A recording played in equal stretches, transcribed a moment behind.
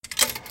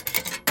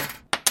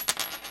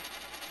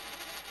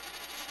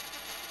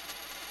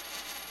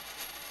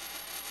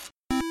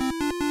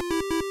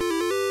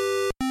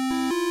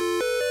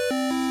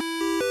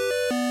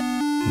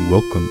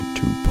Welcome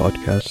to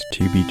Podcast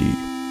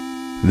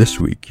TBD. This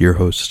week, your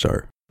hosts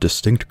are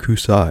Distinct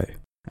Kusai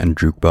and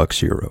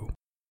Jukebox Hero.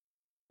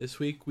 This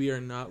week, we are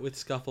not with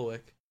Scufflewick.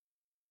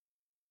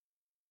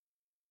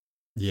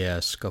 Yeah,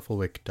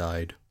 Scufflewick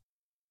died.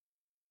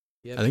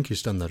 Yep. I think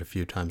he's done that a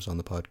few times on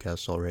the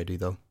podcast already,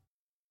 though.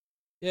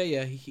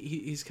 Yeah.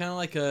 He's kind of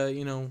like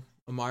a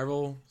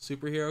Marvel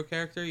superhero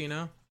character,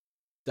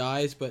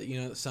 dies, but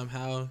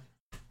somehow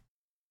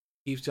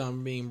keeps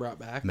on being brought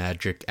back.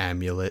 Magic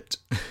amulet.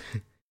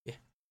 Yeah.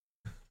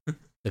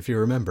 If you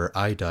remember,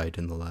 I died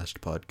in the last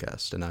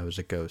podcast, and I was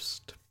a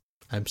ghost.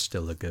 I'm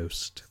still a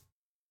ghost.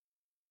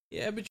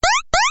 Yeah, but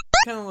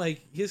kind of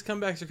like his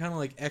comebacks are kind of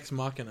like Ex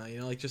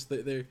Machina, like just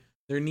they're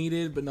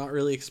needed, but not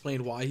really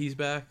explained why he's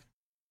back.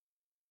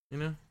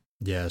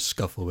 Yeah,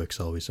 Scufflewick's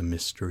always a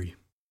mystery.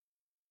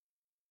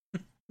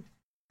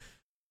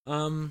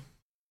 But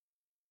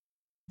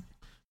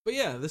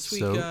yeah, this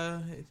week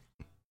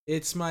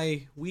it's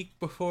my week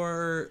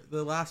before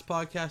the last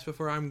podcast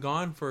before I'm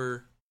gone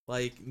for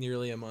like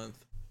nearly a month.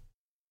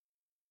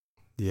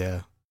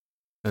 Yeah.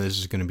 And this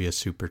is going to be a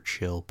super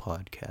chill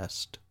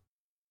podcast.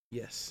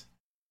 Yes.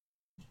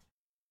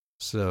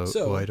 So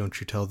why don't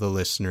you tell the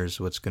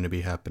listeners what's going to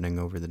be happening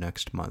over the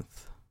next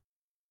month?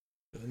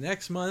 The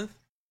next month,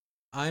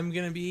 I'm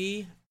going to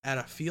be at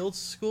a field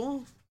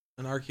school,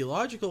 an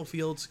archaeological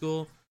field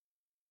school,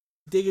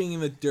 digging in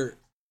the dirt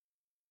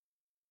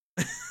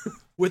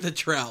with a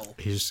trowel.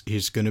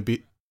 He's going to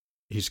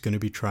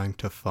be trying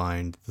to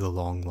find the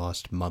long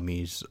lost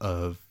mummies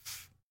of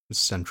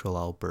central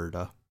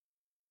Alberta.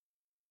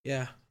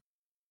 Yeah.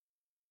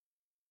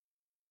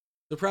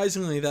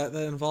 Surprisingly, that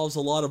involves a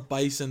lot of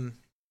bison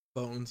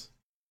bones.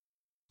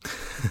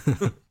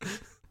 Yeah.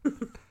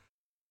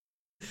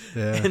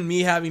 And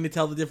me having to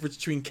tell the difference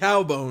between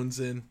cow bones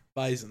and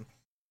bison.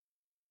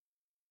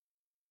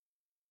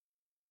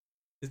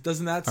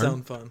 Doesn't that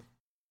sound fun?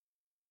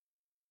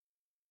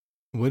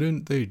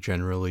 Wouldn't they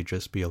generally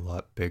just be a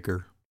lot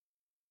bigger?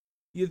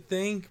 You'd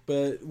think,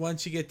 but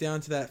once you get down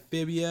to that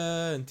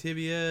fibia and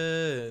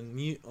tibia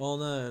and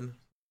ulna and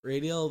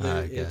radial,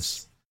 I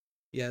guess.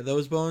 Yeah,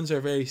 those bones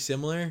are very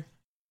similar,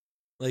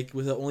 like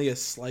with only a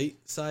slight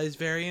size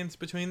variance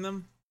between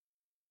them.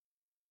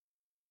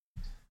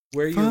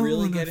 Where you're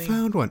really getting...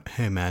 found one.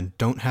 Hey man,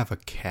 don't have a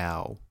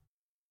cow.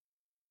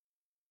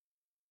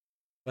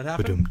 What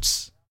happened?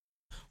 Ba-doom-ts.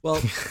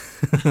 Well,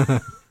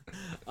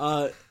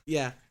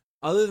 yeah.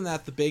 Other than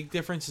that, the big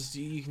difference is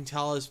you can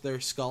tell is their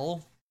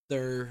skull,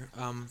 their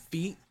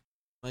feet,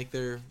 like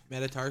their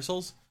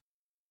metatarsals,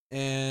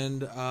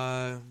 and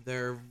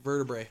their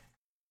vertebrae.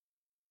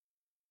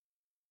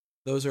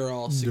 Those are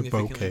all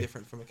significantly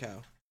different from a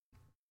cow.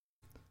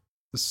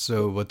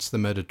 So what's the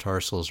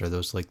metatarsals? Are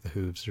those like the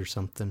hooves or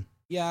something?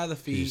 Yeah, the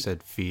feet. You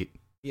said feet.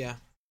 Yeah.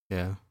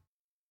 Yeah.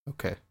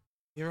 Okay.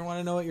 You ever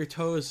want to know what your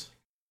toes,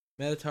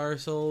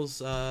 metatarsals,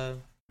 the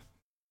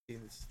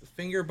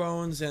finger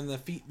bones and the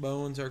feet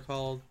bones are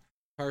called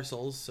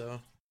tarsals. So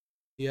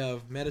you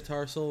have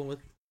metatarsal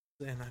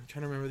and I'm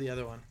trying to remember the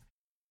other one.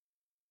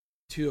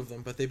 Two of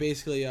them, but they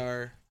basically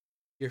are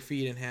your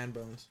feet and hand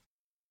bones.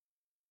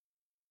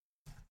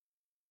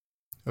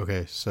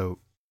 Okay, so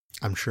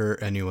I'm sure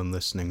anyone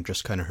listening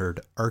just kind of heard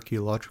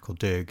archaeological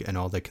dig, and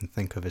all they can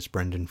think of is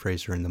Brendan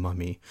Fraser and the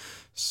Mummy.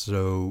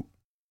 So,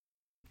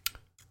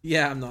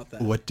 yeah, I'm not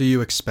that. What do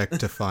you expect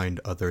to find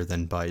other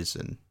than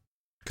bison?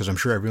 Because I'm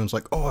sure everyone's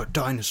like, oh,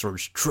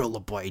 dinosaurs,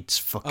 trilobites,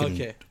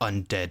 fucking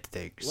undead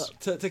things.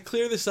 Well, to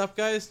clear this up,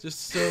 guys,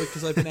 just so,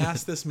 because I've been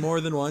asked this more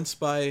than once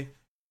by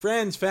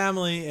friends,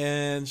 family,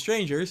 and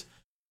strangers.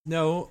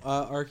 No,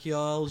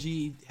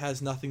 archaeology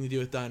has nothing to do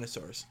with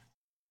dinosaurs.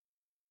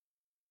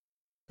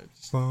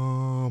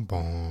 I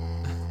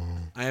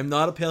am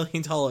not a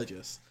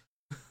paleontologist.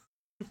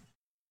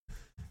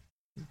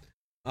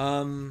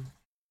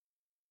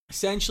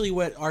 Essentially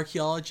what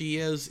archaeology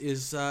is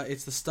it's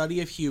the study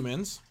of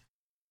humans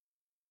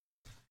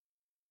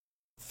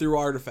through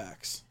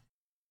artifacts.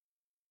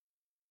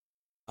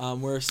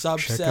 We're a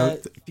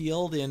subset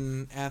field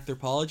in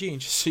anthropology,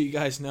 and just so you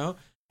guys know,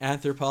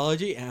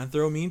 anthropology,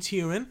 anthro means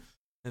human,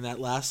 and that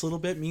last little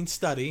bit means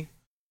study.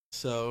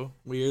 So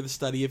we are the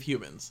study of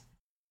humans.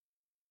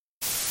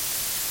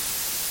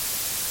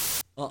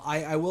 Well,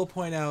 I will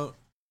point out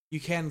you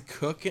can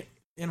cook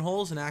in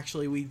holes, and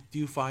actually we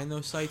do find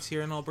those sites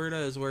here in Alberta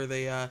is where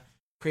they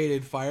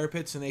created fire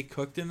pits and they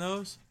cooked in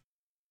those,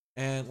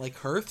 and like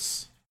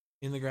hearths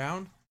in the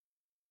ground.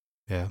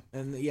 Yeah.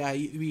 And yeah,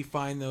 we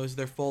find those.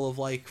 They're full of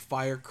like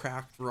fire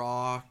cracked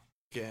rock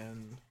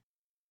and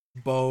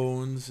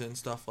bones and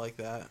stuff like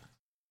that.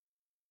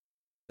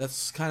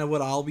 That's kind of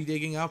what I'll be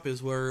digging up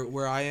is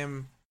where I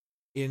am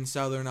in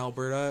southern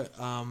Alberta.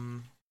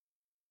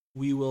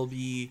 We will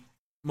be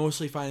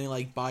mostly finding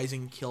like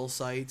bison kill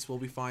sites. We'll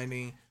be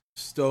finding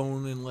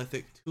stone and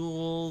lithic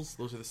tools.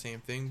 Those are the same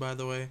thing, by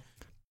the way.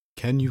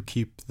 Can you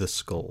keep the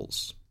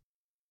skulls?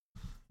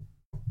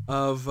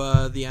 Of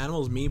the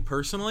animals, me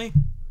personally?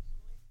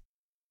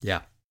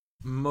 Yeah.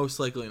 Most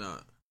likely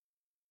not.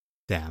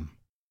 Damn.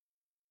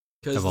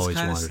 I've always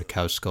wanted a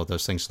cow skull.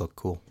 Those things look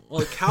cool.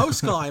 Well, a cow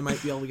skull, I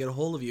might be able to get a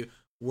hold of you.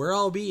 Where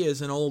I'll be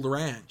is an old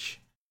ranch.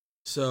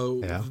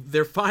 So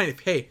they're fine.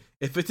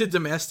 If it's a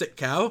domestic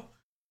cow,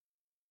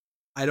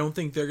 I don't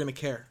think they're going to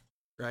care,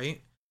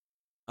 right?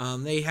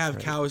 They have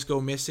cows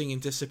go missing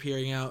and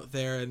disappearing out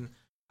there. And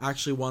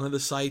actually, one of the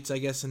sites, I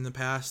guess, in the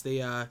past, they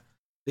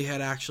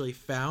had actually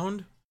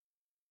found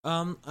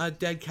a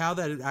dead cow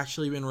that had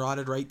actually been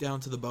rotted right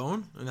down to the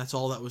bone. And that's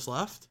all that was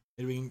left.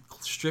 It had been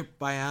stripped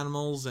by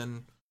animals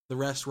and the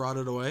rest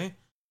rotted away.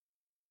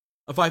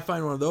 If I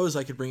find one of those,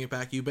 I could bring it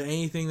back to you. But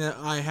anything that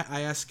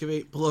I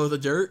excavate below the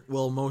dirt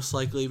will most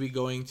likely be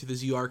going to the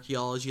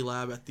zooarchaeology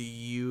lab at the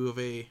U of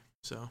A.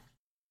 So.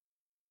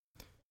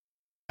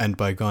 And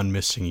by gone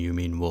missing, you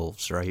mean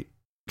wolves, right?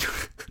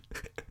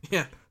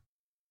 Yeah.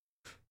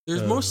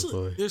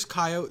 There's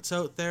coyotes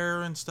out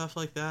there and stuff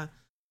like that.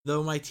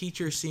 Though my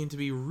teachers seem to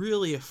be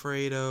really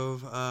afraid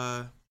of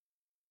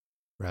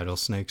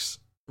rattlesnakes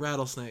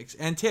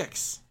and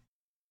ticks.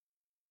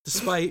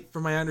 Despite,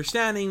 from my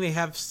understanding, they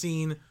have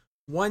seen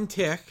one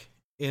tick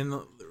in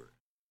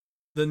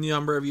the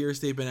number of years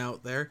they've been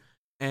out there,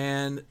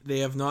 and they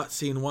have not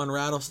seen one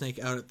rattlesnake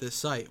out at this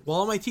site.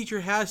 While my teacher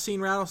has seen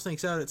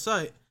rattlesnakes out at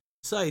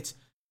sites,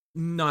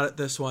 not at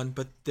this one,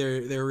 but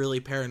they're really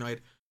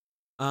paranoid.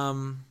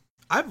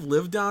 I've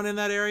lived down in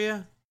that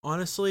area,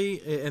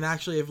 honestly, and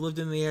actually I've lived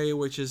in the area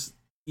which is,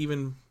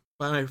 even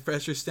by my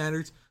professor's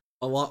standards,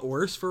 a lot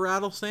worse for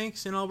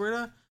rattlesnakes in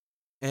Alberta,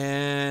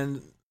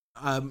 and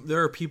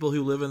there are people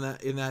who live in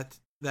that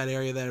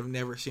area that have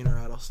never seen a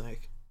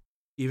rattlesnake,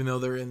 even though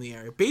they're in the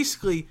area.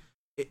 Basically,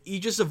 you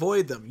just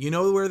avoid them. You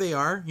know where they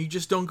are. You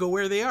just don't go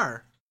where they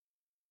are.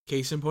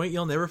 Case in point,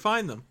 you'll never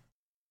find them.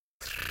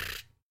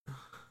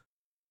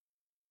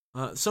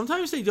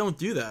 Sometimes they don't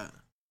do that.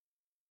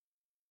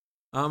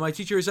 My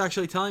teacher was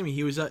actually telling me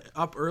he was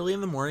up early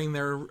in the morning.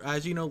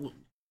 As you know,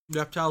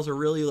 reptiles are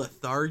really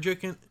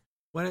lethargic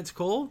when it's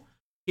cold.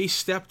 He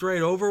stepped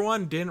right over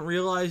one, didn't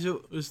realize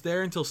it was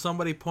there until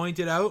somebody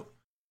pointed out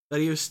that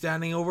he was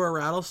standing over a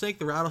rattlesnake.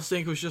 The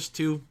rattlesnake was just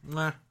too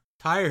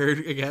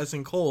tired, I guess,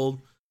 and cold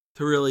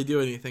to really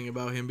do anything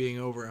about him being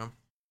over him.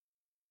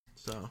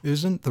 So,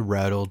 isn't the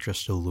rattle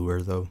just a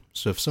lure, though?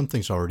 So if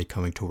something's already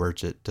coming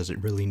towards it, does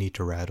it really need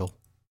to rattle?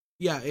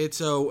 Yeah, it's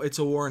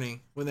a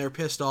warning. When they're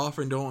pissed off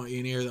and don't want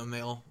you near them,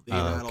 they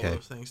rattle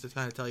those things to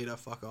kind of tell you to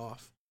fuck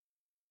off.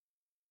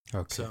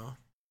 Okay. So,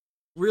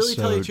 really,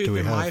 tell you the truth,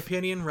 in my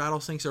opinion,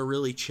 rattlesnakes are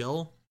really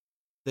chill.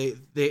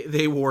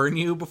 They warn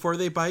you before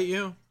they bite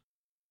you,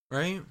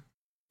 right?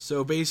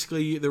 So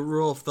basically, the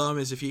rule of thumb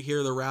is if you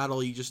hear the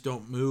rattle, you just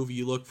don't move.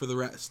 You look for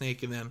the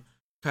snake and then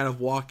kind of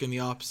walk in the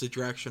opposite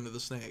direction of the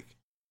snake.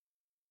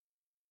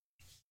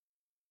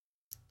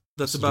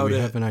 That's about it. Do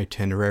we have an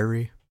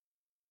itinerary?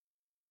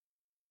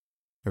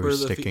 Are we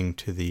sticking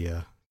to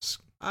the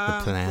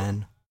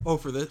plan?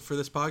 For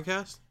this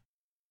podcast?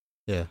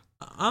 Yeah.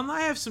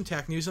 I have some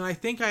tech news, and I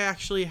think I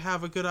actually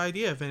have a good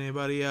idea. If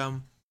anybody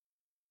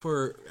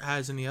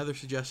has any other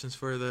suggestions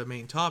for the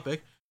main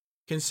topic,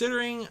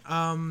 considering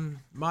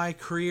my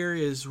career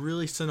is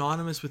really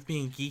synonymous with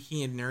being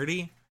geeky and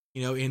nerdy.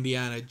 You know,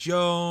 Indiana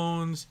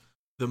Jones,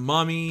 The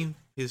Mummy,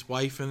 his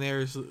wife in there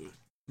is the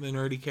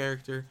nerdy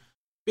character.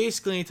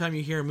 Basically, anytime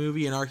you hear a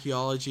movie in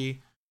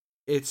archaeology,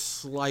 it's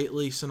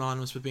slightly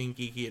synonymous with being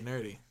geeky and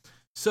nerdy.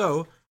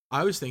 So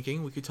I was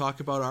thinking we could talk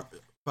about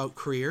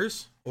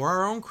careers or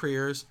our own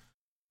careers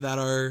that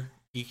are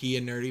geeky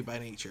and nerdy by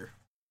nature.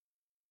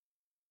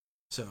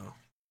 So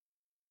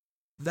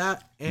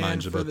that, and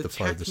mine's for about the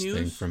farthest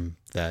thing from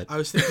that. I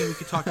was thinking we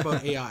could talk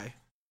about AI.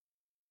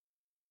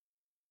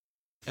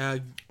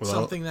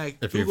 Something that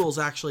Google's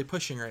actually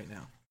pushing right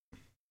now.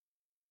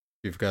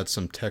 You've got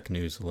some tech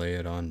news, lay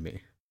it on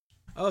me.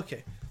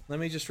 Okay, let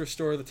me just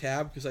restore the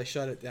tab because I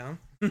shut it down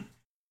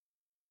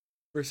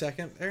for a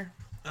second there.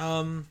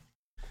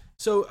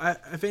 So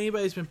if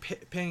anybody's been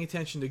paying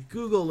attention to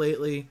Google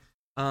lately,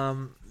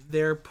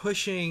 they're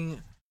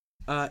pushing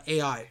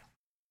AI,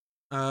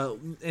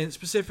 and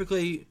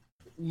specifically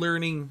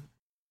learning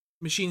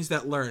machines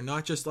that learn,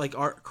 not just like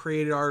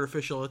created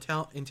artificial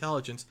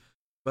intelligence,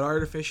 but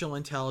artificial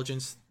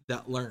intelligence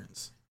that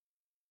learns.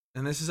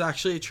 And this is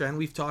actually a trend.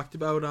 We've talked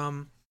about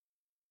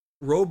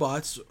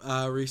robots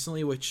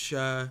recently, which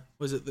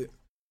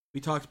we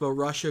talked about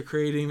Russia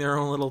creating their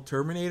own little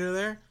Terminator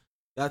there.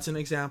 That's an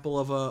example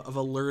of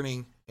a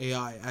learning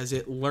AI, as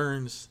it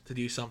learns to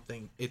do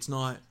something. It's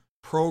not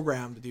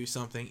programmed to do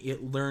something.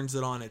 It learns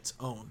it on its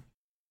own.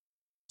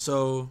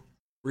 So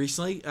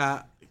recently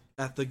at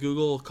the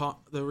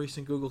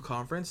recent Google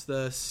conference,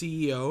 the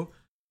CEO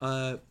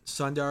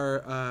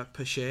Sundar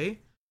Pichai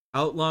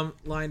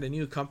outlined a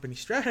new company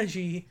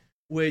strategy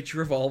which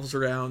revolves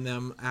around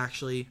them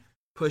actually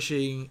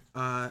pushing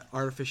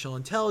artificial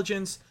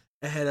intelligence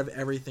ahead of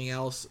everything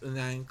else, and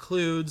that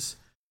includes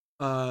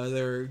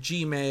their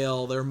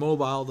Gmail, their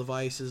mobile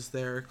devices,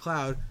 their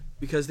cloud,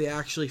 because they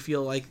actually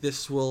feel like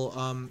this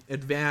will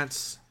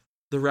advance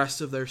the rest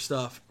of their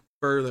stuff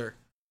further.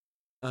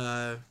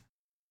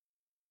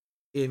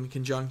 in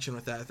conjunction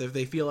with that. If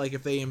they feel like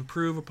if they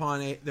improve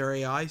upon their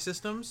AI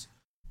systems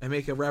and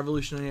make a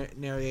revolutionary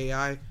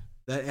AI,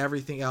 that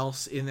everything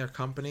else in their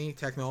company,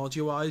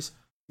 technology-wise,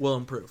 will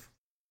improve.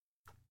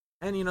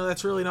 And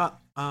that's really not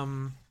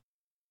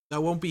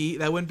that wouldn't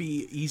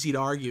be easy to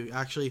argue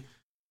actually,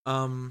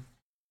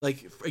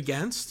 like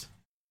against,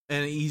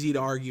 and easy to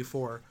argue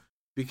for,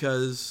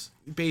 because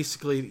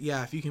basically,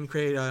 yeah, if you can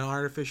create an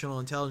artificial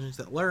intelligence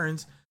that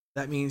learns,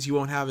 that means you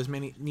won't have as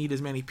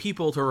many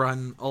people to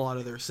run a lot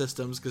of their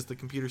systems, because the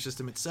computer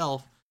system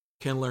itself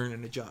can learn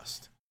and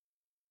adjust.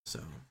 So,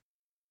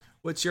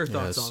 what's your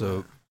thoughts on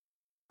that?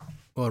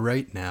 Well,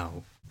 right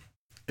now,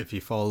 if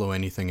you follow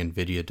anything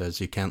NVIDIA does,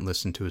 you can't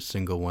listen to a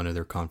single one of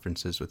their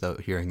conferences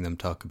without hearing them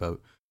talk about,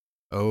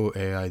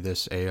 AI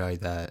this, AI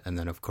that, and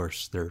then, of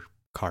course, their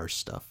car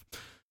stuff.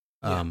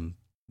 Yeah.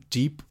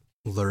 Deep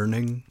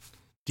learning,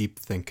 deep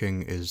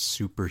thinking is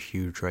super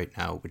huge right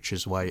now, which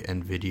is why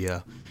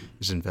NVIDIA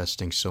is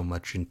investing so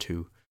much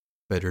into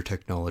better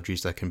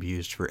technologies that can be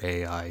used for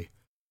AI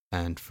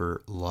and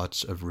for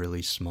lots of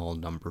really small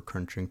number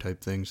crunching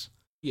type things.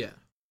 Yeah.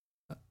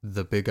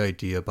 The big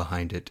idea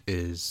behind it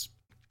is,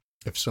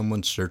 if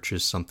someone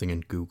searches something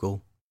in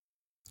Google,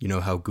 you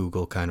know how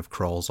Google kind of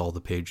crawls all the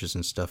pages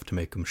and stuff to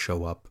make them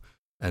show up,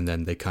 and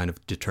then they kind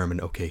of determine,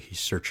 okay, he's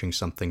searching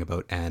something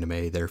about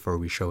anime, therefore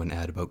we show an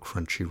ad about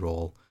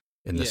Crunchyroll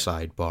in the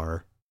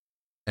sidebar.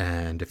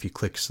 And if he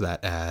clicks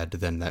that ad,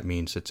 then that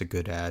means it's a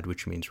good ad,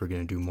 which means we're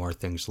going to do more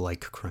things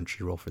like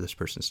Crunchyroll for this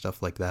person,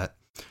 stuff like that.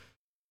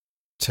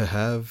 To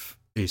have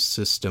a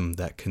system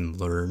that can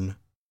learn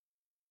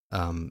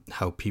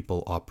how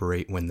people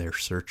operate when they're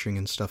searching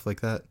and stuff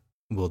like that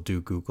will do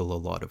Google a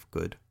lot of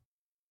good.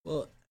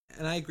 Well,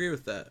 and I agree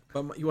with that.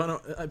 But you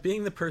want to,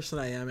 being the person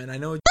I am, and I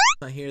know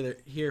not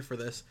here for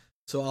this,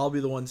 so I'll be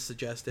the one to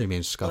suggest it. You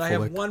mean But I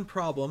have one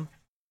problem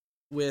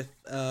with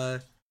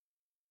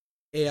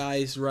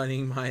AIs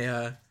running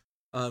my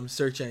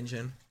search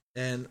engine,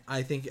 and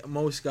I think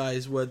most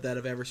guys would that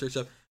have ever searched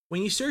up.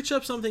 When you search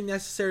up something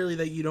necessarily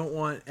that you don't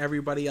want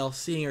everybody else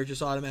seeing or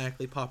just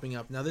automatically popping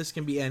up. Now, this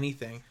can be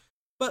anything.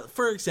 But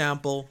for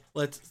example,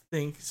 let's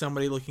think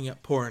somebody looking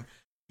at porn.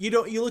 You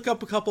look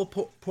up a couple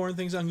porn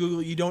things on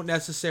Google. You don't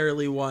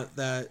necessarily want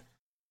that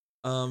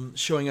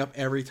showing up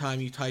every time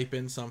you type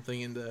in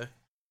something into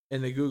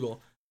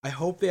Google. I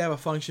hope they have a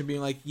function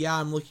being like, yeah,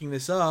 I'm looking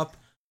this up,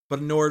 but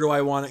nor do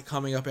I want it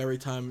coming up every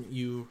time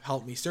you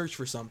help me search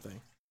for something.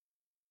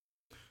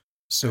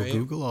 So right?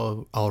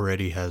 Google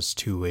already has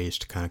two ways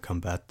to kind of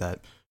combat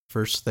that.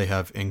 First, they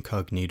have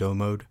incognito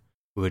mode,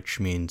 which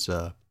means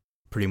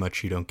pretty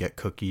much you don't get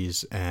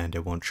cookies and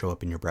it won't show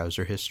up in your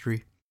browser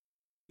history.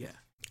 Yeah.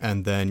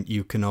 And then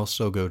you can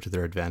also go to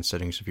their advanced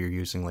settings if you're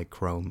using like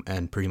Chrome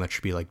and pretty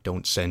much be like,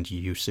 don't send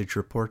usage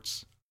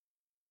reports,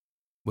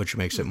 which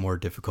makes it more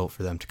difficult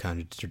for them to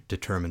kind of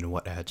determine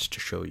what ads to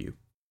show you.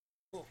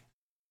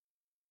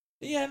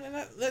 Yeah,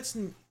 and that's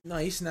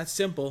nice and that's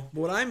simple. But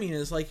what I mean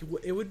is, like,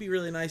 it would be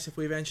really nice if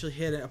we eventually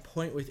hit a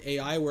point with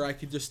AI where I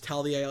could just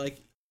tell the AI,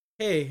 like,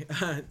 hey,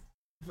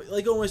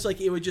 like almost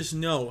like it would just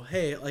know,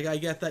 hey, like I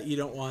get that you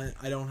don't want it.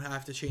 I don't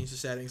have to change the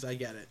settings. I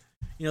get it.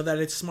 You know, that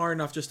it's smart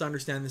enough just to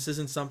understand this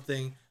isn't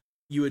something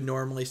you would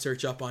normally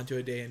search up onto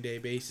a day-to-day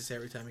basis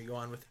every time you go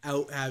on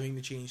without having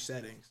to change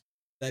settings.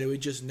 That it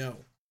would just know.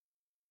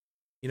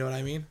 You know what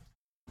I mean?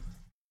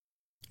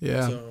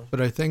 Yeah, so,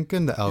 but I think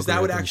in the algorithms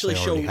that would actually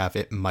they already have,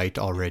 it might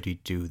already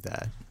do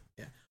that.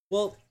 Yeah.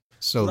 Well,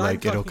 so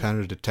like it'll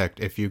kind of detect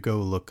if you go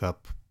look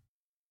up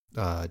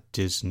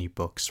Disney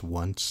books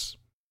once,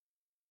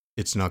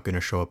 it's not going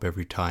to show up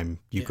every time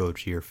you go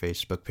to your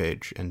Facebook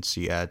page and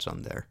see ads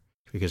on there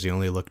because you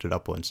only looked it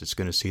up once. It's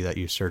going to see that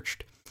you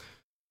searched,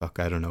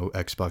 I don't know,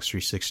 Xbox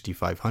 360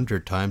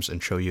 500 times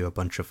and show you a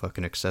bunch of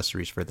fucking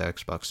accessories for the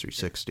Xbox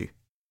 360. Yeah.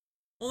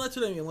 Well, that's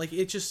what I mean. Like,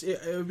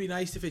 it would be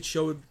nice if it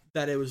showed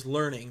that it was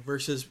learning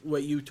versus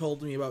what you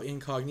told me about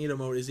incognito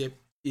mode is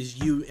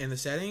you in the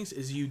settings,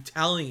 is you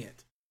telling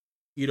it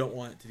you don't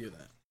want it to do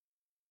that.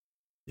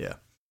 Yeah.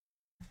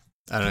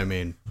 And I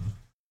mean,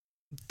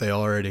 they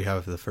already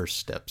have the first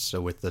steps,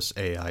 so with this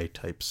AI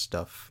type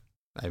stuff,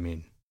 I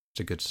mean, it's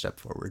a good step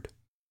forward.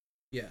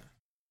 Yeah.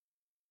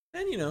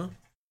 And, you know,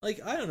 like,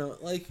 I don't know,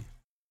 like,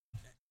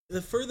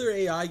 the further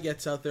AI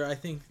gets out there, I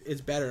think it's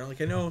better.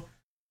 Like, I know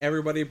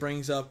everybody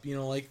brings up, you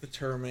know, like the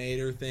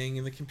Terminator thing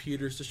and the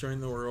computers destroying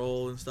the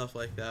world and stuff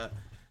like that.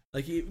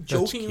 Like,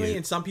 jokingly,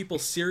 and some people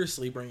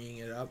seriously bringing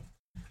it up.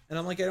 And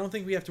I'm like, I don't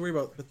think we have to worry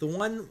about it. But the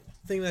one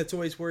thing that's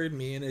always worried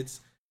me, and it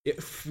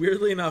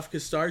weirdly enough,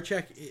 because Star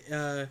Trek,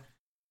 how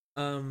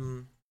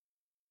do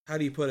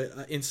you put it,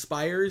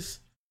 inspires,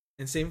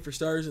 and same for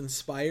Stars,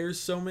 inspires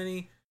so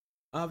many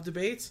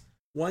debates.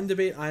 One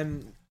debate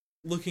I'm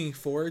looking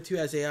forward to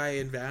as AI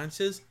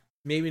advances,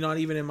 maybe not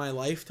even in my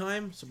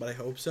lifetime, but I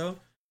hope so,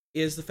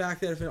 is the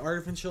fact that if an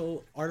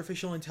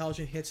artificial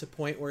intelligence hits a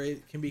point where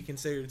it can be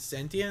considered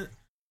sentient,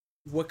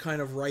 what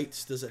kind of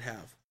rights does it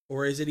have?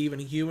 Or is it even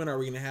human? Are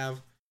we going to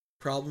have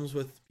problems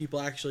with people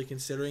actually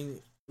considering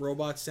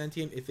robots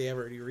sentient if they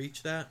ever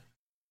reach that?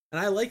 And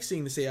I like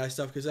seeing this AI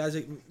stuff because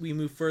we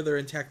move further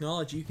in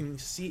technology, you can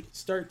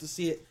start to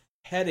see it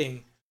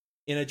heading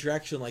in a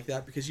direction like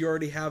that, because you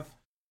already have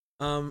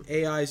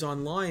AIs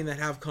online that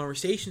have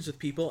conversations with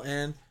people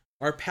and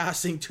are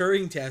passing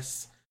Turing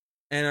tests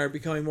and are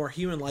becoming more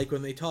human-like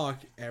when they talk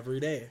every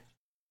day.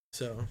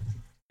 So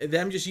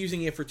them just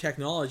using it for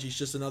technology is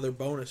just another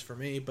bonus for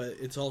me, but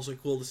it's also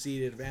cool to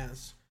see it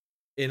advance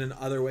in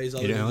other ways.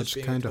 Other than just it's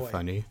being kind a of toy.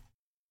 funny.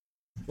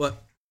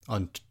 What?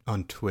 On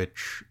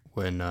Twitch,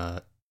 when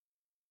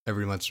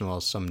every once in a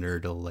while some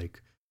nerd will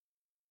like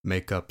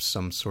make up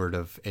some sort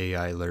of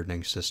AI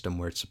learning system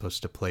where it's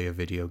supposed to play a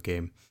video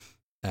game,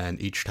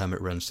 and each time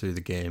it runs through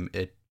the game,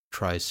 it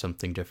tries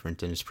something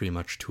different, and it's pretty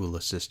much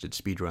tool-assisted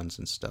speedruns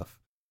and stuff.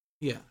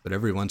 Yeah. But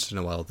every once in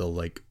a while, they'll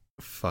like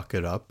fuck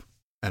it up.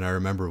 And I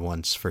remember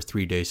once, for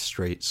 3 days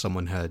straight,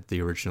 someone had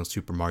the original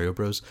Super Mario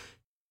Bros.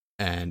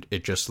 And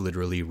it just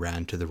literally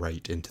ran to the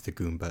right into the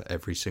Goomba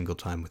every single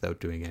time without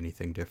doing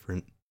anything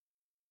different.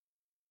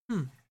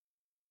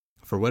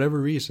 For whatever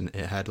reason,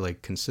 it had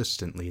like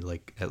consistently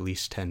like at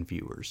least 10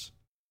 viewers.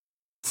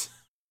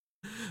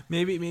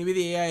 Maybe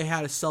the AI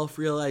had a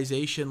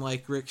self-realization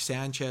like Rick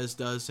Sanchez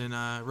does in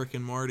Rick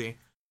and Morty,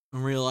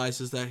 and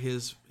realizes that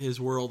his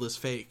world is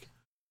fake.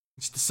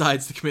 Just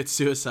decides to commit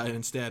suicide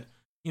instead.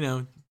 You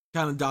know,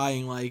 kind of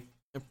dying like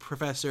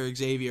Professor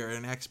Xavier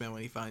in X-Men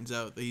when he finds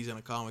out that he's in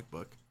a comic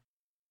book.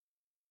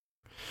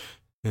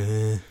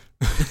 You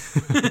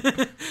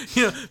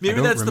know,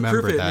 maybe that's the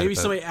perfect. Maybe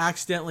somebody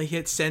accidentally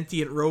hit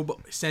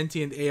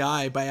sentient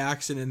AI by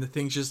accident, and the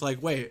thing's just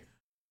like, wait,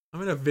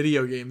 I'm in a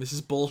video game. This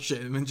is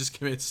bullshit, and then just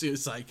commits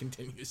suicide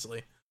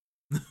continuously.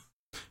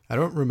 I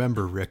don't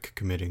remember Rick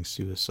committing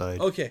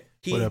suicide. Okay,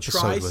 what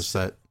episode was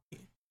that?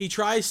 He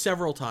tries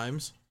several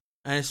times,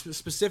 and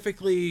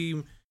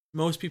specifically,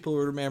 most people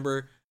would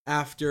remember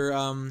after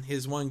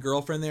his one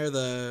girlfriend there,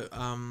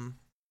 the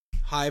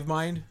Hive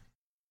Mind.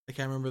 I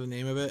can't remember the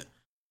name of it.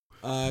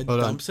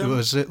 Dumps him.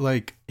 Was it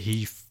like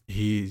he?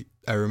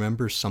 I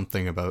remember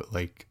something about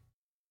like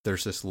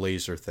there's this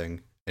laser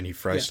thing, and he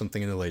fries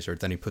something in the laser.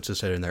 Then he puts his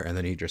head in there, and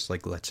then he just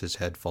like lets his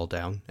head fall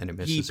down, and it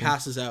misses. He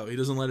passes out. He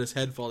doesn't let his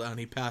head fall down.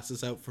 He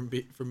passes out from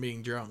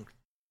being drunk.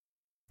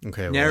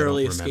 Okay,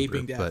 narrowly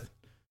escaping death. But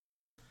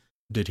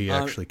did he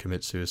actually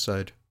commit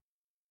suicide?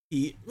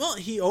 He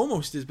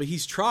almost is, but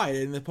he's tried,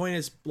 and the point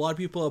is, a lot of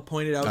people have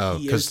pointed out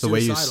he is suicidal. Because the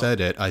way you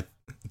said it,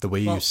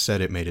 you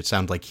said it made it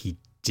sound like he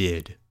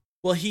did.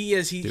 Well, he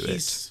is.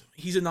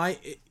 He's a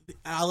night.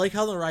 I like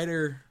how the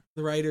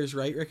writers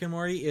write Rick and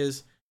Morty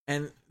is,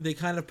 and they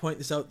kind of point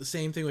this out. The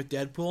same thing with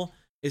Deadpool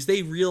is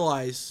they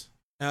realize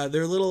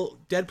they're little.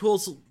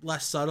 Deadpool's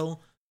less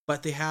subtle,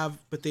 but they have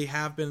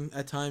been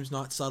at times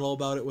not subtle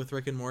about it with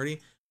Rick and Morty.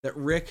 That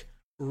Rick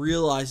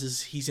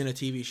realizes he's in a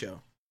TV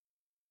show.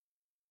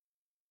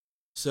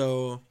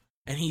 So,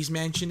 and he's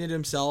mentioned it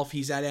himself.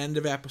 He's at end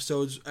of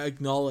episodes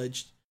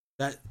acknowledged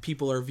that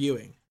people are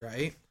viewing,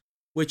 right?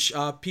 Which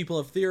people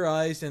have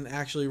theorized, and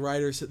actually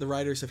the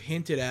writers have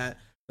hinted at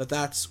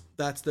that's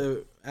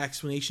the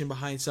explanation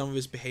behind some of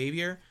his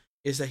behavior,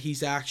 is that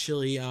he's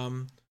actually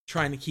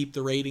trying to keep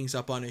the ratings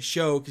up on his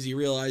show, because he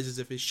realizes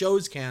if his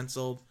show's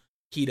canceled,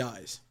 he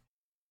dies.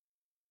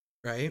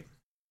 Right?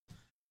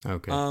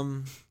 Okay.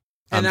 I'm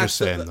just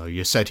saying, though,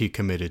 you said he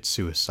committed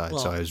suicide,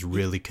 so I was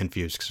really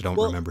confused because I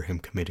don't remember him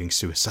committing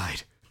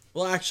suicide.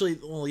 Yeah,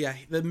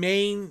 the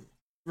main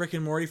Rick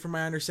and Morty, from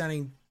my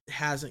understanding,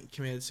 hasn't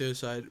committed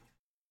suicide.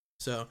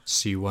 So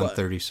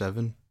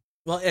C-137?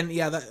 Well, and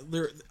yeah,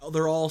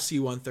 they're all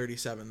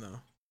C-137 though.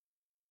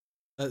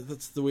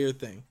 That's the weird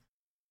thing.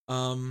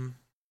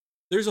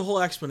 There's a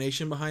whole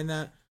explanation behind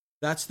that.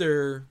 That's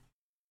their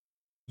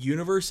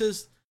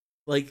universes.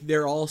 Like,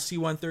 they're all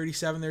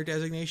C-137, their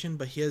designation,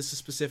 but his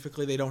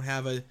specifically, they don't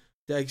have a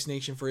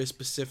designation for his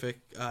specific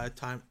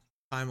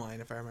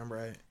timeline, if I remember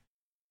right.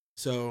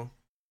 So,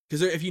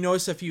 because if you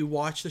notice, if you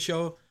watch the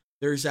show,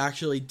 there's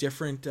actually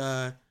different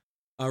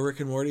Rick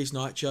and Morty's,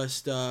 not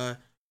just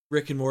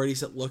Rick and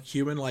Morty's that look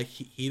human like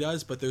he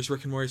does, but there's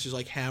Rick and Morty's, there's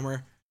like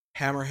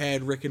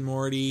Hammerhead, Rick and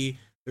Morty,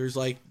 there's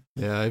like...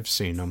 Yeah, I've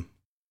seen them.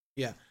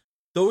 Yeah.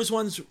 Those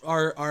ones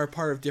are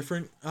part of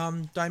different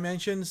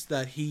dimensions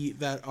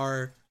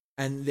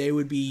and they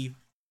would be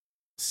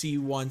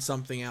C1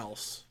 something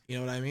else. You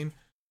know what I mean?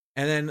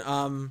 And then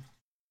and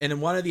in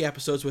one of the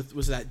episodes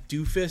was that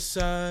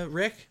Doofus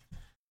Rick,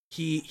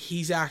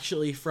 he's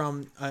actually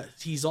from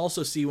he's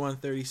also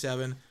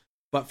C-137,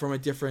 but from a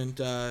different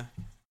I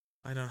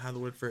don't know how the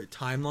word for it,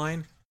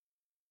 timeline.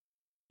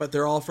 But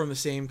they're all from the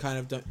same kind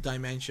of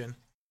dimension.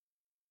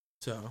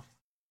 So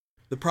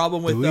the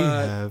problem with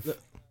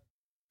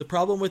the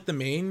problem with the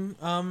main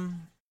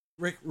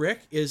Rick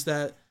is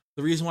that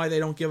the reason why they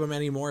don't give him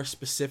any more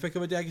specific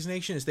of a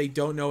designation is they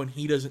don't know, and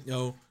he doesn't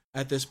know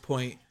at this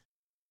point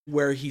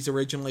where he's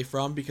originally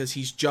from, because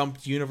he's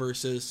jumped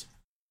universes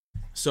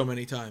so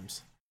many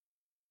times.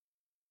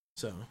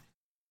 So,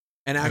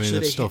 and actually,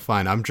 it's still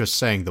fine. I'm just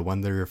saying the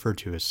one they refer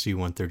to as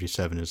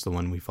C-137 is the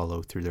one we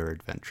follow through their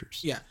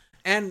adventures. Yeah,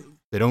 And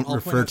They don't I'll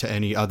point refer out- to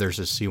any others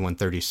as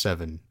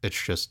C-137.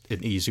 It's just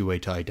an easy way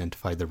to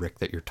identify the Rick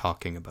that you're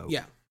talking about.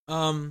 Yeah.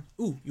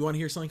 Ooh, you want to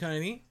hear something kind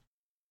of neat?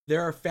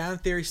 There are fan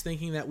theories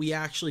thinking that we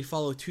actually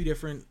follow two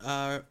different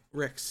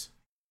Ricks.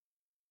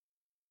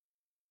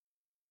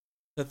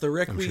 That the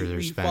Rick I'm we, sure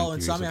there's we fan follow in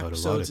theories some about a lot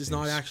episodes of is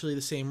not things. actually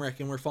the same Rick,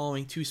 and we're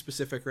following two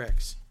specific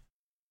Ricks.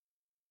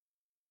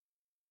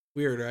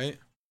 Weird, right?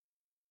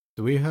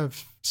 Do we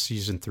have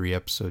season 3,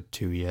 episode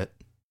 2 yet?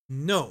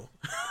 No.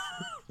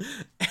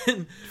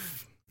 And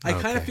I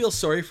kind of Okay. feel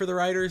sorry for the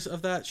writers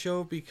of that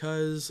show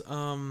because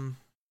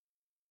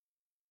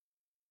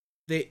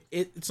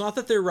it's not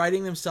that they're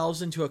writing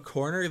themselves into a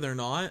corner, they're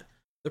not.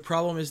 The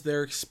problem is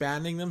they're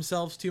expanding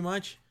themselves too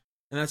much,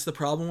 and that's the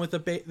problem with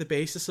the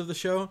basis of the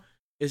show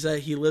is that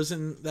he lives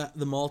in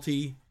the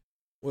multi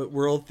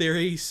world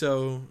theory,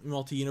 so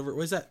multi universe.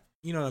 What is that?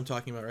 You know what I'm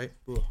talking about, right?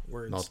 Ugh,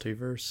 words.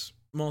 Multiverse?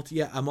 A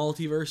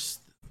multiverse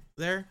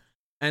there,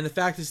 and the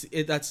fact is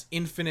that's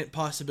infinite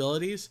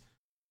possibilities.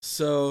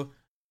 So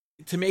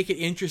to make it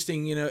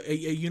interesting, you know, a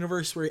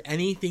universe where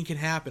anything can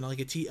happen, like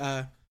a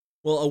TV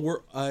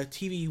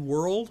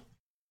world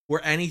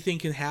where anything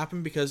can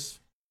happen because,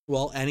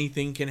 well,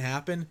 anything can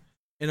happen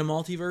in a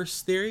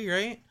multiverse theory,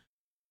 right?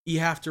 You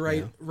have to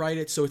write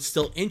it so it's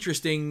still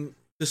interesting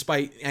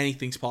despite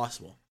anything's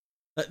possible.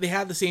 They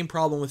had the same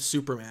problem with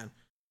Superman.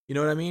 You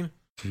know what I mean?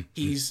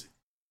 He's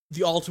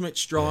the ultimate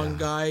strong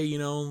guy, you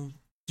know,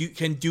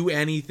 can do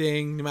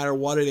anything no matter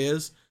what it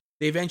is.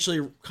 They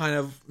eventually kind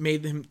of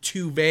made him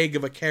too vague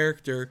of a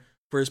character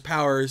for his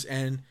powers,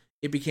 and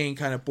it became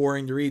kind of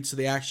boring to read, so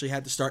they actually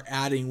had to start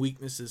adding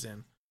weaknesses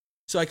in.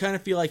 So I kind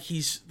of feel like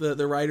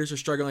the writers are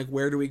struggling, like,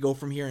 where do we go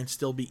from here and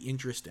still be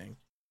interesting?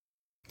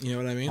 You know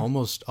what I mean?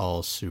 Almost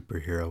all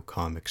superhero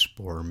comics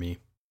bore me.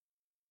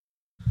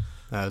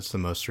 That's the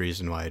most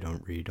reason why I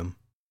don't read them.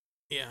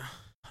 Yeah.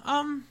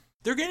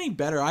 They're getting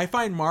better. I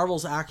find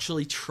Marvel's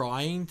actually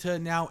trying to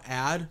now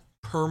add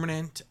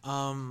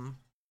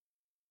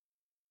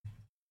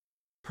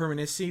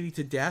permanency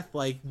to death.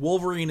 Like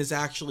Wolverine is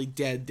actually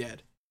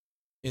dead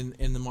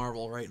in the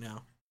Marvel right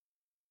now.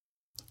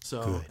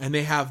 So Good. And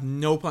they have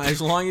no plan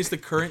as long as the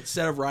current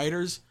set of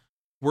writers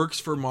works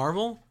for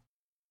Marvel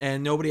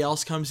and nobody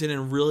else comes in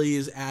and really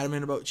is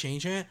adamant about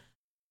changing it.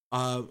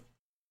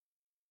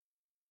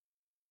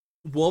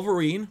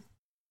 Wolverine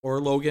or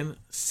Logan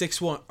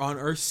 6-1 on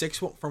Earth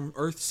 6-1 from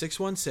Earth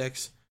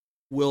 616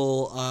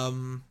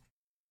 will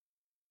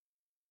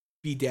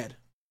be dead.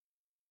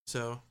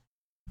 So,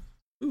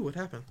 ooh, what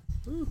happened?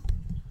 Ooh,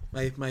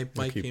 my mic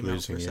keep came out for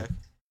losing a you. sec.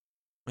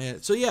 Yeah,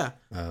 so yeah,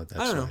 Oh, that's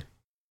I don't know. why.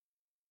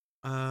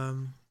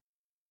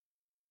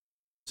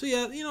 So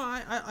yeah, you know,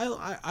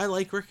 I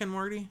like Rick and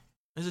Morty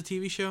as a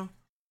TV show.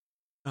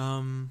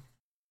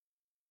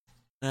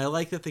 And I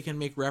like that they can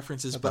make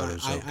references, I thought but it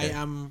was I okay.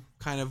 am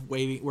kind of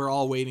waiting. We're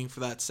all waiting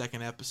for that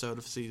second episode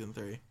of season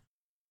 3.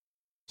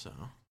 So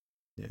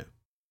Yeah.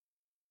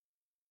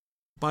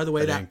 by the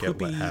way, I that didn't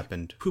get what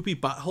happened. poopy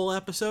butthole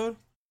episode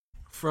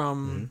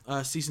from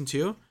season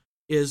 2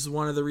 is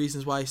one of the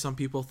reasons why some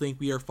people think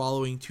we are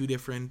following two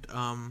different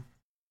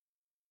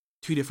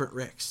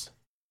Ricks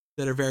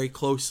that are very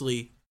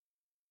closely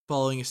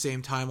following the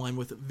same timeline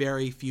with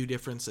very few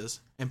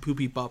differences, and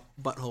poopy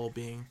butthole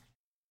being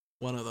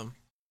one of them.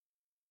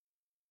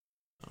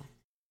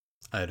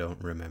 I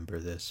don't remember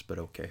this, but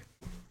okay.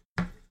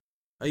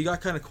 Oh, you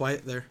got kind of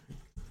quiet there.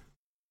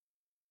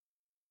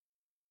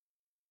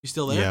 You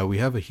still there? Yeah, we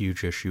have a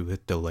huge issue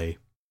with delay.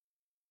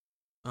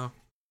 Oh.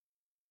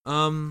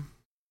 Other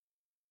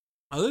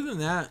than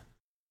that,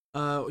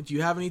 do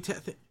you have any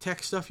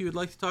tech stuff you would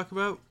like to talk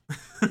about?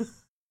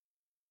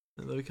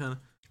 That we kind of,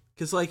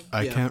 because like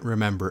I can't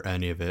remember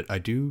any of it. I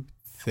do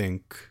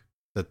think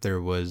that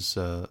there was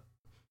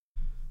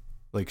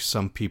like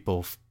some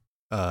people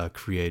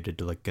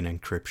created like an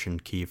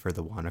encryption key for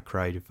the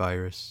WannaCry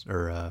virus,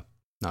 or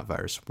not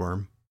virus,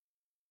 worm.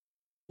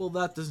 Well,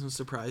 that doesn't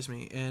surprise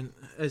me. And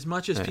as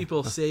much as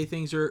people say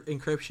things are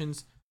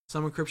encryptions,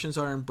 some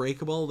encryptions are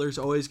unbreakable. There's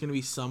always going to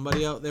be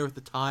somebody out there with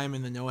the time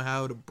and the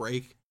know-how to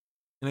break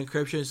an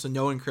encryption. So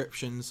no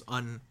encryption's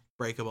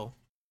unbreakable.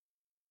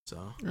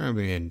 So I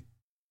mean,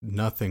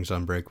 nothing's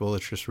unbreakable.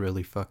 It's just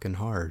really fucking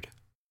hard.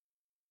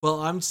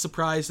 well, I'm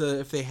surprised that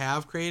if they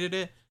have created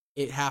it,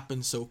 it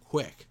happened so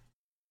quick.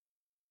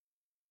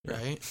 Yeah.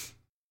 Right?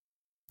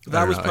 I That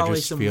don't was know, I probably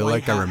just some feel white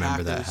like I hat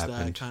remember that hackers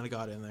happened. kind of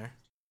got in there.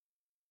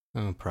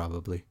 Oh,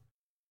 probably.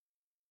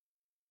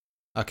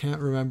 I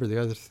can't remember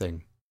the other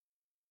thing.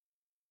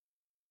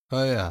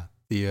 Oh yeah,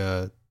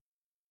 the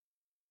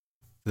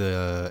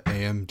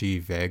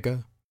AMD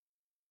Vega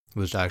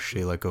was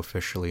actually like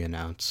officially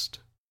announced.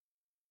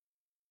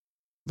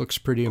 Looks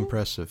pretty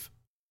impressive.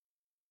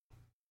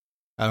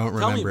 I don't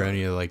Tell me remember about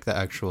any of like the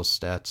actual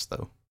stats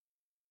though.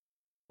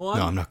 Well,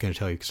 No, I'm not going to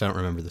tell you because I don't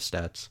remember the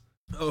stats.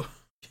 Oh.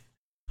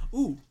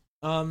 Ooh.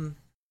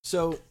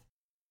 So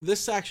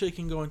this actually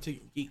can go into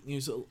geek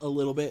news a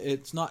little bit.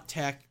 It's not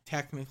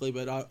technically,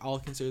 but I'll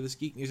consider this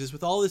geek news. Is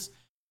with all this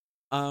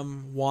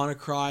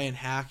WannaCry and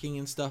hacking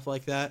and stuff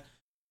like that.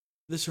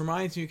 This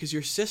reminds me because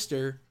your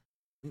sister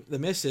the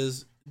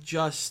missus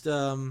just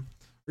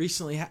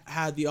recently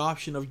had the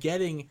option of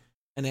getting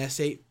an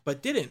S8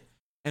 but didn't.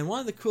 And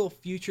one of the cool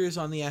features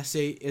on the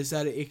S8 is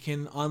that it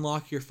can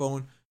unlock your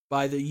phone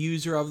by the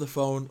user of the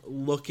phone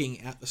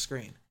looking at the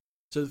screen.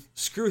 So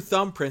screw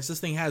thumbprints, this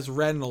thing has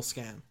retinal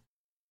scan,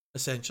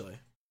 essentially.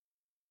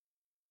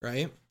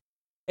 Right?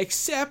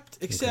 Except,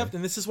 Okay.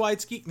 and this is why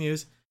it's geek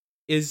news,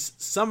 is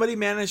somebody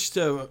managed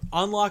to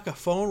unlock a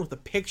phone with a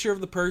picture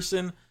of the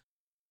person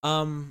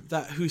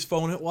that whose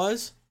phone it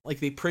was. Like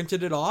they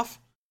printed it off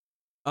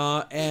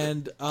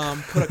and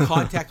put a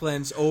contact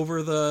lens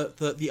over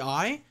the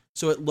eye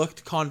so it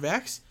looked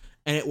convex,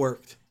 and it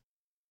worked.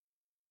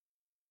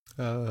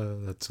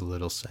 That's a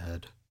little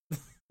sad.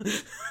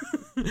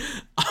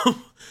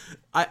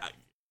 I'm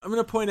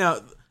gonna point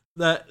out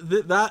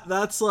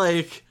that's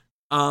like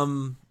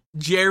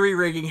jerry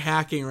rigging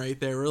hacking right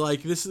there. We're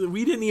like,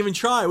 we didn't even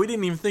try. We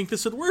didn't even think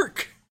this would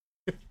work,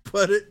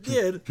 but it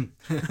did.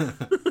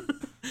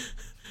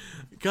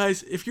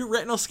 Guys, if your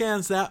retinal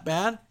scan's that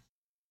bad,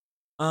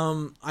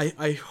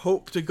 I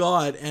hope to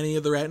God any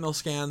of the retinal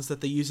scans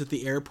that they use at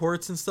the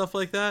airports and stuff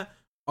like that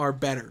are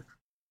better.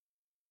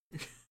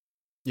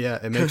 Yeah,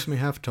 it makes me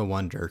have to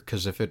wonder,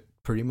 because if it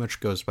pretty much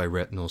goes by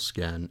retinal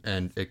scan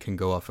and it can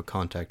go off a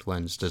contact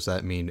lens, does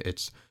that mean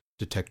it's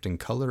detecting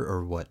color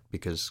or what?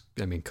 Because,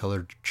 I mean,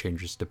 color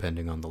changes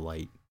depending on the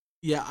light.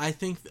 Yeah, I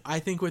think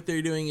what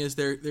they're doing is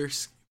they're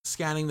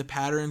scanning the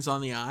patterns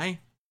on the eye,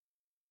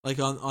 like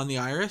on the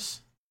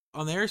iris,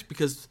 on theirs,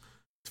 because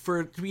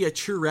for it to be a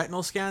true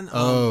retinal scan.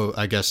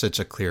 I guess it's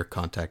a clear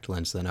contact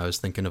lens then. I was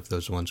thinking of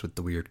those ones with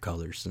the weird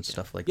colors and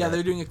stuff like that. Yeah,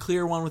 they're doing a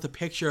clear one with a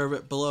picture of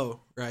it below,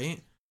 right?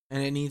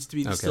 And it needs to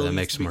be Okay, that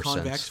makes more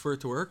convex sense for it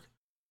to work.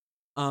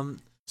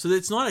 So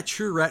it's not a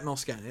true retinal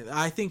scan.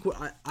 I think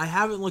I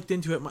haven't looked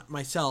into it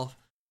myself,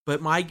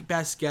 but my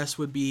best guess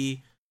would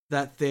be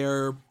that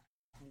they're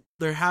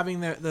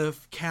having the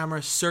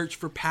camera search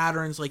for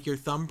patterns like your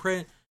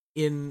thumbprint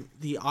in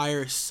the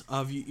iris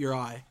of your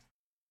eye,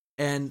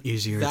 and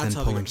easier that's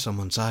than pulling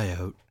someone's eye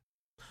out.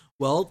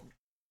 Well,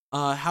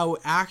 how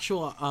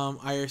actual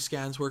iris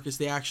scans work is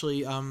they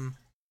actually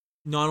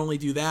not only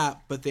do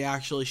that, but they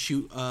actually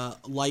shoot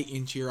light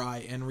into your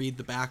eye and read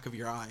the back of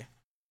your eye.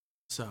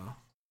 So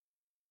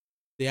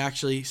they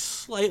actually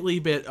slightly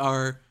bit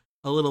are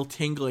a little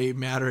tingly,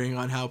 mattering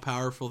on how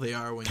powerful they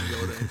are when you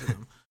go into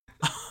them.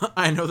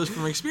 I know this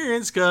from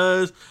experience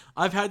because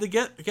I've had to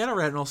get a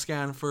retinal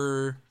scan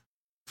for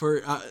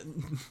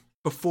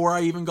before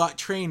I even got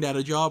trained at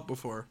a job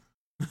before.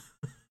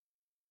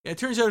 Yeah, it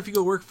turns out if you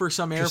go work for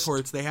some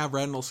airports, they have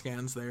retinal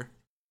scans there.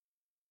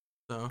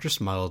 So just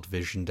mild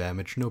vision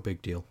damage, no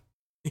big deal.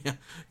 Yeah,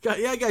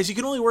 guys, you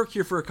can only work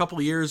here for a couple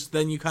of years,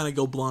 then you kind of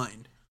go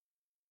blind.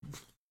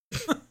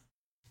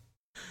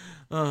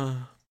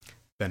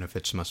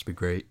 Benefits must be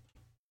great.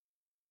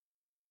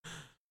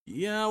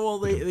 Yeah, well,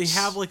 they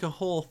have like a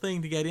whole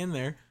thing to get in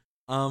there.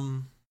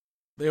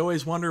 They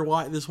always wonder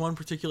why this one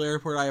particular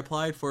airport I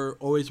applied for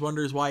always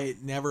wonders why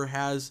it never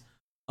has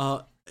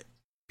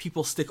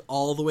people stick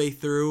all the way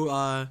through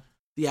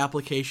the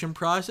application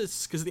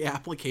process, because the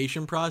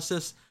application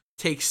process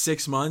takes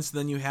 6 months,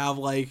 then you have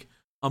like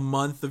a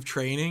month of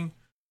training.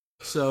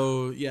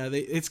 So yeah,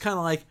 it's kind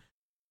of like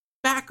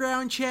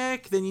background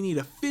check, then you need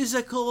a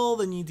physical,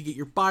 then you need to get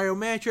your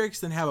biometrics,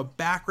 then have a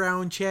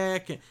background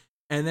check,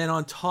 and then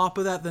on top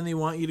of that, then they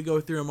want you to go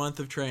through a month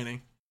of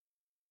training.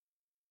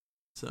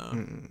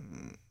 So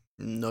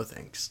no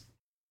thanks.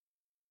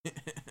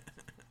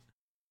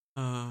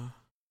 But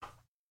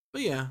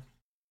yeah.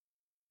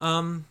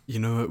 You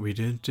know what we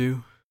didn't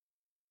do?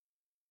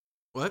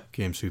 What?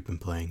 Games we've been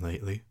playing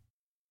lately.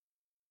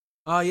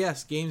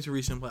 Yes, games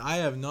recently. I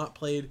have not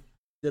played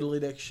diddly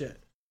dick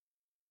shit,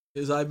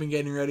 because I've been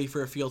getting ready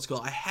for a field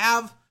school. I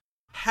have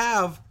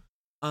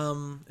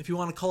if you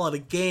want to call it a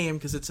game,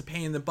 because it's a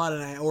pain in the butt,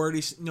 and I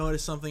already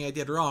noticed something I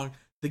did wrong.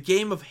 The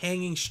game of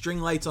hanging string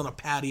lights on a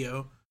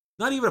patio,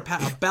 not even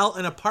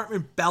an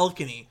apartment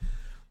balcony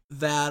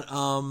that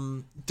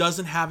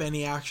doesn't have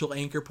any actual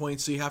anchor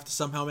points, so you have to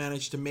somehow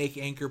manage to make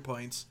anchor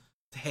points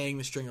to hang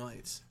the string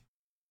lights.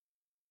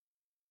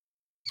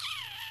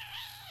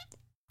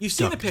 You've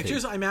seen the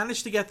pictures. I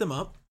managed to get them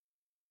up.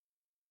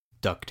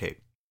 Duct tape.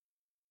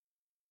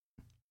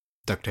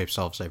 Duct tape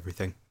solves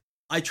everything.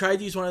 I tried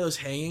to use one of those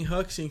hanging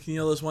hooks, and you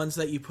know those ones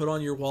that you put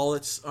on your wall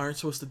that aren't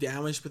supposed to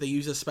damage, but they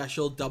use a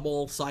special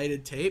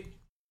double-sided tape.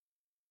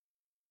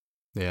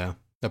 Yeah,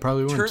 that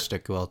probably wouldn't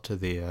stick well to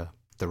the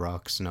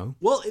rocks, no?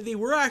 Well, they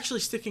were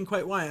actually sticking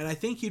quite well, and I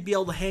think you'd be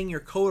able to hang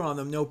your coat on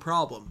them, no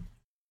problem.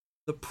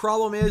 The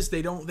problem is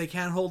they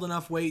can't hold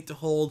enough weight to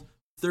hold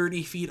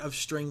 30 feet of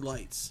string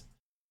lights.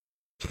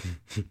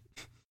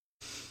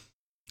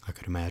 I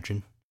could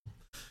imagine.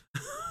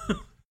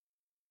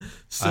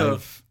 So,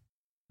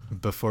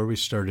 before we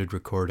started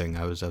recording,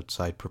 I was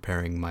outside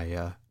preparing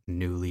my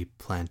newly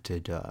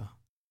planted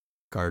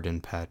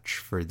garden patch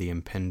for the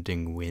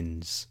impending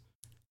winds.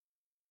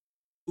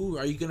 Ooh,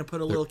 are you going to put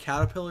a little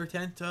caterpillar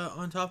tent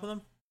on top of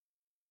them?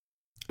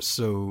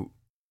 So,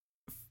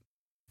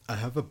 I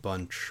have a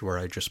bunch where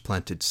I just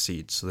planted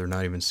seeds, so they're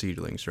not even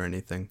seedlings or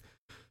anything.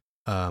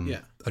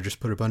 Yeah. I just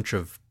put a bunch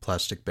of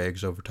plastic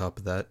bags over top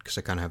of that because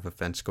I kind of have a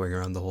fence going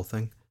around the whole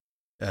thing,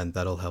 and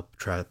that'll help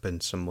trap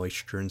in some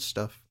moisture and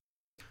stuff.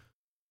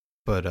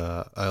 But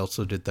I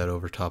also did that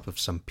over top of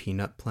some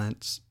peanut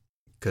plants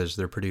because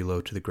they're pretty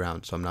low to the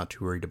ground, so I'm not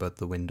too worried about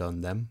the wind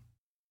on them.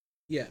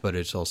 Yeah. But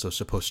it's also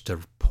supposed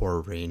to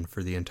pour rain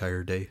for the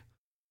entire day.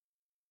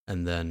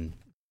 And then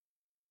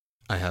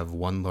I have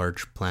one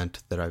large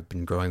plant that I've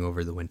been growing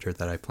over the winter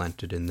that I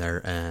planted in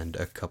there, and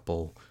a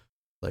couple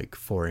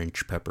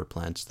 4-inch pepper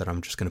plants that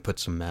I'm just going to put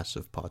some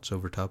massive pots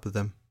over top of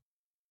them.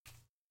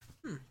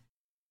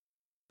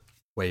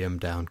 Weigh them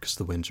down because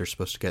the winds are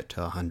supposed to get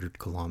to 100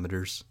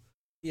 kilometers.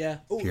 Yeah.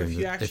 Oh,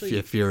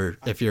 if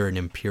you're an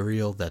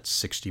Imperial, that's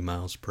 60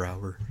 miles per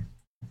hour.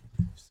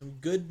 Some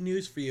good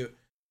news for you,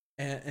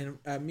 and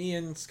me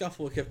and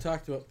Scuffle have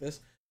talked about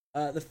this.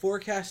 The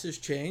forecast has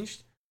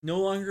changed. No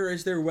longer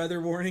is there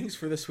weather warnings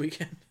for this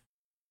weekend.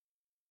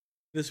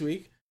 This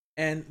week,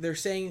 and they're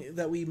saying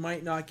that we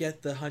might not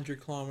get the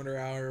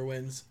 100-kilometer-hour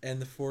winds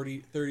and the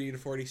 30 to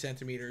 40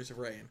 centimeters of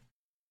rain.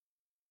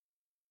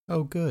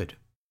 Oh, good.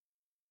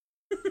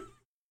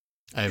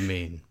 I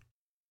mean,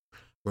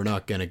 we're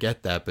not gonna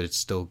get that, but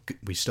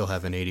we still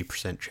have an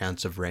 80%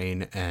 chance of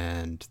rain,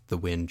 and the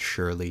wind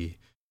surely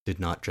did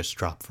not just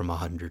drop from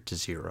 100 to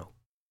 0.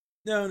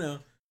 No,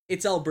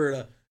 it's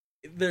Alberta.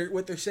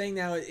 What they're saying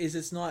now is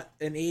it's not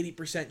an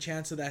 80%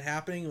 chance of that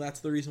happening. That's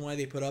the reason why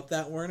they put up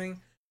that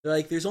warning. They're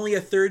like, there's only a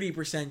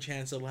 30%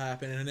 chance it'll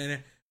happen. And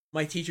then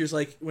my teacher's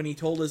like, when he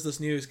told us this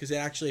news, because it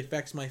actually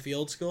affects my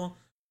field school,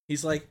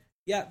 he's like,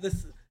 yeah,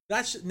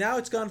 that's now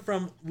it's gone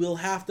from we'll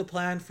have to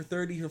plan for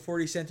 30 to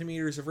 40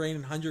 centimeters of rain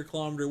and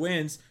 100-kilometer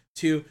winds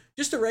to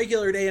just a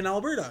regular day in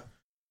Alberta.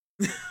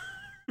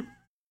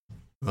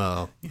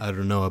 Well, I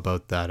don't know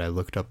about that. I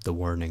looked up the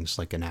warnings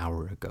an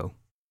hour ago.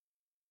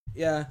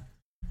 Yeah.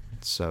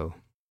 So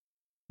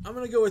I'm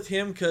gonna go with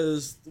him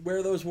because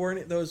where those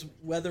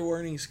weather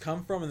warnings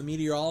come from in the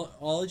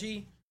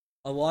meteorology,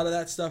 a lot of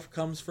that stuff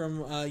comes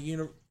from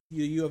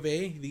U of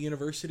A, the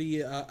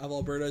University of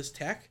Alberta's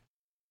Tech,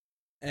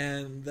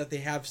 and that they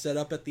have set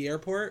up at the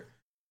airport,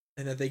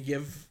 and that they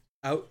give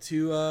out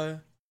to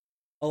a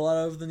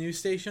lot of the news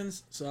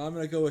stations. So I'm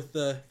gonna go with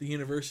the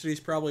university's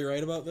probably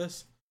right about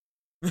this.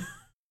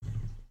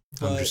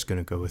 I'm just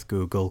gonna go with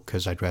Google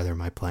because I'd rather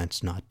my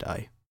plants not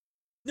die.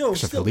 No,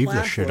 if I leave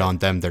this shit on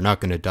them, they're not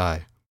going to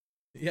die.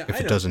 Yeah, if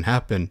it doesn't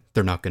happen,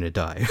 they're not going to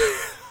die.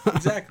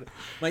 Exactly.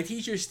 My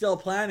teacher's still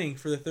planning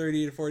for the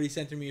 30 to 40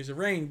 centimeters of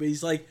rain, but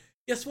he's like,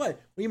 guess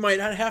what? We might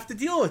not have to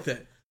deal with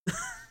it.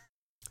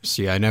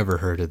 See, I never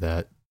heard of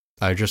that.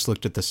 I just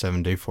looked at the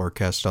 7-day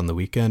forecast on the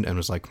weekend and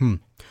was like,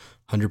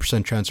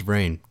 100% chance of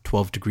rain,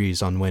 12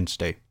 degrees on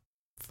Wednesday.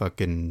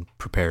 Fucking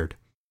prepared.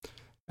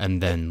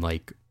 And then,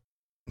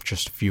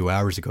 just a few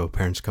hours ago,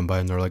 parents come by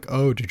and they're like,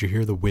 oh, did you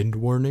hear the wind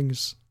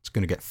warnings? It's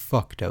going to get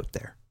fucked out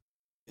there.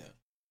 Yeah.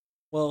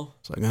 Well,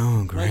 it's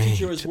oh, great. My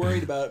teacher was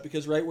worried about it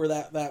because right where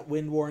that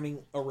wind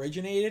warning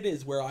originated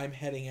is where I'm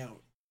heading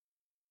out.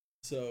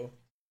 So,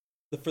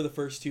 for the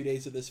first 2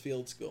 days of this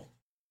field school.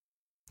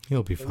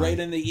 He'll be fine. Right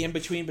in the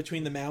in-between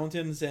between the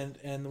mountains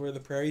and where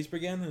the prairies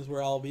begin is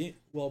where I'll be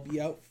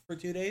out for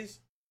 2 days.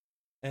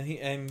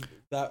 And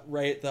that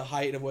right at the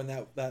height of when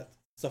that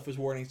stuff was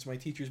warning, so my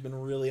teacher's been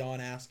really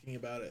on asking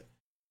about it.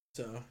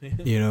 So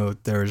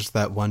there's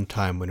that one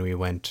time when we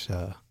went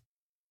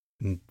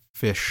and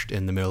fished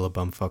in the middle of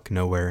bumfuck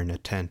nowhere in a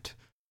tent,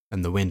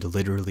 and the wind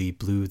literally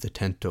blew the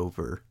tent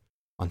over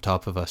on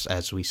top of us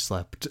as we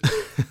slept.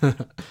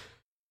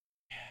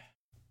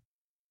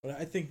 What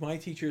I think my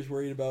teacher's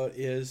worried about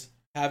is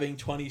having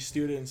 20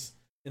 students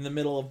in the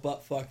middle of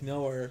buttfuck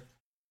nowhere,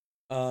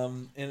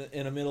 in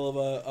the middle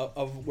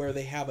of where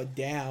they have a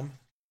dam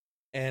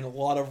and a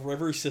lot of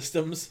river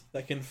systems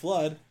that can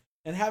flood,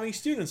 and having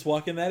students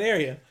walk in that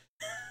area.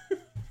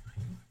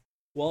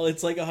 Well,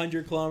 it's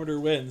 100-kilometer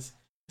winds.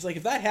 It's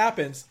if that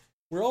happens,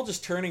 we're all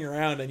just turning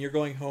around and you're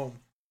going home.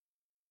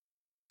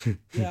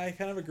 Yeah, I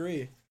kind of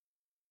agree.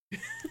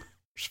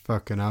 Just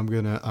fucking, I'm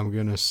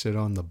gonna sit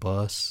on the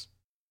bus.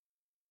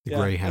 The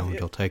Greyhound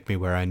will take me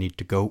where I need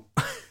to go.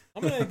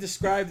 I'm gonna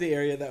describe the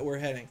area that we're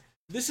heading.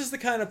 This is the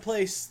kind of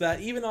place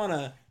that even on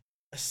a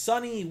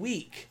sunny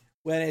week,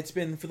 when it's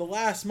been for the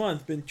last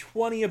month been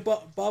 20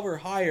 above or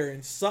higher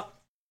and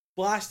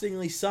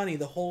blastingly sunny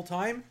the whole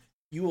time,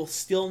 you will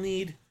still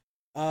need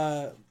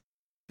mud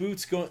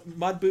boots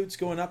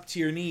going up to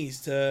your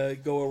knees to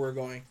go where we're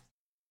going.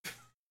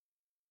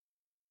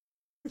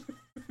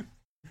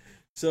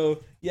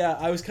 So yeah,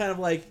 I was kind of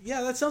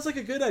that sounds like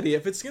a good idea.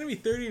 If it's gonna be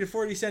 30 to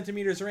 40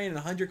 centimeters of rain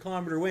and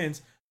 100-kilometer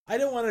winds, I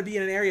don't want to be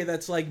in an area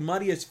that's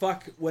muddy as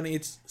fuck when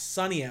it's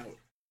sunny out.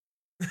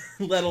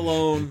 Let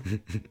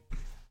alone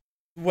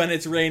when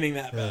it's raining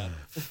that bad.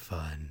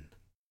 Fun.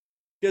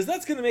 Because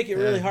that's gonna make it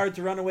really hard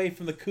to run away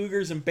from the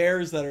cougars and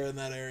bears that are in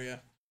that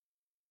area.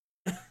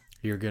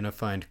 You're gonna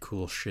find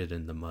cool shit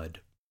in the mud.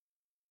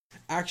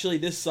 Actually,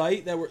 this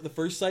site the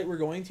first site we're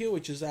going to,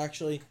 which is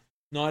actually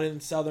not in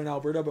southern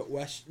Alberta but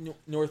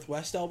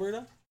northwest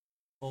Alberta,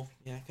 well,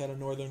 yeah, kind of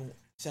northern,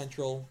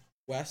 central,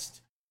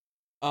 west.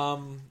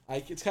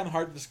 It's kind of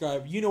hard to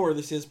describe. You know where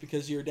this is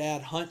because your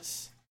dad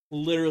hunts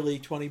literally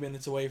 20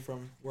 minutes away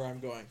from where I'm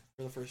going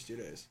for the first 2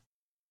 days.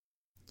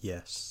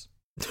 Yes.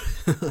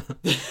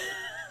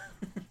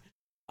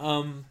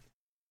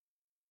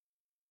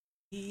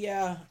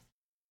 Yeah,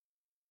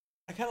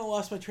 I kind of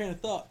lost my train of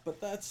thought, but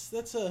that's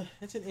an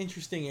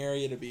interesting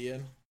area to be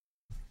in,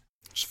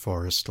 It's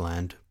forest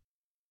land.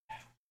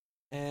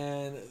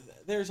 and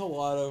there's a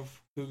lot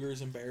of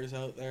cougars and bears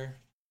out there,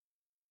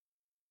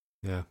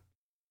 Yeah.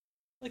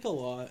 like a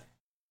lot.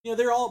 You know,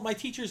 they're all my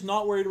teacher's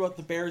not worried about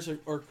the bears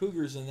or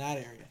cougars in that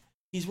area.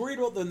 He's worried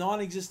about the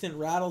non-existent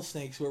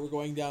rattlesnakes where we're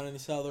going down into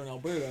southern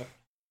Alberta.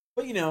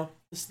 But you know,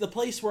 this is the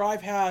place where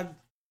I've had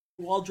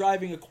while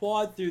driving a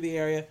quad through the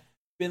area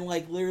been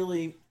like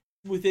literally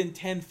within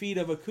 10 feet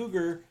of a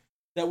cougar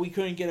that we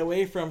couldn't get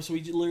away from, so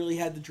we literally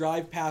had to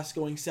drive past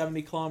going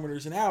 70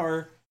 kilometers an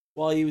hour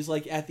while he was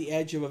like at the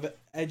edge of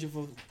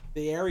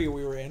the area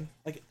we were in.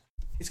 Like,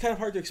 it's kind of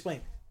hard to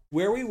explain.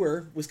 Where we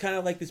were was kind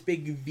of like this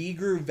big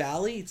Vigru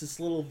Valley. It's this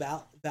little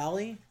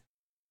valley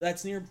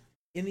that's near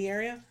in the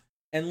area,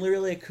 and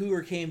literally a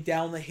cougar came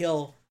down the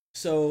hill,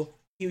 so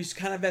he was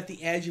kind of at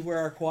the edge of where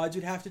our quads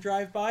would have to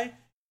drive by.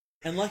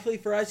 And luckily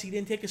for us, he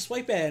didn't take a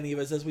swipe at any of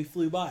us as we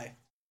flew by.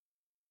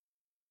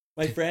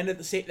 My friend at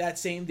that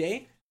same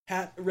day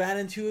ran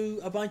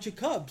into a bunch of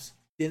cubs.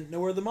 Didn't know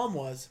where the mom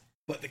was,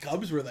 but the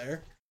cubs were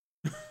there.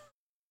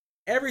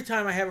 Every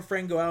time I have a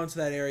friend go out into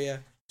that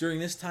area during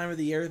this time of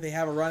the year, they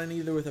have a run-in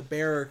either with a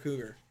bear or a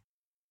cougar.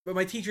 But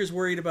my teacher's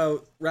worried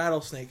about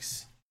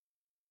rattlesnakes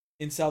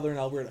in southern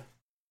Alberta.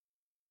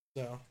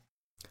 So.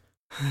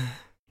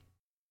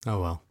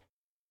 Oh well.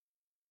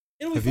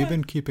 Have you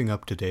been keeping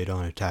up to date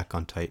on Attack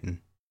on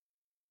Titan?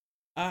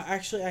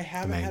 Actually, I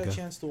haven't had a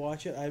chance to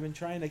watch it. I've been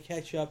trying to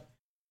catch up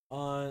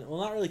on...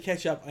 Well, not really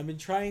catch up. I've been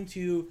trying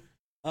to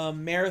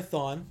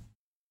marathon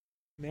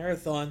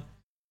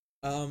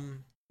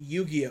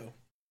Yu-Gi-Oh!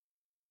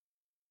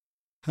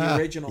 The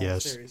original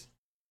series.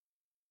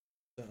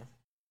 So,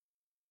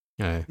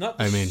 not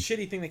the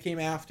shitty thing that came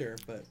after,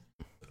 but...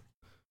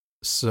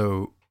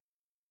 So,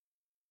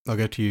 I'll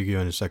get to Yu-Gi-Oh!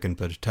 In a second,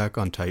 but Attack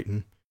on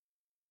Titan...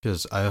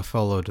 Because I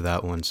followed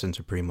that one since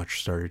it pretty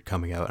much started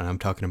coming out, and I'm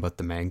talking about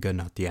the manga,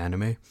 not the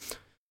anime.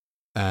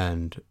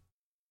 And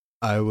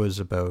I was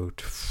about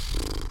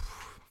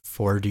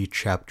 40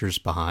 chapters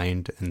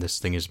behind, and this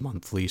thing is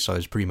monthly, so I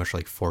was pretty much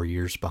like 4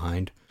 years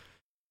behind.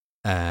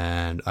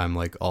 And I'm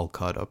like all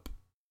caught up.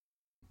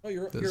 Oh,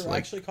 you're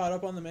actually caught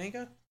up on the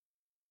manga?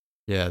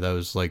 Yeah, that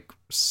was like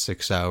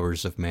 6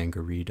 hours of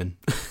manga reading.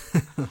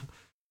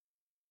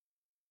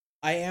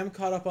 I am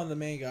caught up on the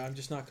manga. I'm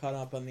just not caught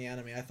up on the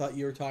anime. I thought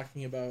you were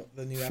talking about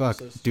the new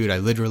episodes. Dude, I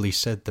literally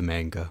said the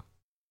manga.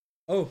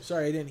 Oh,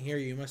 sorry, I didn't hear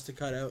you. You must have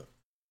cut out.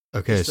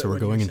 Okay, so we're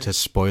going into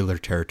spoiler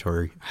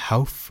territory.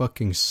 How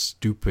fucking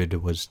stupid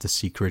was The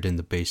Secret in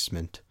the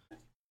Basement?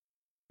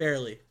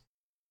 Barely.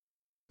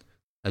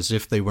 As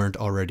if they weren't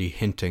already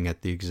hinting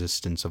at the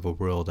existence of a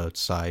world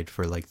outside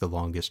for like the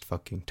longest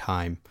fucking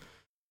time.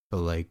 But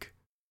like...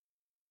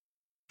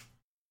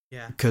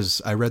 Yeah.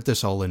 Because I read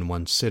this all in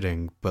one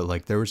sitting, but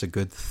like there was a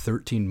good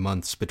 13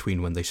 months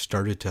between when they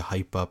started to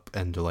hype up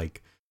and to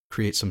like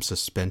create some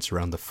suspense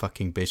around the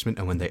fucking basement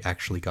and when they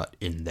actually got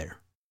in there.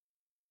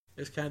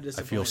 It's kind of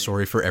disappointing. I feel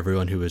sorry for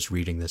everyone who was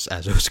reading this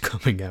as it was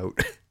coming out.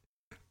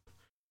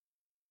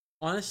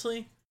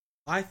 Honestly,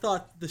 I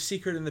thought The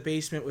Secret in the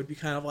Basement would be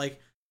kind of like,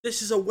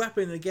 this is a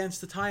weapon against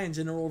the Titans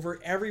and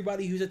over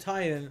everybody who's a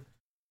Titan.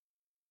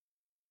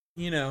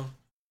 You know,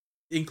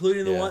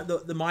 including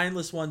the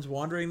mindless ones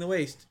wandering the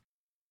waste.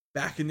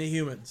 Back into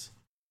humans.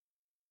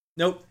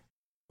 Nope.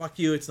 Fuck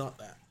you, it's not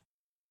that.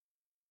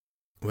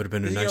 Would have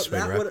been a nice way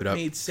to wrap it up. That would have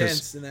made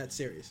sense in that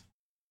series.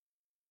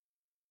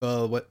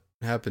 Well, what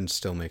happened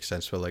still makes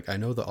sense, but like I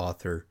know the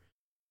author,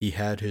 he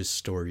had his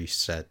story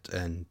set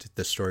and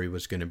the story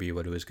was going to be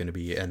what it was going to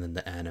be, and then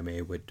the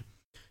anime would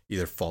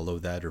either follow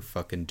that or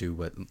fucking do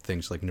what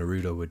things like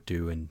Naruto would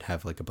do and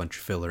have like a bunch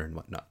of filler and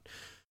whatnot.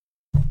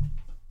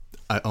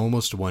 I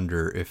almost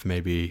wonder if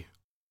maybe,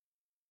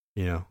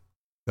 you know,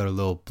 got a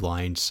little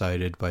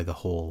blindsided by the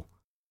whole,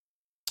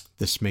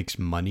 this makes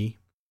money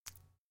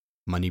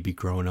be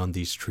growing on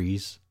these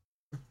trees.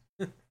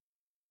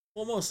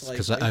 Almost like,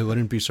 because I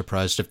wouldn't be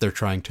surprised if they're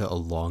trying to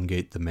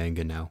elongate the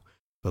manga now,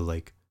 but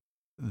like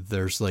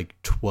there's like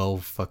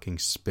 12 fucking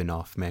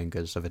spin-off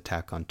mangas of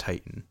Attack on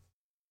Titan.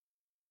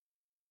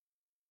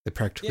 They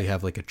practically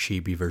have like a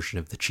chibi version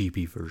of the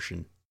chibi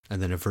version,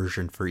 and then a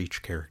version for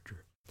each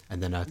character,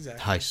 and then a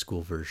high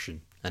school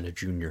version and a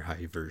junior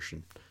high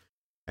version.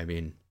 I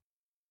mean,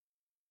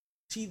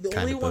 see, the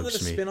only one of the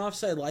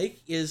spin-offs I like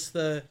is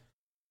the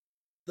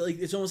like,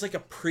 it's almost like a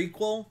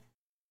prequel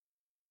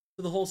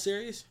to the whole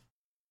series.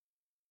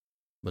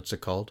 What's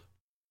it called?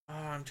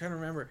 I'm trying to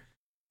remember,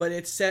 but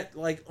it's set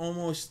like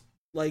almost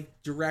like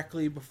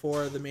directly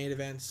before the main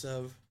events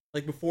of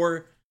like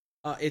before.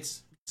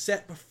 It's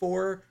set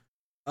before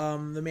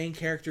the main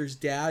character's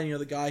dad. You know,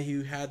 the guy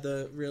who had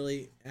the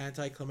really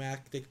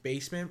anticlimactic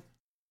basement.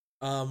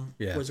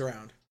 Yeah. was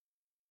around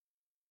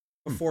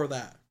before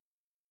that.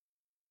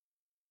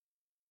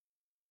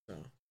 So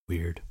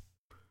Weird.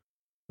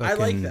 I like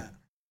Fucking- that.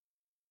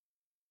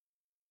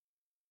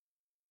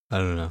 I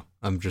don't know.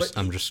 I'm just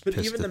but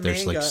pissed even that the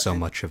there's like manga so and-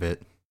 much of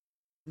it.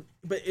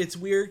 But it's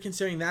weird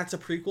considering that's a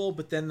prequel,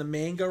 but then the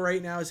manga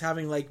right now is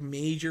having like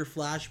major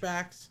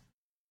flashbacks.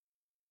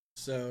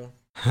 So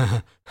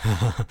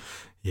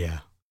Yeah.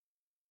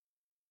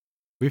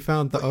 We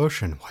found the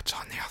ocean. What's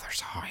on the other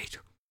side?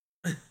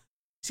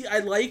 see, I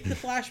like the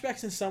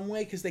flashbacks in some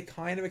way because they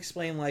kind of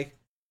explain like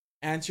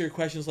answer your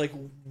questions like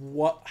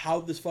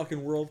how this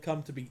fucking world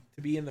come to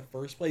be in the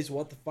first place.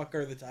 What the fuck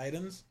are the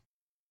Titans?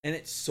 And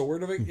it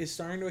sort of is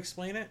starting to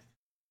explain it.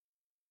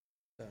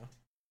 So,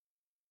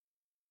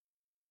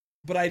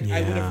 but I would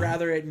have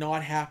rather it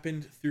not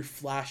happened through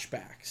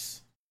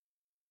flashbacks.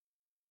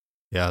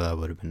 Yeah, that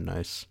would have been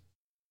nice.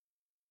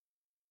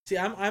 See,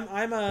 I'm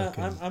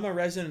a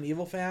Resident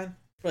Evil fan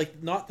for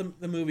like not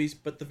the movies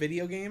but the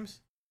video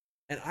games,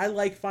 and I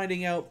like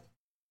finding out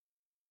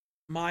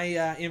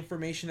my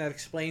information that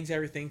explains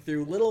everything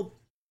through little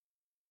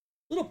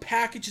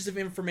packages of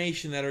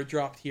information that are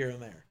dropped here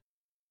and there.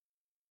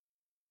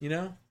 You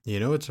know?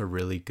 You know, it's a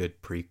really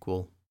good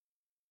prequel.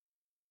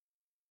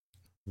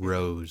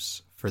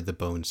 Rose for the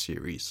Bone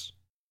series.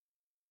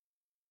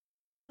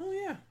 Oh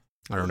yeah.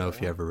 I don't know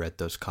if you ever read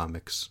those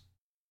comics.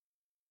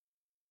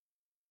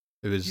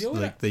 It was You know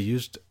like they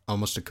used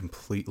almost a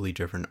completely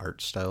different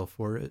art style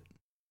for it,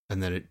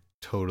 and then it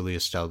totally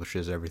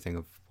establishes everything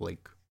of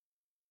like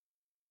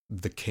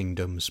the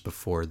kingdoms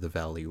before the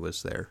valley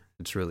was there.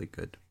 It's really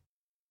good.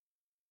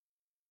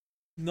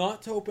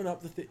 Not to open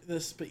up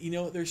this, but you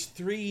know, there's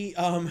three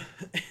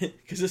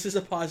because this is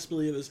a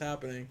possibility of this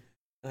happening,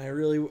 and I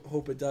really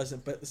hope it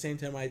doesn't. But at the same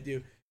time, I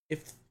do.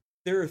 If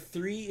there are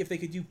three, if they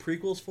could do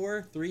prequels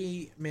for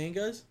three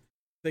mangas,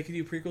 they could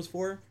do prequels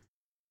for,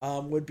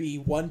 would be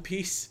One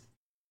Piece,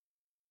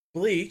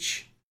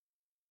 Bleach,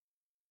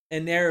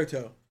 and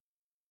Naruto.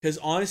 Because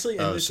honestly,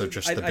 and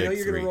I know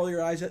you're gonna roll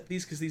your eyes at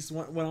these because these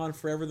went on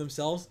forever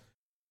themselves,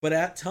 but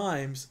at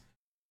times,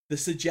 the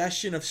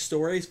suggestion of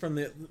stories from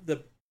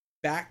the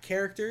back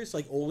characters,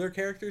 like older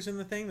characters in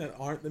the thing that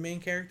aren't the main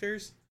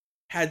characters,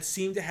 had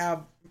seemed to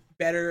have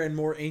better and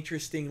more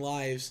interesting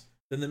lives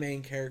than the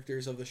main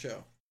characters of the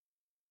show.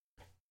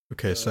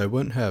 Okay, so I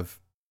wouldn't have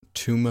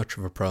too much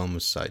of a problem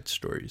with side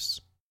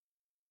stories.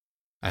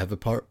 I have a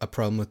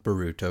problem with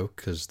Boruto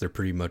because they're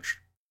pretty much,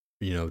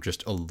 you know,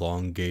 just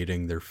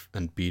elongating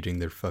and beating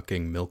their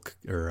fucking milk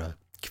or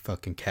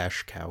fucking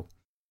cash cow.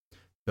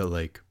 But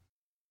like,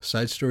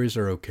 side stories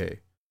are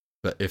okay.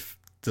 But if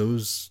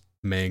those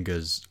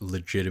mangas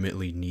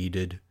legitimately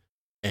needed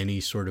any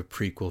sort of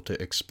prequel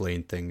to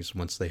explain things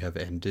once they have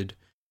ended,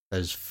 that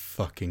is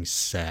fucking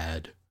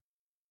sad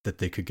that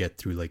they could get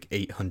through like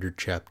 800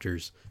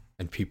 chapters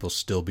and people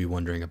still be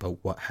wondering about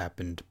what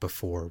happened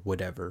before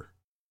whatever.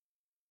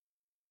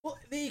 Well,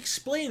 they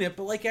explain it,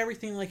 but like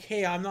everything, like,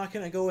 hey, I'm not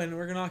gonna go and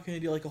we're not gonna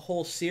do like a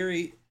whole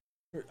series,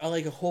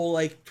 like a whole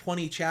like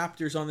 20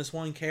 chapters on this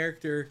one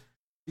character,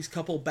 these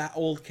couple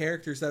old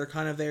characters that are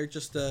kind of there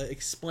just to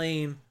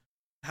explain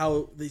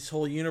how this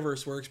whole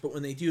universe works. But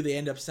when they do, they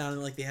end up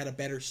sounding like they had a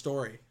better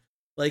story.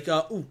 Like,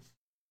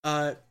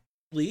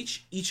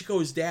 Bleach,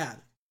 Ichigo's dad,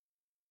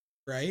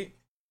 right?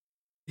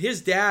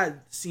 His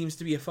dad seems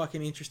to be a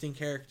fucking interesting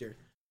character.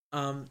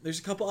 There's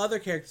a couple other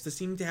characters that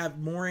seem to have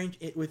more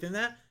within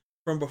that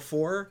from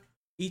before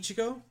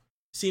Ichigo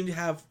seem to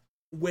have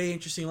way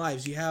interesting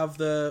lives. You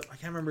have I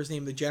can't remember his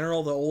name, the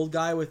general, the old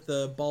guy with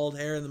the bald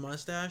hair and the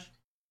mustache.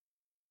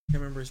 I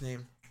can't remember his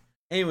name.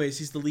 Anyways,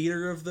 he's the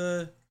leader of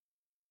the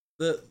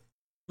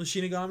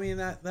Shinigami in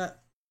that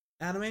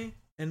anime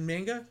and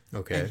manga.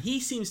 Okay. And he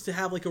seems to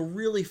have like a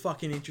really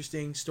fucking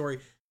interesting story,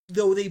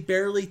 though they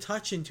barely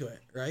touch into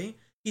it, right?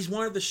 He's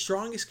one of the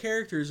strongest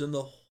characters in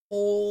the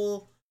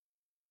whole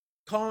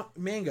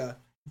manga,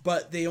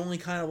 but they only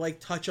kind of like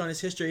touch on his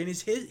history, and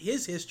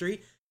his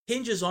history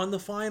hinges on the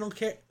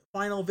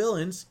final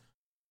villain's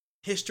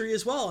history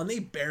as well, and they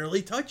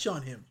barely touch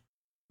on him.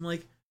 I'm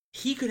like,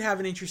 he could have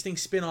an interesting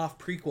spin-off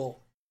prequel,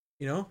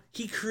 you know?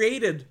 He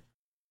created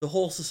the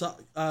whole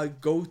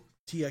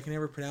Goatee, I can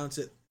never pronounce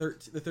it, the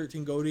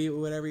 13 Goatee or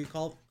whatever you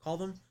call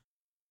them,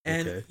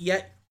 and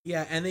yet,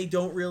 yeah, and they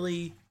don't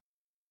really,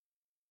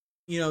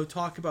 you know,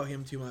 talk about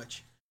him too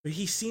much, but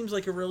he seems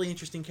like a really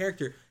interesting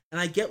character. And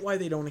I get why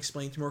they don't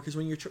explain too more, because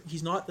when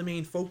he's not the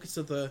main focus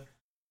of the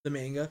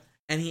manga,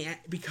 and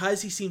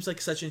because he seems like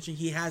such interesting,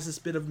 he has this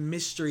bit of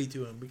mystery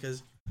to him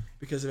because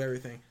of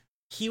everything.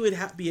 He would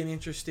be an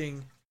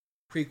interesting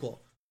prequel.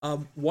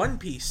 One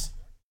Piece,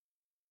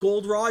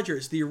 Gold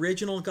Rogers, the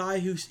original guy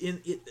who's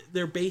in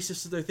their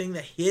basis of their thing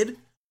that hid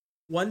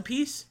One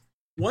Piece.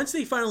 Once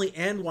they finally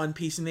end One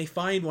Piece and they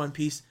find One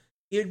Piece,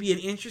 it would be an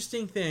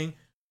interesting thing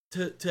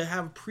to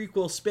have a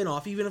prequel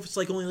spin-off, even if it's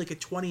like only like a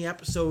 20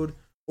 episode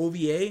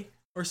OVA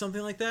or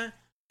something like that,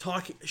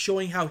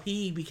 showing how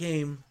he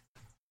became,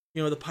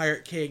 you know, the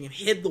Pirate King and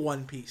hid the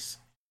One Piece,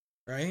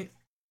 right?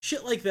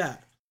 Shit like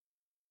that.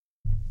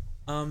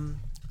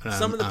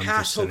 some of the I'm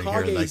past just sitting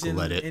here Hokages like,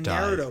 let it in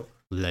die. Naruto.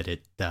 Let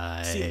it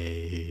die.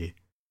 See,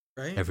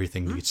 right?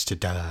 Everything needs to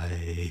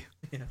die.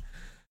 Yeah.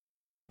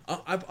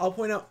 I'll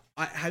point out.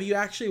 Have you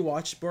actually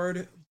watched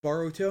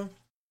Boruto?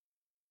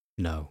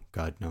 No,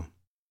 God, no.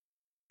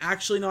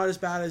 Actually, not as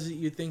bad as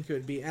you'd think it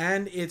would be,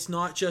 and it's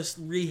not just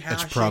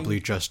rehashing. It's probably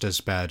just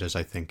as bad as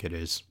I think it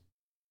is.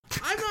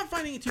 I'm not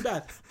finding it too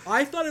bad.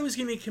 I thought it was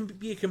going to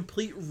be a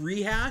complete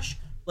rehash,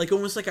 like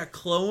almost like a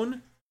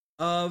clone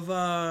of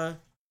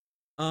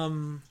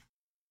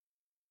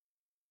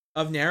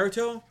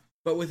Naruto,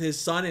 but with his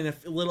son in a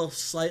little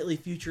slightly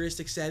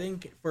futuristic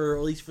setting for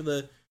at least for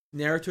the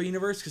Naruto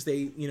universe, because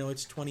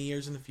it's 20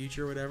 years in the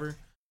future or whatever.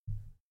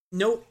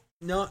 Nope,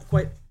 not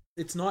quite.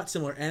 It's not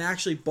similar. And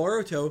actually,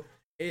 Boruto,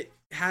 it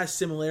has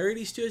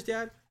similarities to his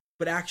dad,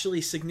 but actually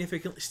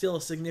still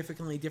a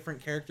significantly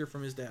different character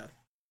from his dad.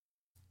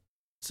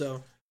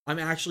 So I'm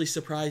actually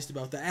surprised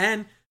about that.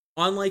 And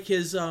unlike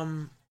his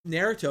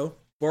Naruto,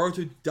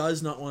 Boruto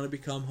does not want to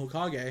become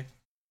Hokage.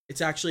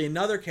 It's actually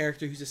another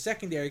character who's a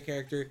secondary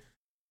character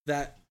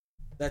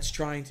that's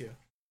trying to.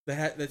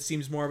 That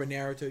seems more of a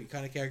Naruto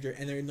kind of character,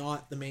 and they're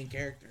not the main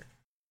character.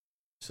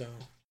 So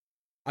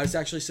I was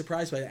actually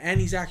surprised by that. And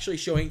he's actually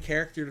showing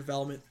character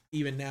development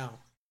even now.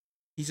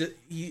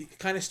 He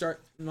kind of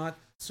not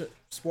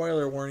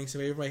spoiler warning, so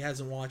if everybody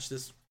hasn't watched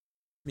this,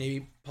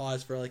 maybe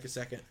pause for like a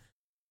second.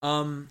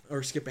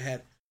 Or skip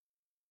ahead.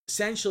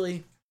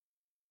 Essentially,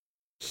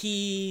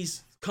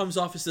 comes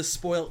off as this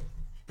spoiled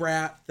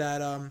brat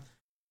that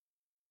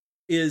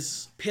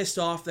is pissed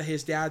off that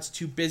his dad's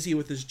too busy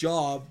with his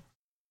job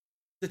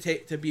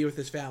to be with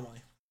his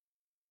family.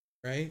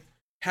 Right?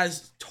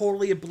 Has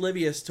totally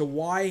oblivious to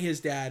why his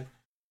dad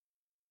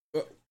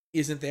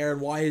isn't there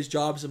and why his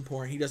job's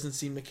important. He doesn't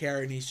seem to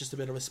care, and he's just a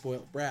bit of a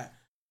spoiled brat.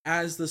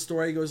 As the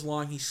story goes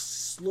along, he's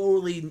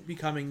slowly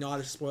becoming not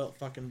a spoiled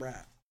fucking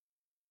brat.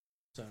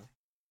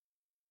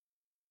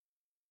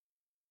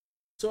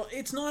 So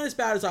it's not as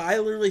bad as I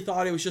literally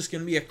thought it was just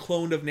going to be a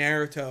clone of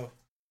Naruto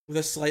with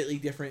a slightly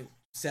different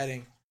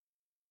setting.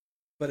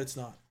 But it's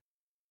not.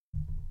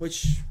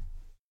 Which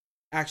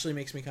actually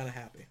makes me kind of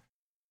happy.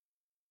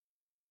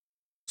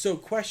 So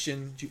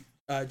question,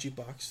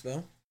 Jukebox,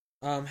 though.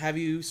 Have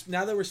you,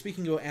 now that we're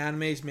speaking about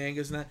animes,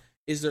 mangas, and that,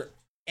 is there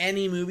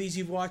any movies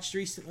you've watched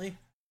recently?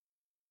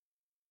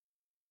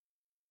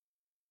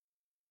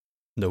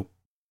 Nope.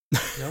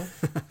 No?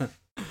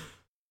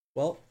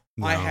 Well,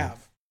 No. I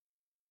have.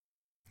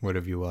 What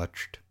have you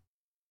watched?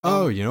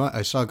 Oh, you know what?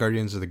 I saw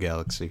Guardians of the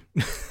Galaxy.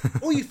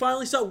 Oh, you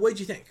finally saw it? What'd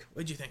you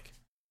think?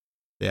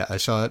 Yeah, I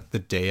saw it the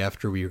day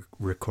after we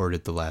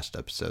recorded the last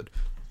episode.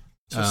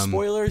 So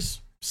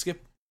spoilers,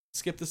 skip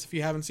this if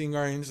you haven't seen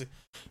Guardians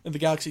of the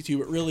Galaxy 2,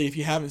 but really, if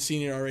you haven't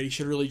seen it already, you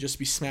should really just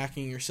be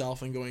smacking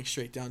yourself and going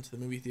straight down to the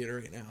movie theater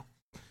right now.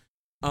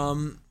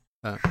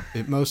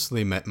 It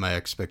mostly met my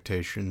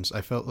expectations.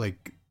 I felt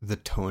like the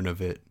tone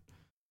of it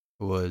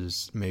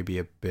was maybe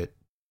a bit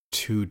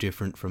too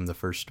different from the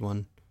first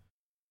one.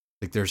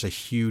 Like, there's a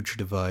huge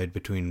divide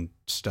between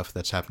stuff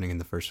that's happening in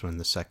the first one and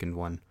the second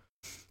one.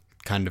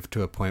 Kind of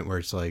to a point where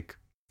it's like,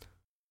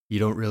 you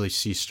don't really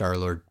see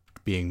Star-Lord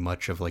being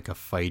much of like a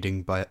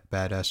fighting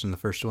badass in the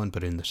first one,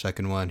 but in the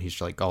second one,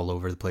 he's like all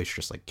over the place,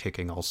 just like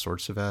kicking all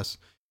sorts of ass.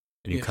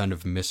 And you kind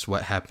of miss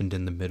what happened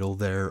in the middle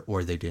there,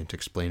 or they didn't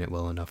explain it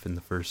well enough in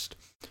the first.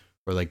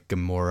 Or like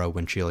Gamora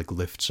when she like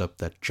lifts up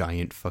that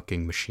giant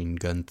fucking machine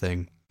gun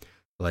thing.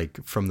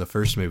 Like, from the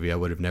first movie, I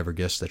would have never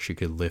guessed that she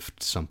could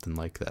lift something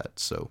like that,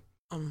 so...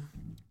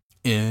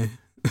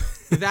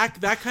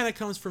 That kind of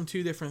comes from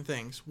two different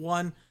things.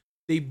 One,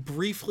 they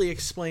briefly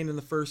explained in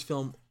the first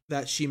film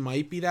that she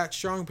might be that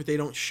strong, but they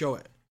don't show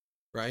it,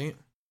 right?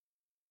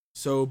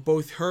 So,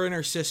 both her and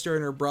her sister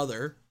and her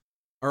brother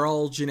are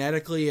all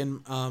genetically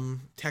and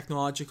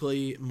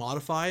technologically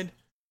modified,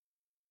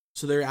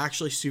 so they're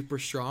actually super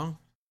strong.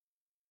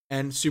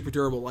 And super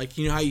durable. Like,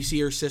 you know how you see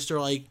her sister,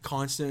 like,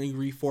 constantly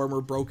reform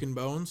her broken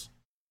bones?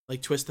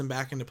 Like, twist them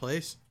back into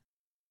place?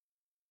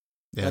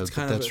 Yeah, that's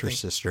her thing.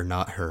 Sister,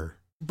 not her.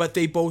 But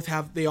they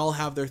all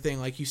have their thing.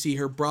 Like, you see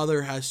her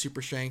brother has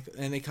super strength,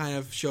 and they kind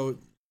of show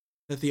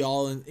that they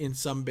all, in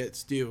some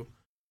bits, do.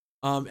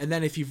 And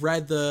then if you've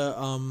read the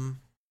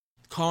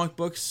comic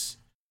books,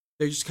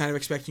 they're just kind of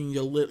expecting you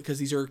to, because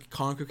these are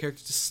comic book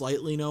characters, to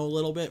slightly know a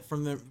little bit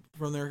from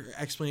their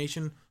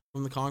explanation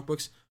from the comic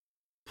books.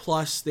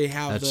 Plus, they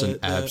have That's an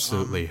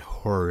absolutely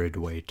horrid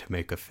way to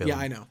make a film. Yeah,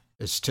 I know.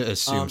 Is to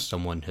assume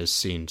someone has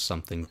seen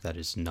something that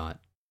is not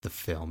the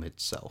film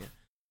itself. Yeah.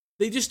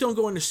 They just don't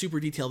go into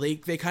super detail. They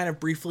kind of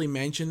briefly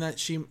mention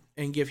that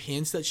and give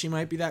hints that she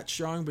might be that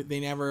strong, but they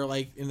never,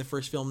 like, in the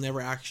first film,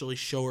 never actually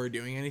show her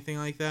doing anything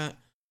like that.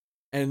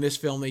 And in this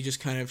film, they just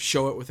kind of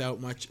show it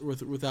without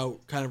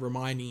kind of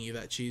reminding you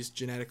that she's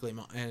genetically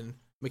and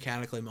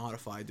mechanically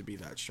modified to be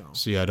that strong.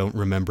 See, I don't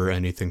remember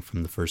anything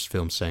from the first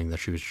film saying that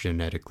she was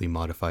genetically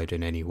modified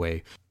in any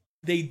way.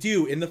 They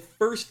do. In the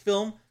first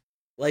film,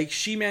 like,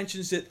 she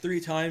mentions it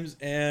 3 times,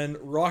 and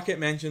Rocket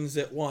mentions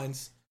it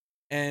once,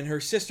 and her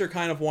sister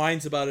kind of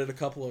whines about it a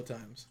couple of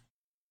times.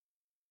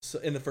 So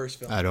in the first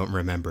film. I don't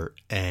remember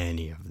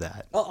any of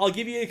that. I'll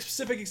give you a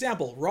specific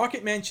example.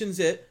 Rocket mentions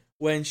it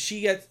when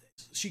she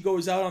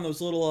goes out on those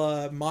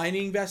little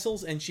mining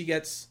vessels, and she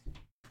gets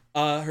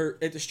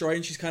it destroyed,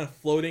 and she's kind of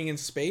floating in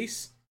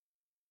space,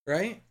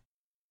 right?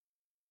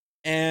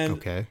 And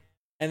okay.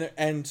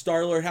 And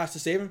Star-Lord has to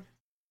save him.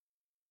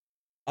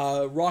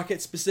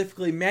 Rocket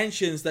specifically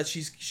mentions that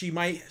she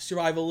might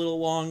survive a little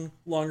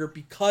longer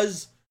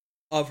because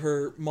of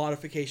her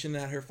modification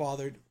that her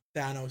father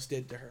Thanos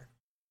did to her.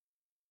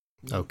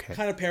 Okay.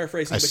 Kind of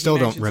paraphrasing. I but still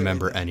don't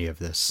remember any of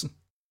this.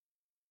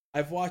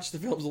 I've watched the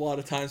films a lot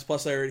of times,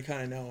 plus I already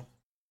kind of know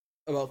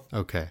about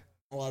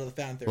a lot of the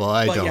fan theories. Well,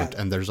 I don't, yeah.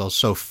 And there's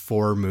also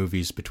 4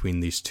 movies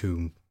between these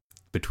two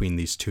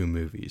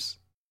movies.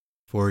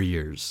 4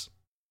 years.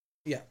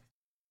 Yeah.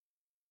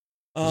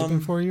 Has it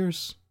been 4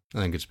 years?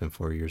 I think it's been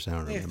 4 years. I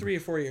don't remember. 3 or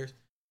 4 years.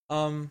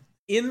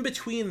 In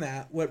between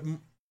that, what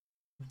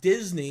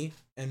Disney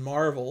and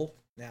Marvel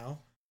now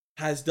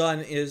has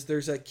done is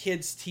there's a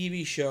kids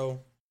TV show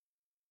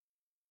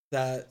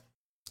that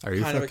are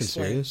you fucking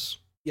serious?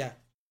 Yeah.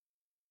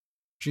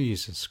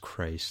 Jesus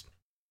Christ.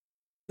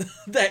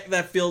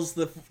 that fills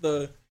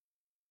the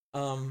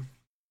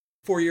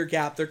 4-year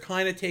gap. They're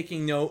kind of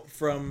taking note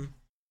from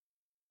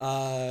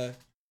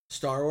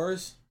Star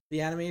Wars,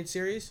 the animated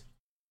series,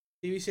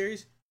 TV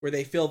series, where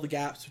they fill the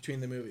gaps between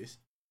the movies.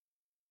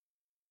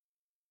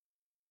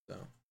 So,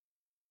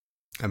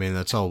 I mean,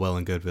 that's all well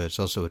and good, but it's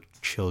also a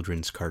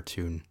children's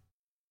cartoon.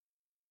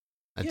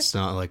 It's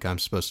not like I'm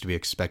supposed to be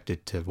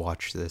expected to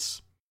watch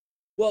this.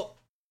 Well,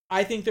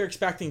 I think they're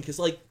expecting, because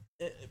like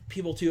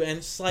people too,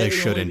 and slightly they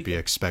shouldn't be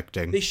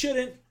expecting. They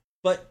shouldn't,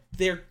 but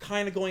they're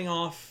kind of going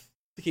off.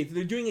 Okay,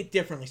 they're doing it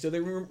differently, so they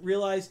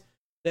realize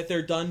that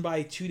they're done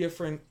by 2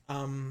 different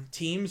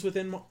teams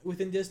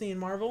within Disney and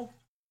Marvel,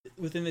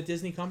 within the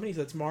Disney companies.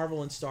 That's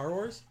Marvel and Star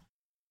Wars.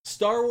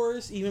 Star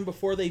Wars, even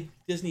before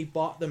Disney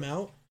bought them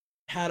out,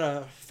 had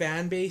a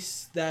fan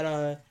base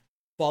that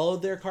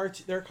followed their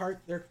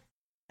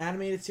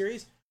animated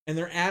series, and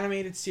their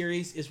animated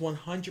series is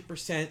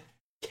 100%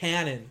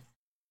 canon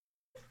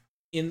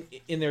in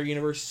their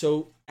universe.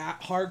 So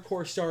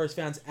hardcore Star Wars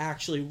fans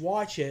actually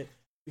watch it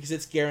because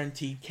it's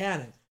guaranteed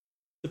canon.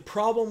 The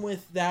problem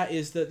with that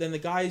is that then the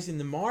guys in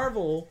the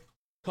Marvel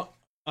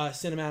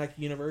cinematic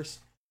universe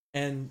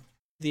and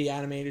the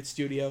animated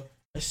studio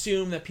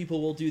assume that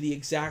people will do the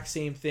exact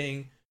same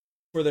thing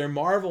for their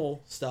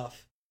Marvel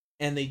stuff,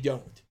 and they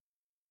don't.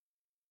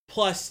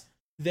 Plus,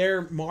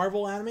 their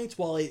Marvel animates,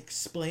 while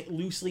it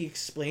loosely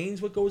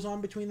explains what goes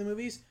on between the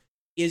movies,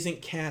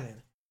 isn't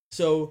canon.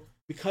 So,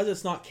 because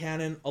it's not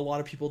canon, a lot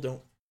of people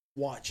don't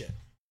watch it.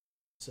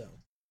 So,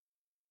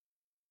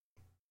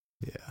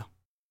 yeah.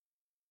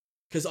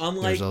 Because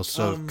unlike, there's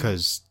also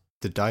because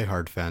the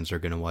diehard fans are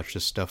going to watch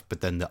this stuff,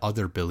 but then the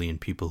other billion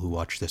people who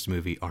watch this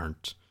movie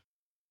aren't.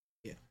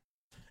 Yeah,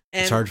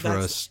 and it's hard for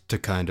us to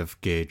kind of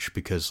gauge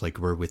because like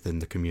we're within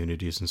the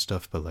communities and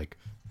stuff, but like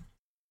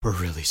we're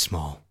really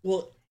small.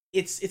 Well,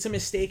 it's a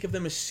mistake of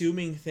them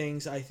assuming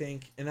things, I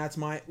think, and that's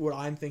what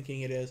I'm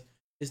thinking it is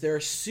they're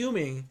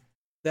assuming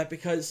that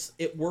because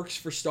it works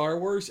for Star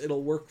Wars,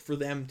 it'll work for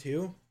them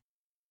too.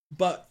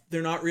 But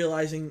they're not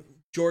realizing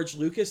George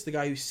Lucas, the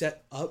guy who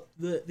set up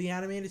the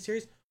animated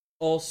series,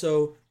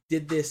 also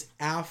did this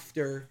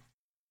after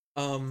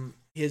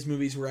his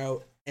movies were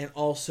out, and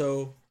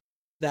also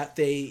that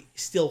then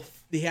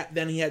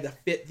he had to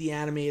fit the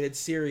animated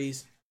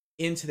series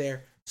into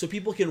there so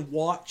people can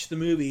watch the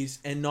movies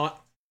and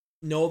not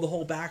know the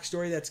whole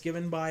backstory that's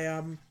given by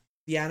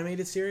the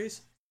animated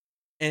series,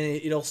 and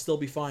it'll still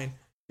be fine.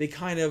 They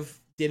kind of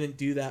didn't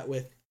do that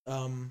with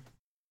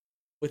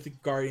the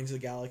Guardians of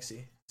the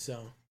Galaxy, so,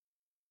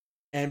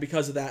 and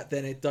because of that,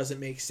 then it doesn't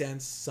make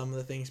sense, some of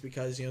the things,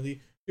 because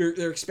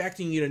they're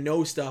expecting you to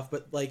know stuff,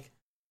 but like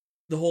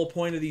the whole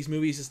point of these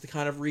movies is to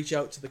kind of reach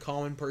out to the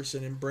common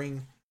person and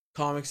bring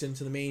comics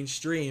into the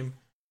mainstream.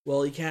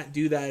 Well, you can't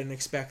do that and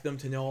expect them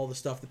to know all the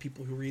stuff that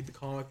people who read the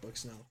comic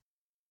books know.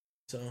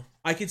 So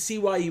I could see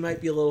why you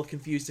might be a little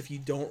confused if you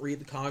don't read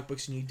the comic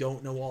books and you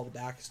don't know all the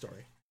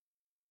backstory.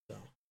 So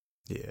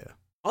yeah.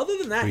 Other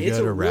than that, it's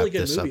a really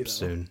good movie, though.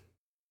 Soon.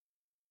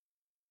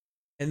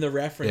 And the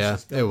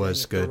references. Yeah, it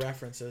was good. The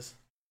references.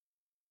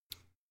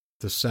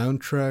 The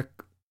soundtrack.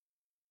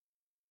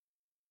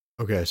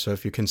 Okay, so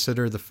if you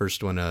consider the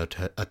first one a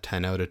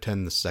 10 out of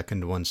 10, the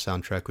second one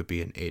soundtrack would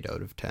be an 8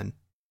 out of 10.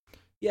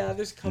 Yeah,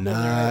 there's a couple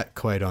Not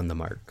quite on the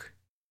mark.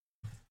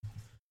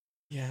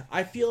 Yeah,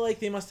 I feel like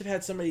they must have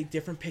had somebody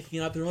different picking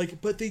up. They're like,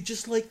 but they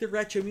just like the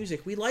retro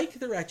music. We like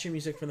the retro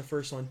music from the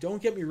first one.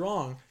 Don't get me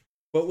wrong.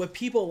 But what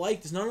people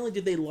liked is not only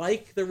did they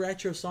like the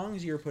retro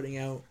songs you were putting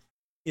out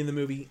in the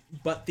movie,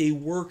 but they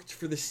worked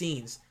for the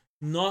scenes.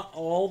 Not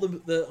all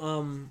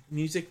the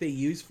music they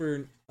used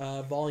for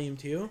Volume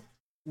 2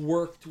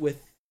 worked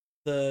with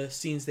the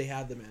scenes they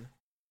had them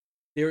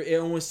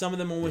in. Some of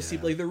them almost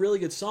seemed like they're really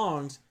good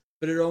songs,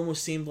 but it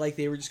almost seemed like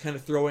they were just kind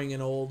of throwing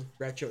an old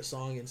retro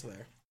song into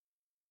there.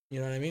 You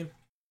know what I mean?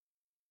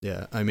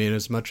 Yeah, I mean,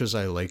 as much as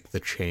I like The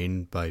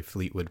Chain by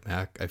Fleetwood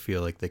Mac, I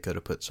feel like they could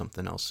have put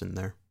something else in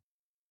there.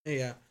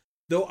 Yeah.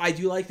 Though I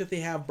do like that they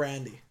have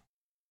Brandy.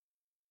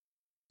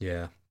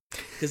 Yeah.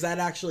 Because that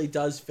actually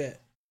does fit.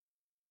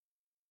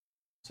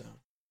 So.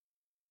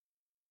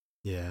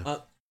 Yeah.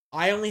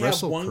 I only have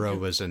Russell one. Crowe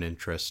was an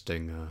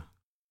interesting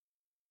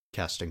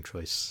casting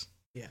choice.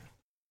 Yeah.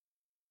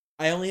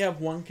 I only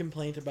have one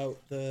complaint about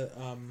the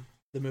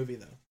movie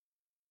though.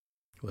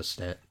 What's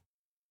that?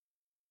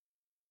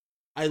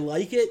 I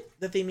like it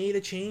that they made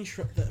a change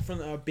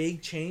from a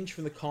big change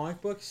from the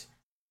comic books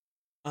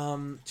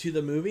to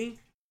the movie,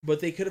 but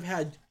they could have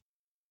had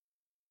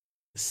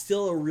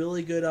still a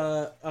really good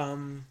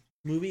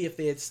movie if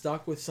they had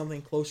stuck with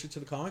something closer to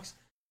the comics.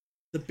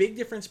 The big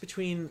difference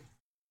between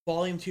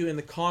Volume 2 and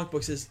the comic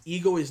books is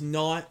Ego is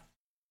not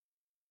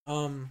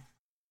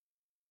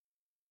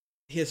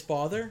his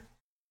father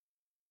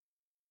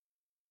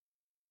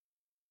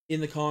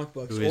in the comic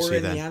books or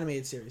in the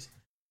animated series.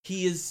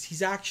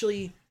 He's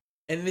actually,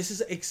 and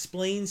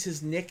explains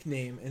his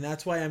nickname, and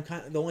that's why I'm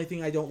the only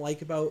thing I don't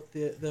like about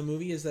the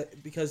movie is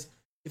that because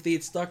if they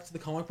had stuck to the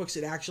comic books,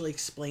 it actually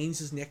explains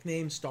his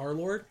nickname,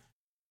 Star-Lord.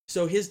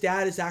 So his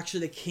dad is actually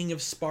the king of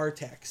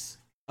Spartex,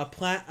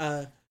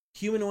 a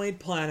humanoid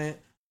planet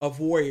of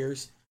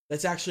warriors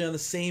that's actually on the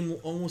same,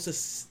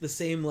 almost the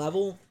same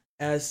level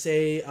as,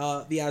 say,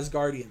 the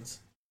Asgardians,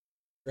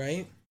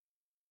 right?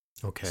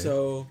 Okay.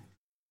 So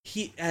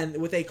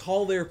what they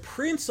call their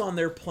prince on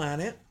their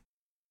planet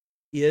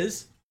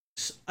is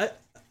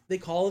they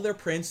call their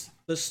prince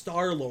the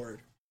Star-Lord,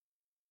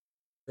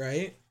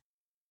 right?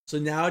 So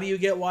now do you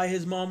get why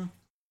his mom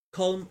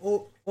called him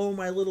oh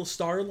my little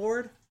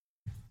Star-Lord?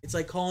 It's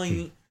like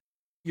calling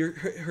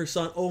her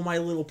son my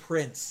little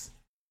prince.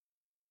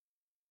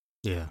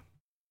 Yeah.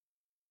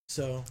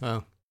 So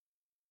oh.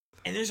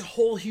 And there's a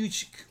whole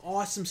huge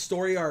awesome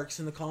story arcs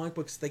in the comic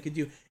books they could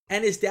do.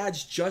 And his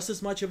dad's just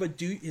as much of a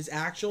his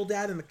actual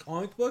dad in the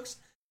comic books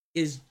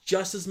is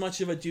just as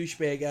much of a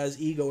douchebag as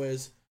Ego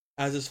is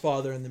as his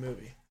father in the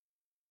movie.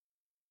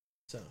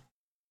 So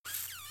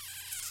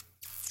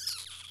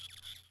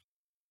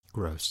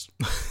gross.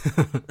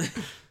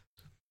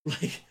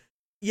 Like,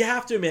 you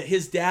have to admit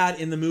his dad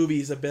in the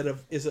movie is a bit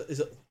of they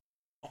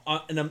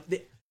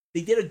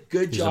did a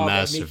good job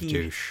of making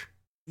douche.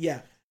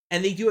 Yeah.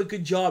 And they do a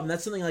good job, and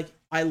that's something like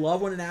I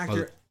love when an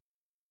actor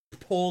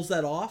pulls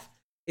that off,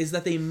 is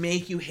that they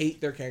make you hate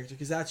their character,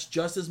 because that's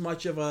just as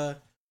much of a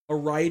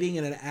writing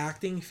and an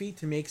acting feat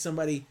to make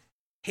somebody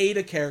hate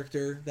a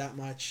character that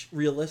much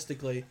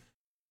realistically,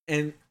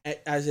 and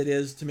as it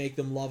is to make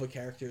them love a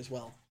character as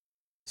well.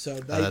 So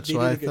that's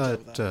why I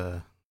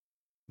thought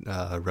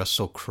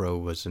Russell Crowe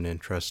was an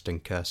interesting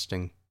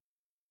casting,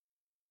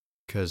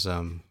 because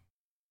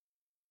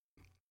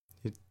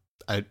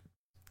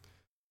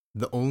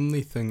the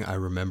only thing I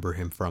remember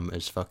him from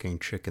is fucking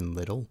Chicken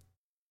Little.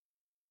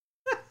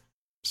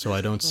 So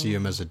I don't see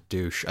him as a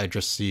douche. I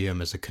just see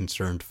him as a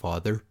concerned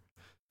father.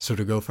 So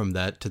to go from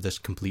that to this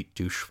complete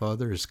douche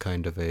father is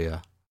kind of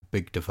a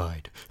big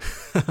divide.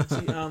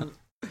 See,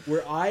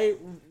 where I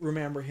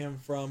remember him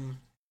from,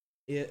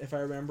 if I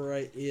remember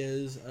right,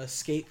 is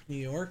Escape New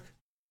York.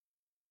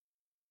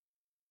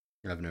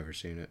 I've never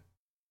seen it.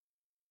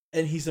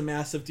 And he's a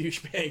massive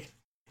douchebag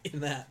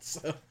in that,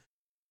 so...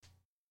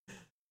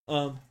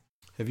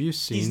 Have you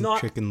seen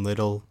Chicken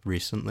Little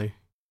recently?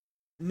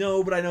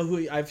 No, but I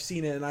know I've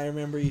seen it, and I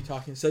remember you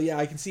talking. So yeah,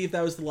 I can see if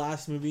that was the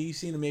last movie you've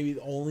seen, or maybe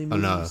the only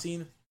movie you've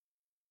seen.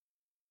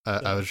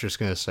 I was just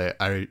gonna say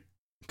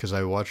because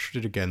I watched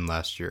it again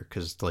last year,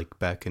 because like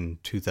back in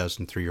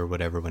 2003 or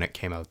whatever when it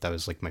came out, that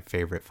was like my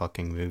favorite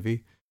fucking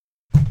movie.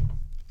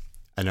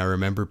 And I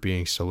remember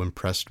being so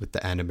impressed with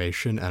the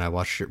animation, and I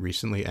watched it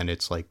recently, and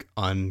it's like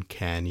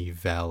uncanny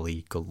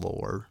valley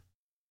galore.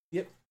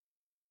 Yep.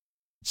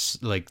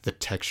 It's like the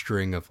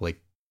texturing of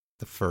like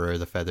the fur,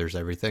 the feathers,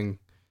 everything.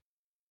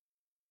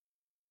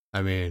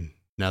 I mean,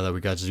 now that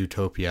we got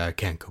Zootopia, I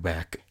can't go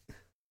back.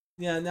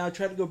 Yeah, now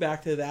try to go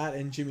back to that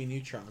and Jimmy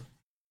Neutron.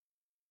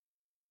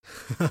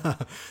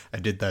 I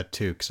did that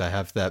too, because I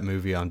have that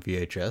movie on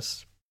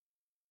VHS.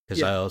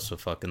 Because I also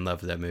fucking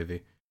love that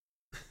movie.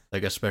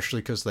 Like,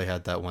 especially because they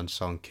had that one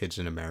song, Kids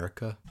in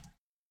America.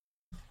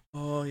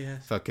 Oh,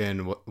 yes. Fucking,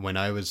 when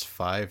I was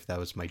 5, that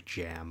was my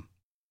jam.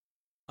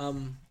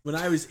 When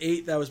I was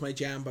 8, that was my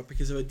jam, but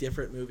because of a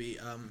different movie,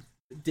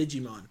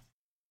 Digimon.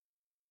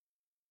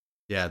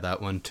 Yeah,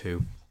 that one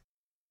too.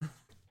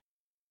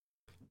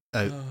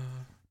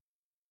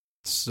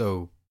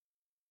 So,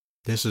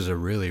 this is a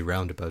really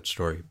roundabout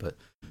story, but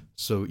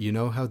so you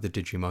know how the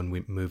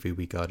Digimon movie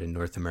we got in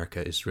North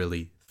America is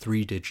really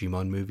 3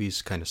 Digimon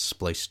movies kind of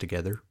spliced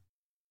together?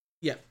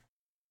 Yeah.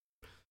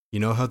 You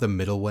know how the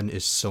middle one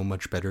is so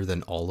much better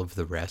than all of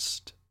the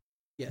rest?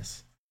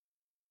 Yes.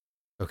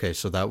 Okay,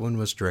 so that one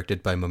was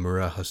directed by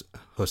Mamura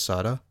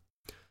Hosada,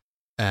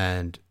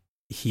 and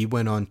he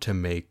went on to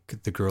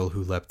make The Girl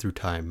Who Leapt Through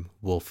Time,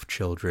 Wolf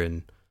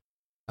Children,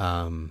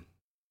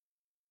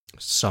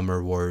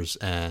 Summer Wars,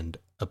 and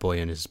A Boy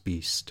and His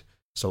Beast.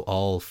 So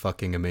all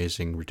fucking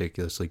amazing,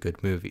 ridiculously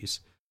good movies.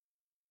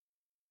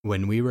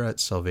 When we were at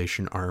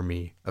Salvation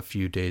Army a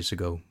few days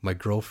ago, my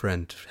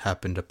girlfriend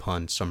happened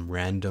upon some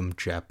random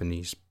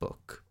Japanese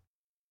book.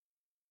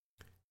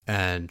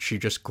 And she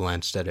just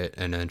glanced at it,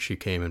 and then she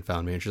came and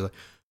found me, and she's like,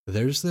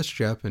 there's this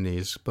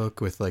Japanese book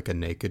with like a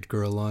naked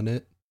girl on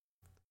it.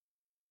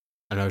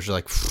 And I was just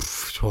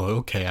like, well,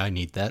 okay, I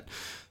need that.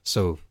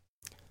 So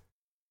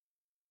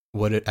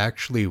what it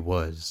actually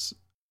was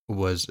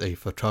a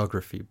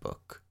photography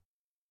book.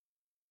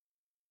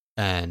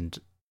 And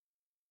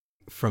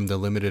from the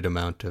limited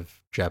amount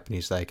of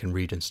Japanese that I can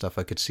read and stuff,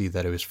 I could see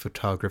that it was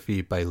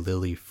photography by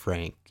Lily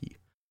Frankie.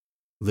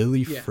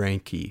 Lily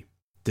Frankie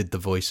did the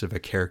voice of a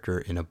character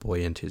in A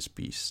Boy and His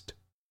Beast.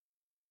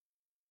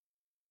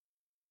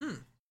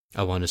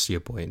 I want to see A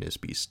Boy and His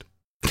Beast.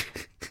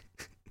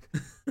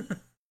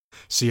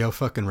 See how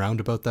fucking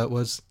roundabout that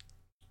was?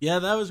 Yeah,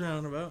 that was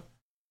roundabout.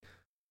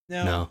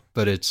 No,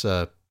 but it's,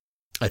 I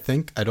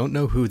don't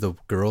know who the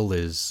girl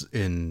is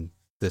in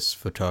this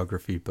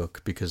photography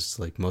book, because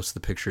like most of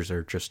the pictures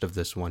are just of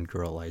this one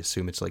girl. I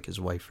assume it's like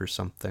his wife or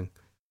something.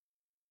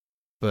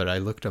 But I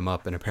looked him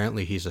up, and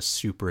apparently he's a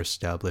super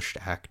established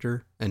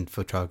actor, and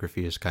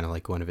photography is kind of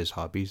like one of his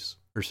hobbies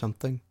or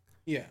something.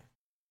 Yeah.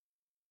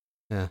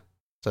 Yeah.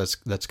 So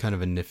that's kind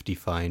of a nifty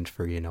find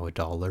for,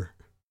 $1.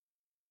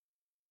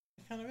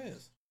 It kind of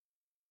is.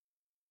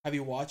 Have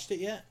you watched it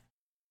yet?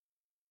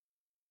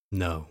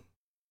 No.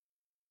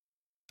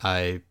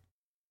 Because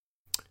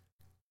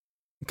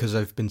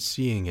I've been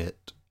seeing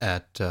it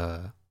at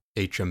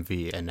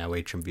HMV, and now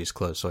HMV is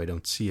closed, so I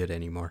don't see it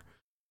anymore.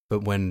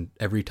 But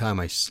every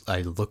time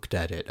I looked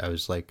at it, I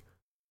was like,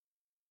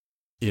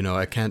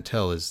 I can't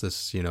tell, is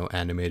this,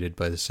 animated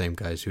by the same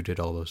guys who did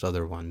all those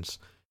other ones?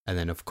 And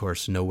then, of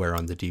course, nowhere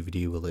on the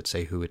DVD will it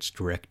say who it's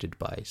directed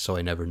by, so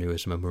I never knew it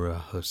was Mamoru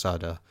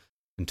Hosoda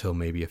until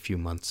maybe a few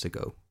months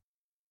ago.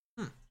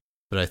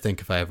 But I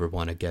think if I ever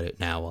want to get it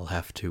now, I'll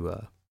have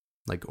to,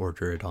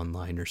 order it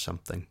online or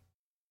something.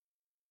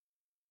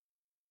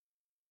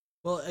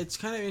 Well, it's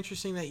kind of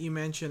interesting that you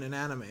mention an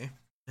anime,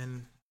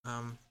 and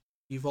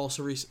you've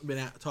also we've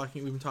been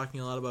talking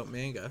a lot about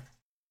manga,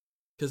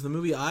 because the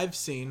movie I've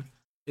seen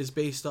is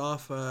based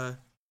off a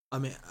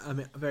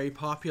very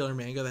popular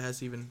manga that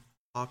has even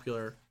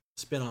popular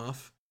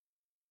spin-off,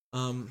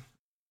 and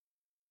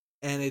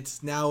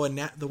it's now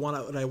the one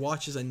that I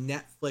watch is a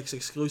Netflix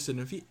exclusive.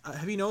 And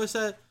have you noticed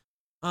that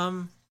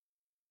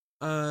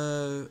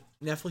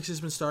Netflix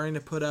has been starting to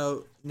put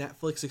out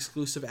Netflix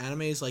exclusive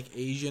animes like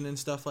Asian and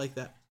stuff like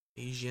that?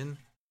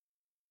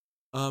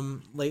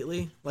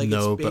 Lately? Like,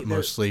 no, but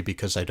mostly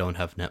because I don't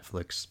have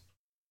Netflix.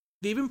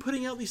 They've been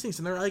putting out these things,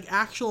 and they're like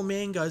actual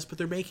mangas, but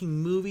they're making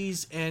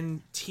movies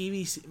and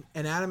TV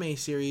and anime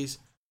series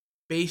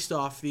based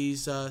off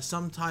these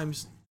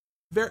sometimes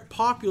very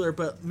popular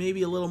but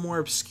maybe a little more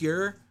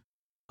obscure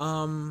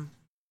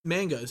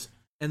mangas.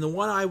 And the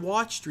one I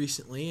watched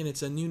recently, and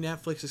it's a new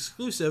Netflix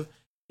exclusive,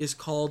 is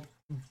called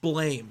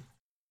Blame,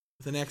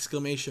 with an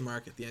exclamation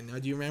mark at the end. Now,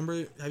 do you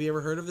remember? Have you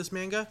ever heard of this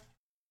manga?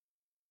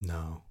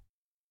 No.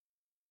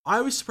 I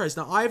was surprised.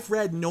 Now, I've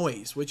read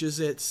Noise, which is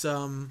it's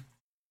kind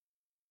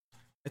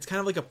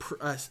of like a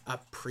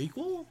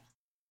prequel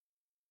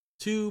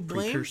to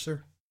Blame.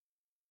 Precursor?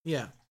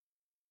 Yeah.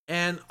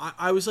 And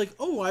I was like,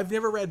 oh, I've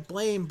never read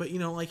Blame, but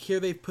here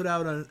they've put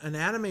out an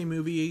anime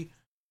movie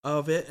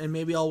of it, and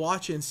maybe I'll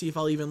watch it and see if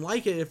I'll even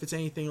like it, if it's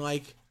anything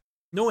like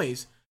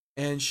Noise.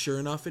 And sure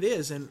enough, it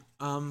is. And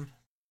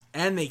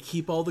they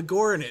keep all the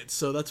gore in it.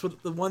 So that's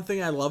what the one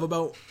thing I love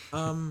about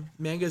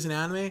mangas and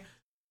anime.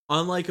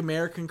 Unlike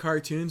American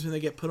cartoons, when they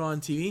get put on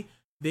TV,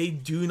 they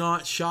do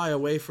not shy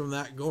away from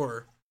that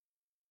gore.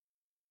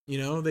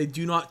 They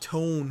do not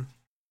tone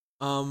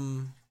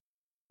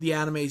the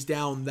animes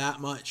down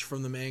that much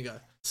from the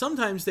manga.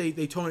 Sometimes they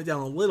tone it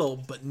down a little,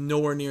 but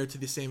nowhere near to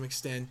the same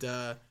extent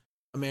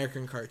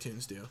American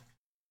cartoons do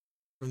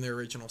from their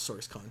original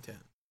source content.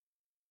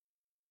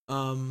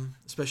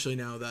 Especially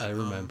now that I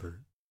remember.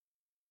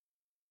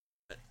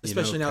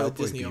 Especially now that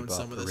Disney owns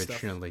some of this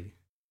originally, stuff.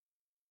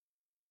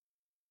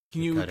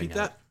 Can you repeat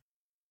that?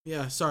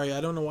 Yeah, sorry, I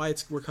don't know why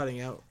we're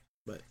cutting out,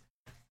 but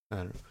I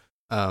don't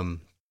know.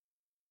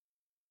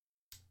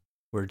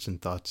 Words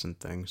and thoughts and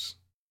things.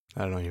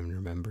 I don't even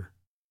remember.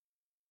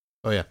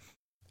 Oh yeah.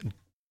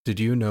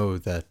 Did you know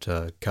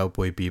that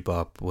Cowboy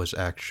Bebop was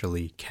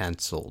actually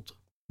cancelled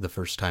the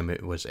first time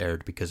it was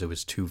aired because it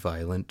was too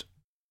violent?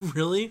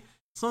 Really?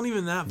 It's not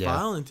even that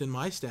violent in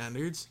my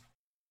standards.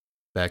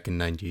 Back in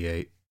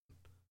 '98.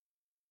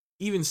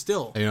 Even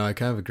still. I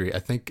kind of agree. I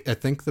think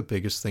the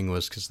biggest thing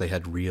was because they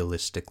had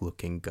realistic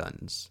looking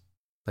guns,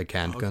 like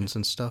handguns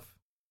and stuff.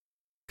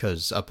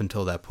 Because up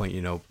until that point,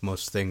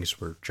 most things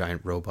were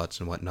giant robots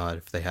and whatnot.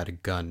 If they had a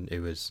gun, it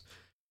was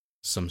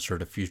some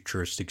sort of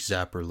futuristic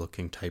zapper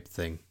looking type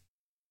thing.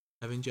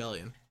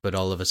 Evangelion. But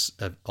all of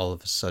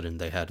a sudden,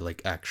 they had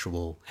like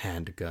actual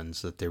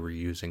handguns that they were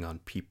using on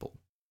people.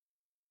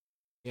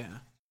 Yeah.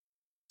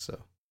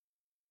 So.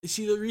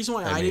 See, the reason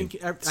why I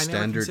never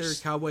considered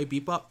Cowboy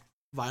Bebop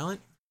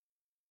violent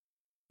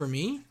for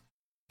me,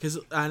 because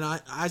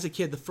as a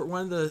kid, I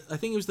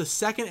think it was the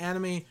second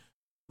anime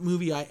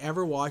movie I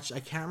ever watched. I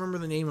can't remember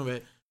the name of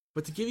it,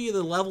 but to give you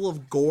the level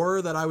of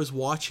gore that I was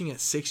watching at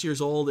 6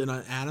 years old in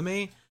an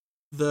anime,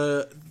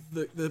 the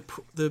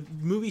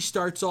movie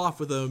starts off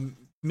with a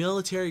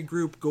military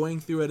group going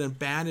through an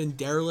abandoned,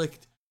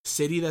 derelict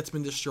city that's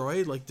been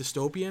destroyed, like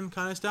dystopian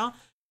kind of style.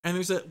 And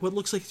there's what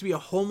looks like to be a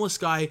homeless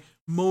guy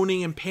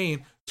moaning in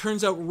pain.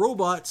 Turns out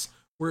robots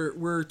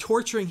were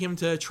torturing him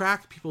to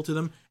attract people to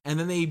them, and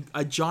then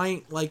a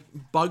giant like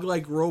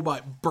bug-like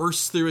robot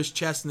bursts through his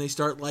chest, and they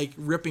start like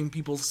ripping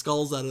people's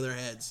skulls out of their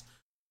heads.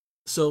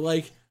 So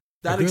like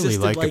that really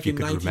existed like in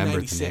in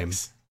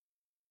 1996.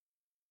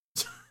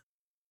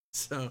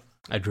 So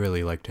I'd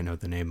really like to know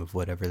the name of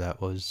whatever that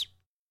was.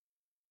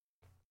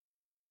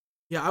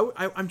 Yeah,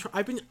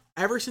 I've been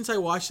ever since I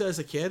watched it as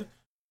a kid.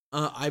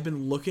 I've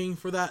been looking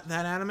for that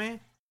anime, and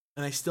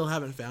I still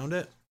haven't found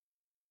it.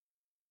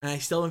 And I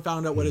still haven't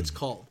found out what it's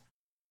called.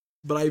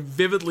 But I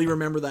vividly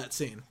remember that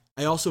scene.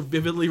 I also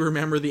vividly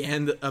remember the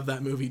end of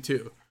that movie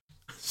too.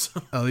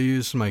 So. I'll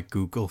use my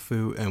Google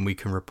foo and we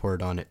can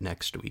report on it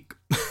next week.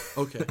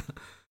 Okay.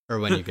 Or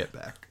when you get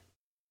back.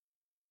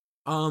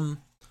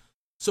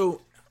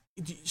 So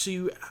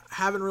you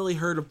haven't really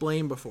heard of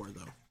Blame before,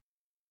 though?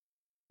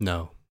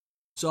 No.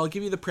 So I'll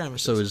give you the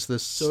premise. So is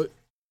this... So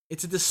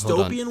it's a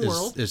dystopian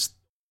world. Is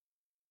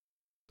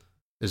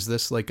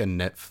this like a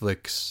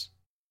Netflix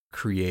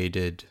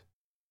created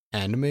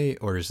anime,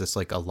 or is this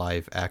like a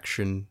live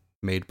action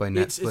made by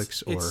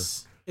Netflix?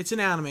 It's an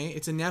anime.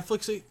 It's a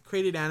Netflix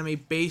created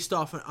anime based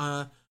off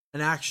an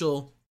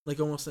actual, like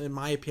almost in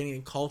my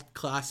opinion, cult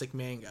classic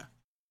manga.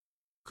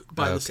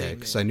 Okay,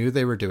 because I knew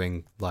they were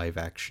doing live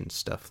action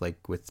stuff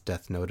like with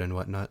Death Note and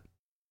whatnot.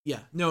 Yeah,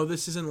 no,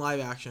 this isn't live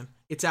action.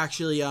 It's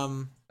actually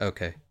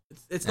okay.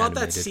 It's not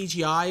that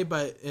CGI,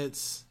 but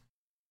it's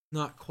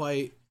not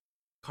quite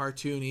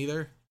cartoon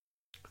either.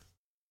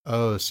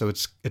 Oh, so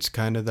it's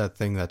kind of that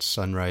thing that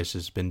Sunrise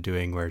has been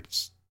doing where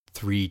it's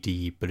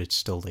 3D, but it's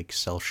still like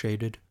cell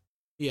shaded.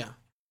 Yeah.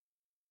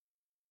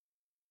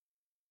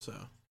 So,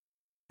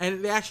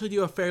 and they actually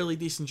do a fairly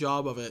decent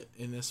job of it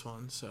in this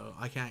one, so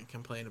I can't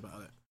complain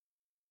about it.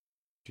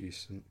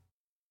 Decent.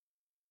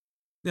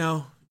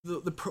 Now,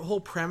 the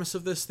whole premise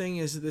of this thing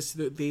is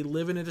they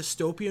live in a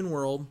dystopian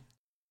world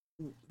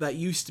that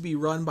used to be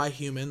run by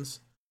humans,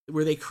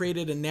 where they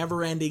created a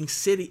never-ending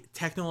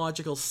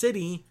technological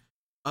city,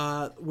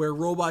 where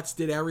robots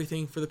did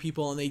everything for the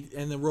people,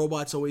 and the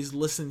robots always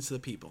listened to the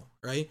people,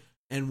 right?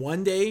 And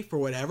one day, for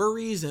whatever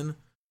reason,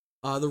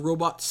 the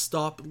robots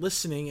stopped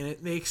listening, and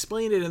they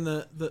explained it in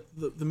the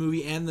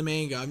movie and the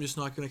manga. I'm just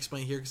not going to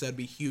explain here because that'd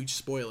be huge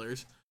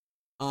spoilers.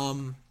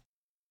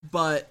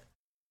 But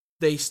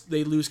they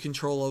lose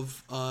control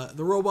of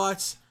the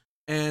robots,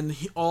 and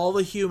all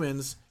the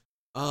humans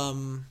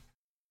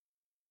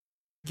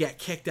get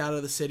kicked out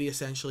of the city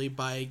essentially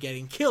by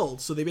getting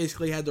killed. So they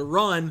basically had to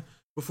run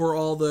before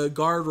all the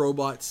guard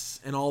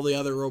robots and all the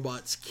other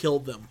robots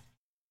killed them.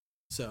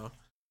 So,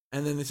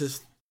 and then it's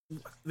just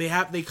they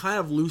kind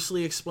of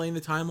loosely explain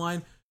the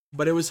timeline,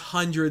 but it was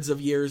hundreds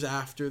of years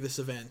after this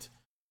event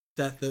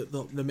that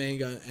the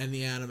manga and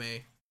the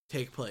anime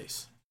take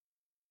place.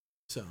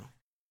 So,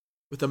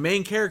 with the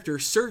main character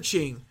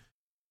searching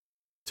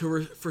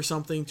for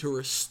something to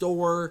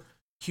restore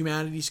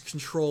humanity's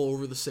control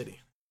over the city.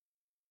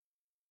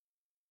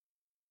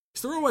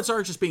 Because the robots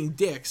aren't just being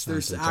dicks.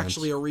 There's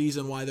actually a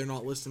reason why they're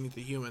not listening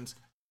to humans.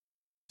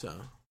 So,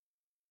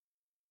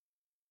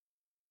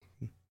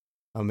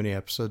 how many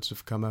episodes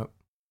have come out?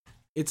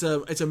 It's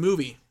a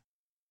movie,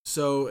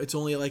 so it's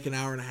only like an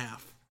hour and a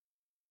half.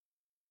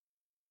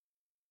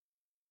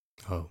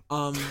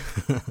 Oh.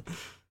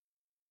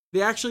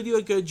 They actually do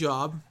a good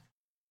job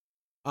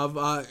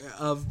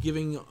of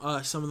giving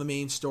some of the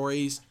main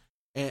stories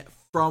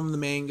from the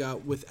manga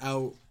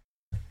without,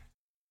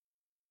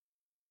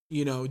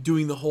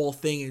 doing the whole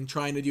thing and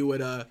trying to do what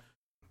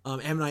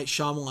M. Night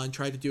Shyamalan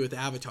tried to do with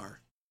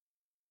Avatar,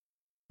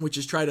 which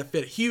is try to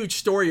fit a huge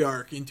story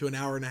arc into an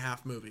hour and a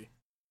half movie.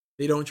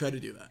 They don't try to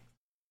do that,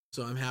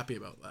 so I'm happy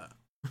about that.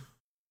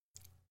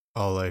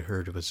 All I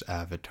heard was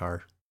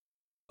Avatar.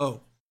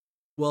 Oh,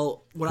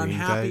 well, what Green I'm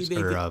happy guys,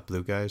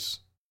 blue guys.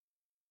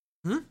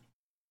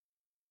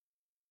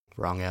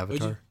 Wrong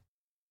Avatar.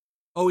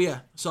 Oh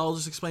yeah, so I'll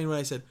just explain what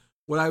I said.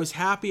 What I was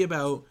happy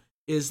about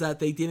is that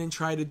they didn't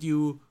try to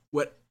do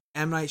what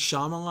M. Night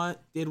Shyamalan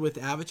did with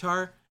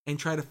Avatar and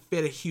try to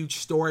fit a huge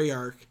story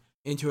arc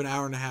into an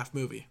hour and a half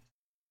movie.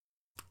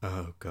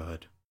 Oh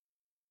god.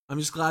 I'm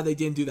just glad they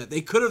didn't do that.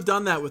 They could have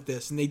done that with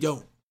this, and they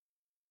don't.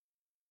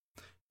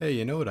 Hey,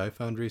 you know what I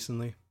found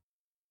recently?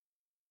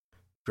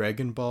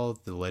 Dragon Ball: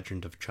 The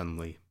Legend of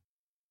Chun-Li.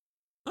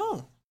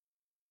 Oh.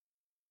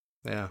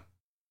 Yeah.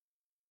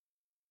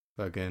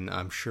 Fucking,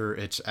 I'm sure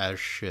it's as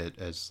shit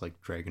as like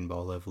Dragon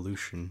Ball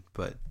Evolution,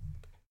 but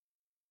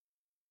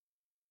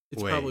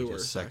it's probably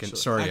worse. Second.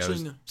 Actually. Sorry,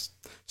 no.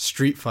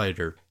 Street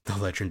Fighter: The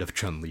Legend of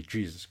Chun-Li.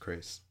 Jesus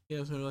Christ. Yeah, I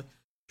was gonna be like,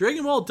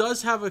 Dragon Ball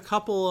does have a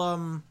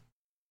couple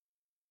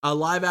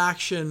live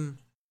action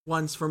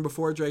ones from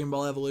before Dragon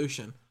Ball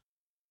Evolution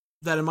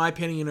that, in my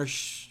opinion, are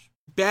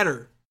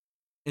better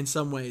in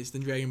some ways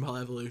than Dragon Ball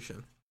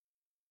Evolution.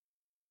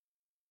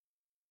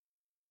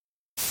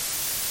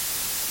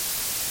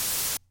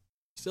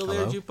 Still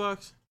there, Hello?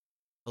 Jukebox?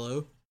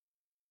 Hello?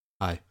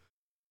 Hi.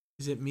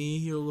 Is it me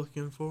you're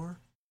looking for?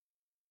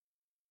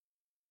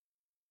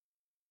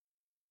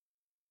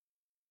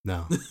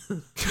 No.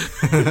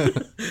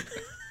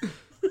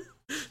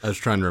 I was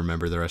trying to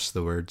remember the rest of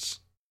the words.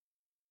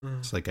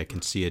 It's like I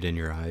can see it in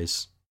your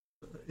eyes.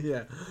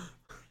 Yeah.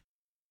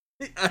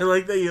 I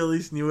like that you at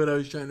least knew what I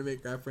was trying to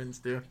make reference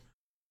to.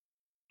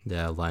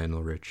 Yeah,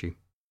 Lionel Richie.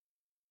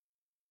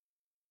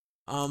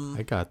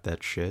 I got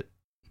that shit.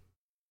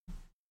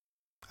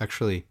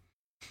 Actually,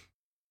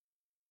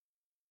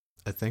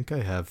 I think I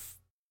have...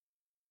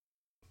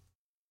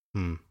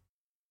 Because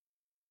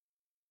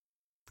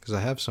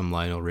I have some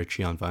Lionel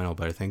Richie on vinyl,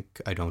 but I think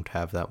I don't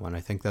have that one. I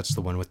think that's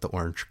the one with the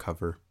orange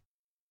cover.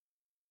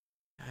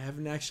 I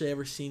haven't actually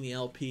ever seen the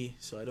LP,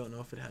 so I don't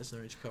know if it has an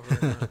orange cover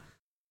or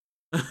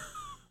not.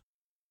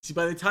 See,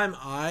 by the time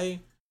I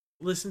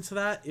listened to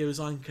that, it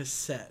was on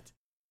cassette.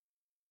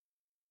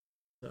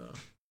 So,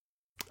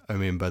 I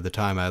mean, by the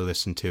time I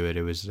listened to it,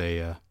 it was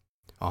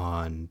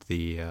on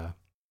the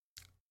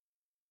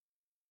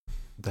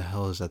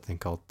hell is that thing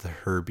called? The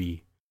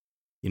Herbie,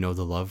 you know,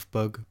 the Love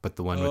Bug, but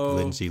the one with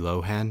Lindsay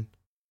Lohan.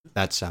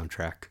 That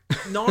soundtrack.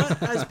 Not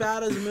as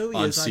bad as a movie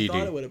On as CD. I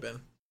thought it would have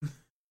been.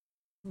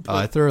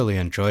 I thoroughly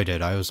enjoyed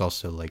it. I was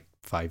also like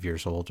 5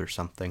 years old or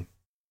something.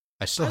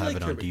 I still have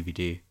it on Herbie.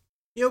 DVD.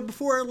 You know,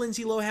 before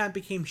Lindsay Lohan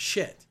became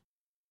shit.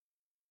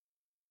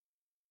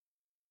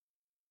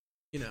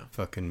 You know.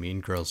 Fucking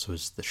Mean Girls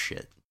was the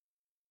shit.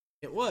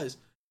 It was.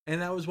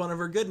 And that was one of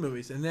her good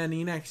movies. And then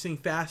the next thing,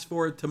 fast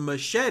forward to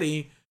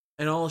Machete,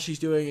 and all she's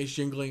doing is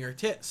jingling her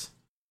tits.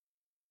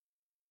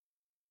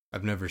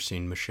 I've never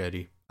seen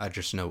Machete. I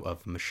just know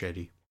of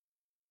Machete.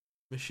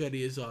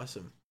 Machete is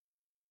awesome.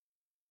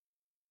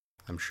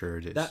 I'm sure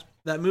it is.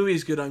 That movie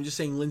is good. I'm just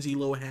saying Lindsay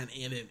Lohan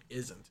in it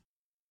isn't.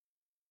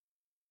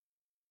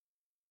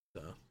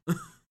 So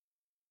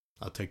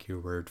I'll take your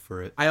word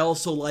for it. I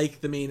also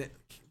like the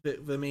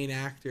main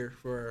actor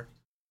for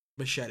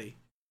Machete.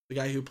 The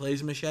guy who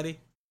plays Machete.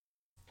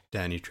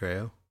 Danny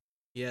Trejo.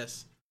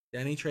 Yes.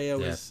 Danny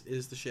Trejo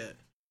is the shit.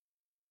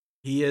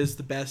 He is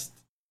the best.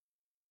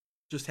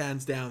 Just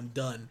hands down,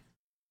 done.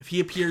 If he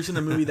appears in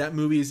a movie, that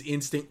movie is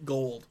instant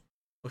gold.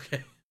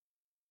 Okay.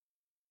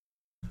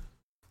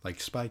 Like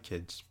Spy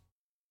Kids.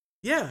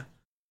 Yeah.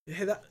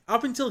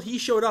 Up until he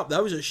showed up,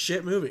 that was a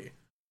shit movie.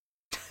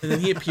 And then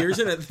he appears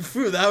in it.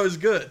 That was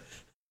good.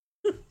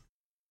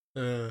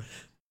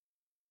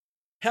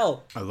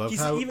 Hell, I love he's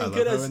how even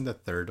good as in the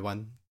third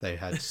one they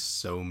had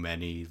so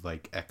many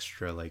like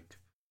extra like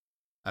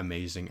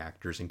amazing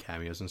actors and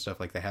cameos and stuff.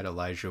 Like they had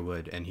Elijah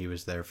Wood, and he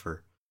was there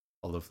for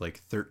all of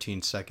like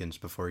 13 seconds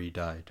before he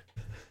died.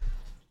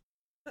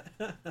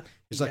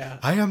 He's like,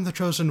 I am the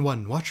chosen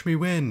one. Watch me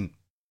win.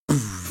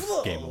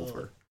 Game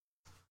over.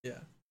 Yeah.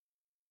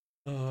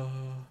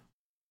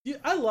 Yeah,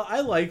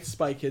 I liked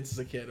Spy Kids as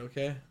a kid.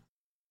 Okay.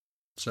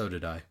 So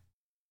did I.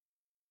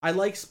 I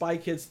like Spy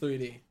Kids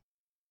 3D.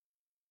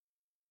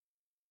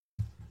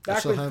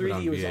 Back when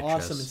 3D was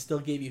awesome and still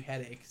gave you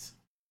headaches.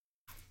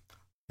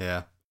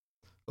 Yeah.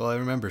 Well, I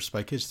remember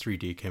Spy Kids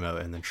 3D came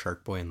out, and then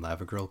Shark Boy and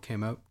Lava Girl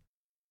came out.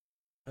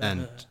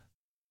 And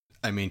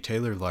I mean,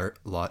 Taylor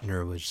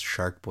Lautner was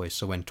Shark Boy,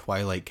 so when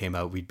Twilight came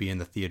out, we'd be in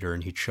the theater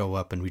and he'd show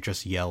up and we'd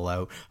just yell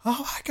out, "Oh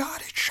my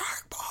god, it's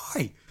Shark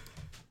Boy!"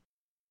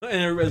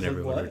 And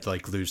everyone would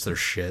like lose their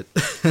shit.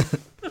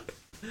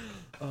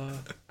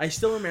 I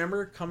still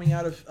remember coming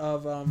out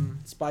of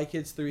Spy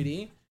Kids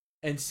 3D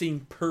and seeing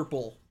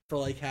purple for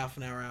like half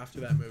an hour after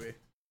that movie.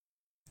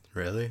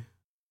 Really?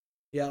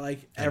 Yeah,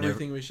 like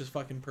everything was just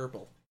fucking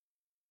purple.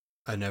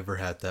 I never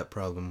had that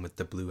problem with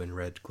the blue and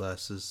red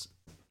glasses.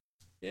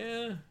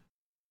 Yeah.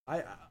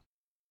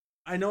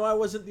 I know I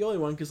wasn't the only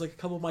one, because like a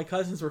couple of my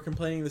cousins were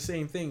complaining the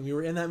same thing. We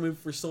were in that movie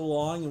for so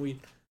long, and we'd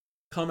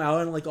come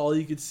out and like all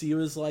you could see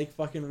was like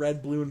fucking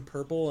red, blue, and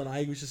purple, and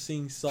I was just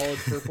seeing solid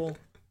purple.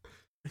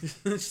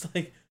 It's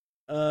like,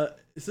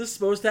 is this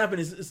supposed to happen?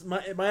 Is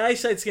my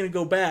eyesight's gonna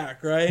go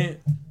back, right?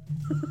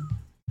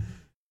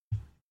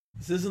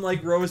 This isn't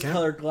like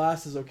rose-colored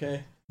glasses,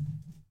 okay?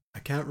 I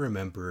can't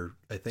remember.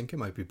 I think it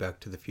might be Back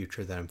to the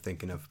Future that I'm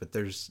thinking of, but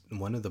there's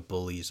one of the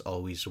bullies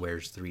always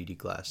wears 3D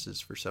glasses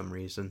for some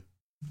reason.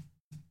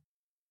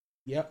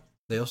 Yep.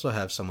 They also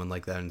have someone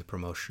like that in the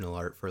promotional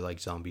art for like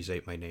Zombies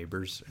Ate My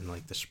Neighbors and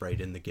like the sprite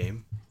in the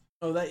game.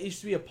 Oh, that used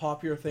to be a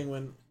popular thing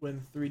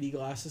when 3D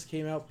glasses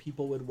came out.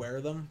 People would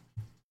wear them.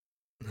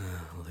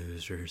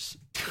 Losers.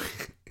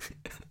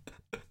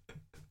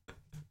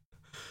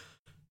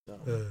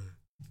 So.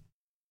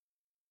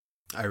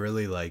 I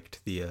really liked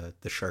the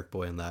Shark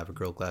Boy and Lava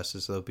Girl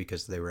glasses though,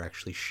 because they were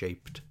actually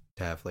shaped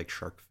to have like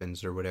shark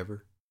fins or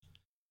whatever.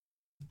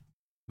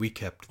 We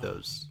kept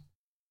those.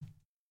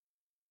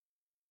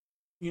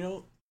 You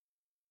know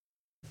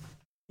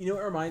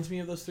what reminds me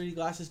of those 3D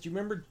glasses? Do you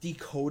remember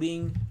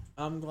decoding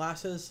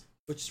glasses,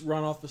 which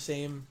run off the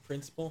same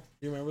principle?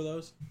 Do you remember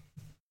those?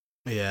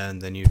 Yeah,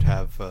 and then you'd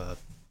have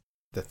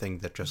the thing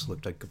that just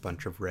looked like a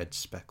bunch of red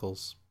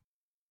speckles.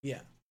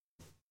 Yeah.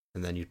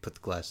 And then you'd put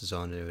the glasses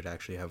on and it would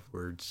actually have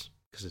words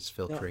because it's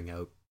filtering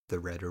out the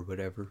red or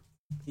whatever.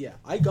 Yeah,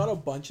 I got a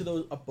bunch of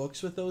those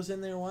books with those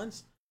in there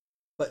once,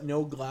 but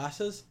no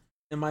glasses.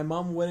 And my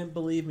mom wouldn't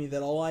believe me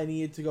that all she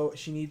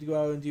needed to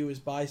go out and do was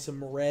buy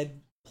some red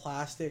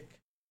plastic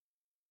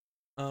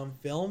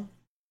film,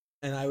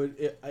 and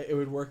it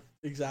would work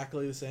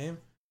exactly the same.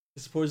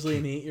 Supposedly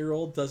an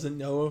 8-year-old doesn't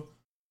know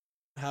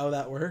how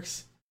that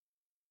works.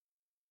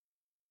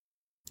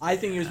 I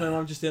think it was my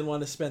mom just didn't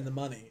want to spend the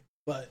money,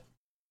 but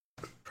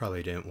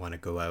probably didn't want to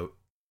go out.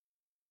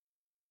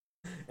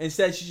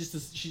 Instead, she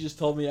just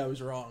told me I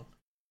was wrong.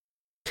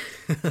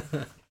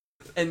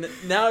 And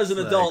now as an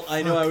adult,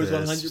 I know I was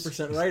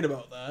 100% right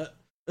about that.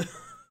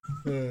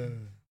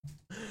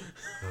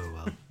 Oh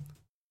well.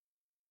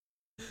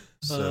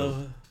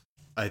 So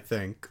I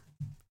think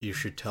you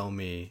should tell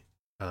me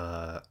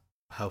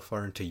how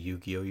far into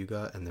Yu-Gi-Oh you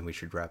got, and then we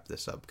should wrap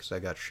this up because I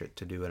got shit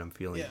to do and I'm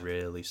feeling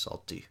really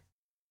salty.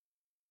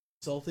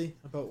 Salty?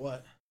 About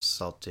what?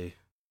 Salty.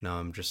 No,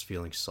 I'm just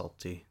feeling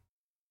salty.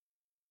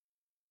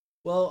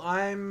 Well,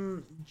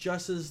 I'm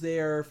just as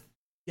they're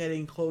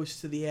getting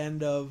close to the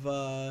end of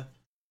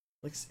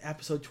like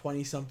episode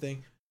 20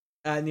 something,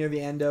 near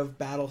the end of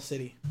Battle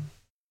City.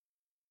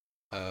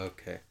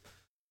 Okay.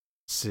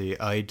 See,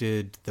 I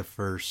did the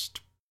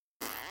first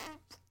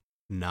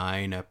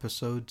 9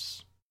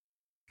 episodes,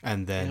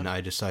 and then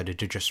I decided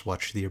to just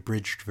watch the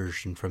abridged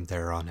version from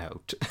there on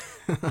out.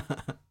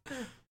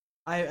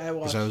 I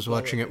was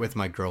watching it with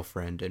my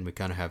girlfriend, and we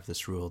kind of have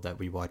this rule that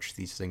we watch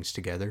these things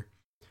together.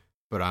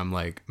 But I'm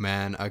like,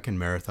 man, I can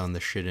marathon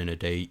this shit in a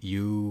day.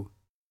 You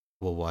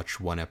will watch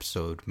one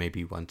episode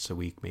maybe once a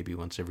week, maybe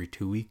once every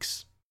 2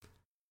 weeks.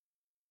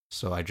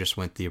 So I just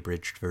went the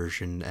abridged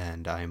version,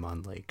 and I'm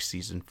on like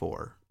season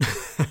 4.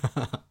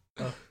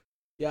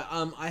 Yeah,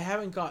 I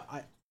haven't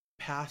got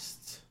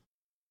past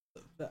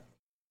that.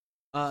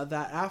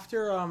 That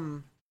after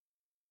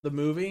the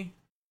movie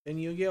in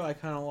Yu-Gi-Oh, I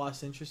kind of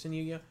lost interest in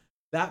Yu-Gi-Oh.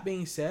 That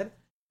being said,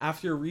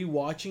 after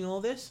rewatching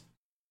all this,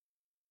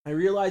 I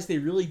realized they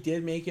really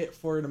did make it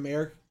for an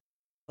American,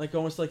 like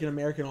almost like an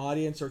American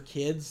audience or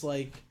kids,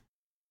 like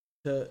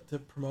to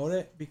promote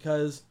it,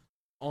 because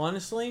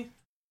honestly,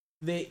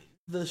 the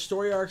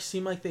story arcs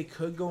seem like they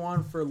could go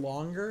on for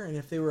longer, and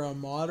if they were a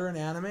modern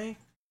anime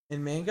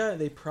and manga,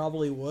 they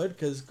probably would,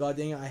 because god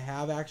dang it, I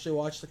have actually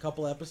watched a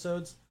couple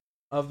episodes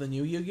of the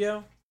new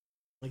Yu-Gi-Oh,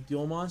 like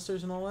Duel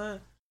Monsters and all that,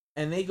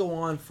 and they go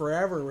on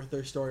forever with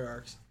their story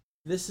arcs.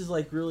 This is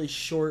like really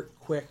short,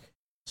 quick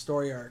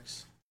story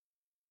arcs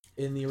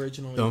in the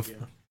original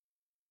Yu-Gi-Oh.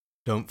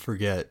 Don't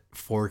forget,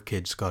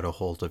 4Kids got a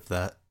hold of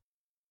that.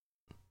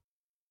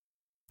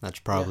 That's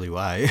probably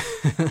why.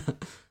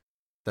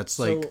 That's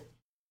like...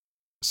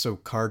 So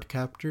Card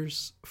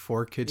Captors,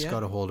 4Kids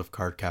got a hold of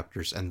Card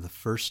Captors, and the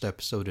first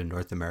episode in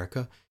North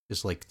America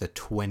is like the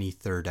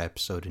 23rd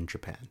episode in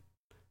Japan.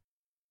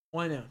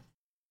 Why not?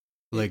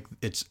 Like,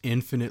 it's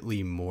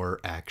infinitely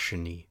more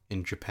action-y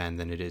in Japan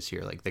than it is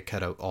here. Like, they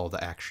cut out all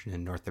the action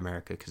in North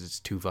America because it's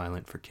too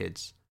violent for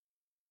kids.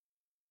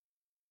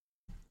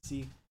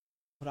 See,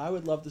 what I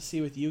would love to see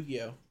with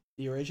Yu-Gi-Oh,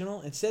 the original,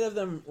 instead of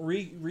them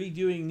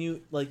redoing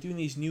doing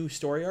these new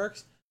story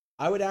arcs,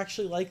 I would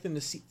actually like them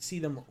to see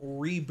them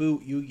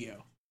reboot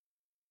Yu-Gi-Oh.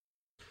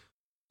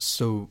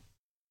 So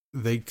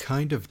they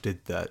kind of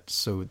did that.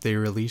 So they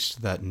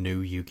released that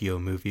new Yu-Gi-Oh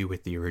movie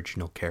with the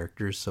original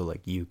characters, so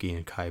like Yugi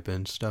and Kaiba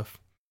and stuff.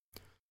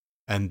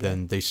 And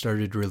then they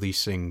started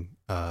releasing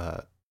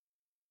not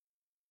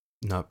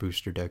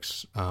booster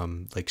decks,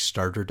 like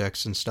starter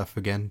decks and stuff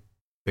again,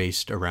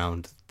 based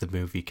around the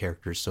movie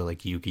characters, so like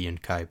Yugi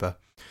and Kaiba.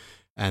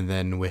 And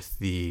then with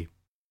the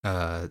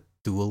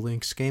Duel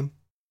Links game,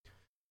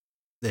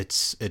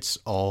 it's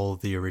all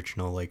the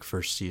original like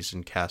first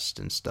season cast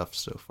and stuff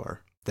so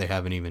far. They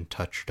haven't even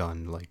touched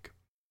on like,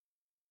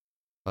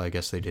 well, I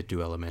guess they did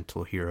do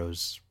Elemental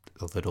Heroes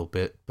a little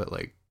bit, but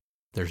like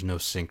there's no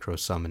synchro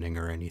summoning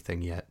or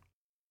anything yet.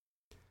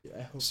 Yeah,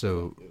 I hope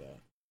so they do that.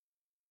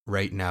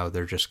 Right now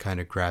they're just kind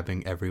of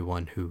grabbing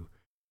everyone who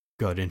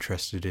got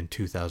interested in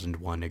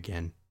 2001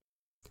 again.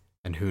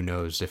 And who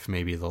knows if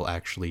maybe they'll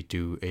actually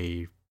do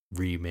a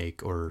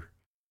remake or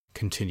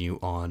continue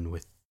on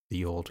with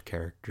the old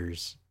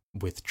characters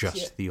with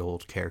just the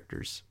old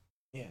characters.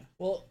 Yeah.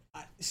 Well,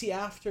 see,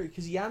 after,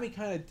 because Yami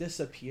kind of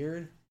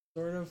disappeared,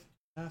 sort of,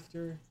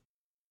 after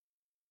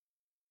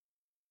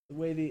the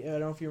way I don't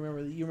know if you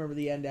remember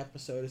the end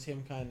episode is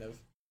him kind of.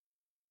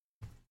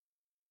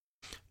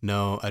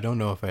 No, I don't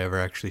know if I ever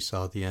actually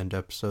saw the end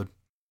episode.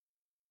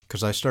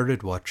 Because I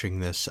started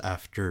watching this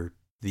after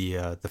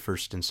the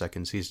first and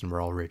second season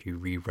were already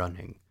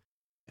rerunning.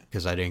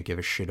 Because I didn't give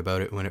a shit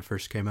about it when it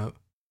first came out.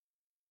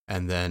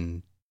 And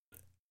then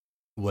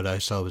what I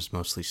saw was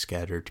mostly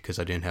scattered because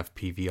I didn't have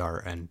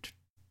PVR, and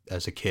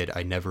as a kid,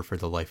 I never for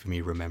the life of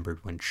me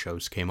remembered when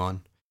shows came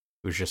on.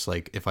 It was just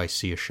like, if I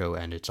see a show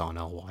and it's on,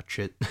 I'll watch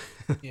it.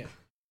 Yeah.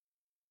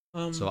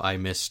 So I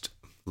missed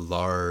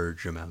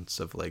large amounts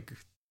of like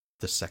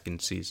the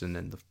second season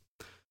and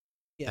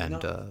Yeah,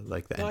 and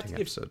like the not ending to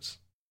give, episodes.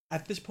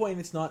 at this point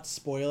it's not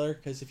spoiler,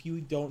 because if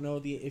you don't know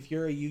if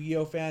you're a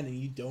Yu-Gi-Oh fan and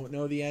you don't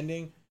know the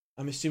ending,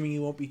 I'm assuming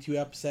you won't be too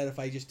upset if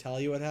I just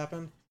tell you what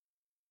happened.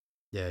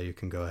 Yeah, you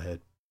can go ahead.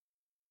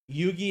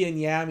 Yugi and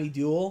Yami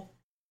duel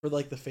for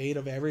like the fate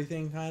of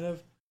everything, kind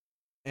of,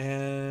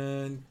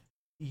 and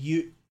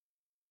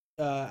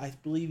I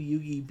believe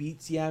Yugi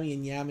beats Yami,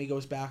 and Yami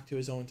goes back to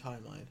his own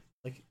timeline.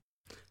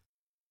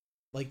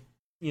 Like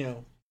you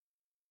know,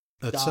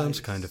 That dies. sounds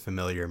kind of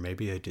familiar.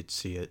 Maybe I did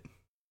see it.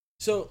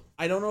 So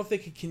I don't know if they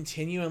could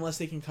continue unless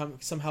they can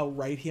somehow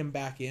write him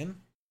back in,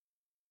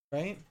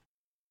 right?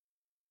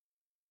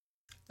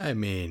 I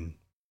mean,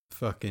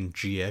 fucking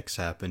GX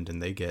happened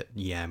and they get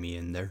Yami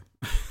in there.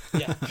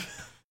 Yeah.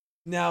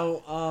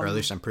 Now, or at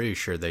least I'm pretty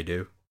sure they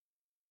do.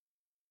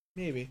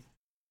 Maybe.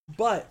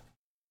 But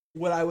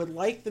what I would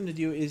like them to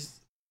do is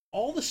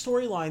all the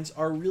storylines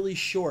are really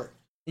short.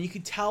 And you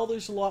can tell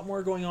there's a lot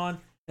more going on.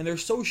 And they're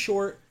so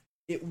short,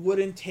 it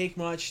wouldn't take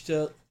much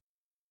to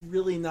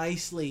really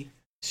nicely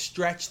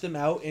stretch them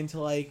out into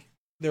like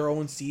their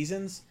own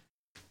seasons.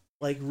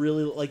 Like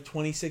really like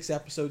 26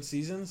 episode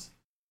seasons.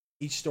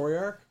 Each story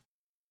arc.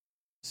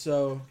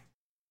 So...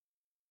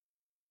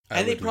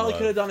 And they probably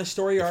could have done a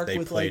story arc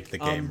with like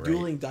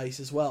dueling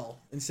dice as well,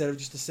 instead of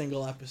just a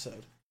single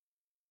episode.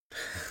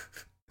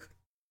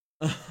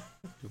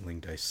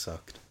 Dueling dice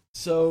sucked.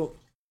 So,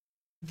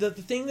 the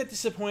thing that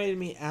disappointed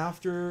me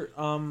after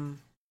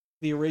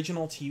the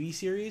original TV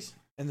series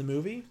and the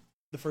movie,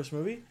 the first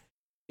movie,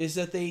 is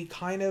that they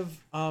kind of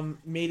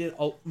made it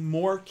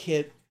more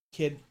kiddie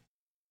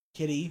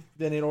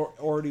than it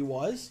already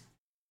was,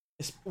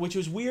 which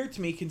was weird to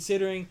me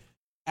considering.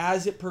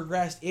 As it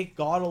progressed, it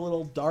got a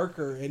little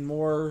darker and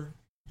more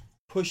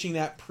pushing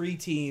that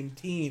preteen,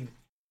 teen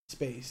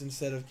space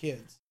instead of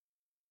kids.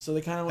 So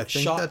they kind of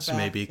shot that's back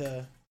maybe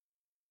to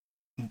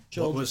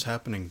children. What was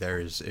happening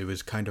there is it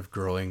was kind of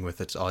growing with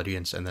its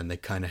audience, and then they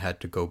kind of had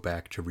to go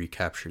back to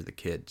recapture the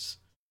kids.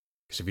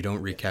 Because if you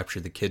don't recapture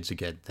the kids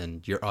again,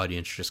 then your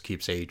audience just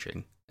keeps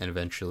aging, and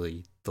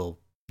eventually they'll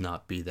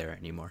not be there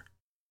anymore.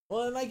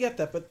 Well, and I get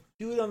that, but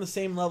do it on the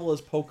same level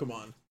as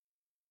Pokemon.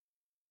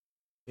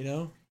 You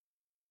know?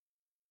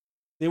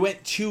 They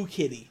went too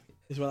kiddie,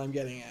 is what I'm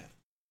getting at.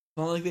 It's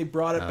not like they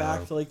brought it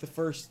back to like the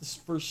first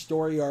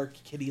story arc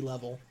kiddie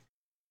level.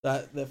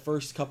 That the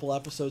first couple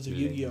episodes of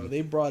Yu-Gi-Oh!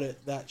 They brought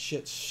that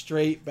shit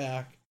straight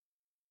back.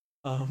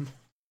 Wait,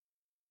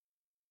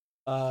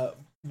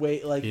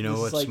 like you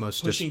know what's like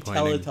most pushing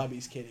disappointing?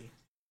 Teletubbies kiddie.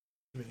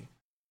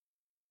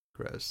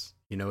 Gross.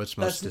 You know what's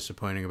most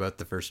disappointing about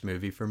the first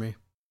movie for me?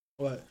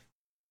 What?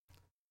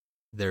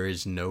 There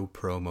is no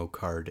promo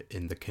card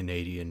in the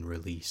Canadian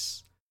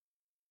release.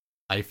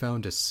 I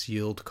found a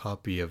sealed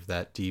copy of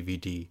that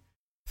DVD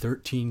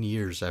 13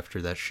 years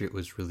after that shit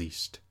was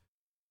released.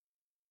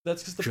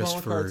 That's because the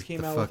promo cards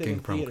came out with it in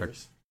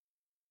theaters.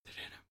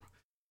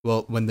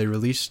 Well, when they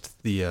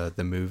released the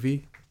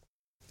movie,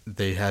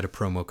 they had a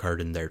promo card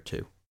in there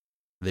too.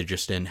 They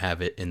just didn't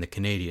have it in the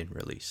Canadian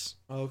release.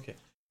 Oh, okay.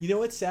 You know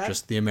what's sad?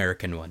 Just the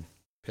American one.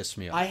 Pissed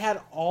me off. I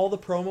had all the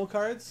promo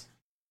cards.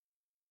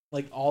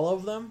 Like all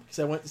of them. Because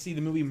I went to see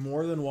the movie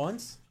more than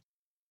once.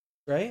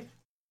 Right?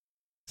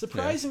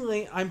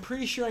 Surprisingly, I'm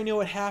pretty sure I know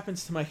what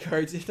happens to my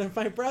cards. If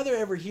my brother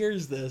ever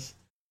hears this,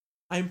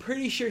 I'm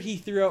pretty sure he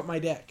threw out my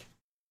deck.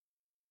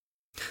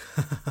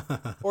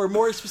 Or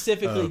more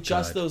specifically,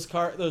 just those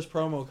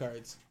promo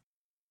cards.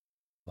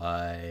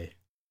 Why?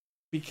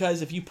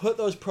 Because if you put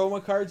those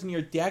promo cards in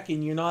your deck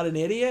and you're not an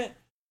idiot,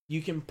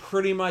 you can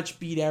pretty much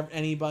beat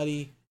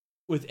anybody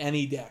with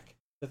any deck.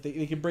 That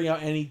they can bring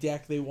out any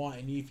deck they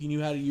want. And if you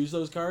knew how to use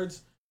those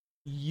cards,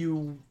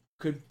 you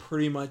could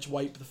pretty much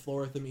wipe the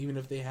floor with them, even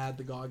if they had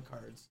the God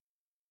cards.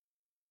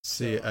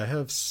 See, I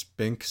have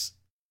Sphinx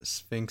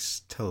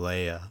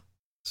Telea,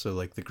 so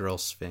like the girl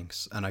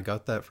Sphinx, and I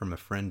got that from a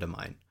friend of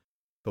mine.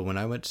 But when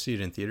I went to see it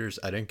in theaters,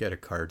 I didn't get a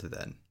card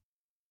then.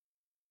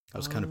 I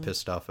was kind of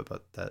pissed off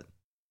about that.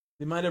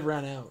 They might have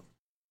ran out.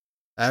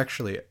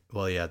 Actually,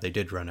 well, yeah, they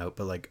did run out,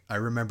 but like I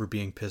remember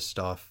being pissed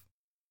off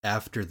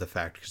after the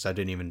fact because I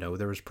didn't even know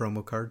there was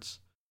promo cards.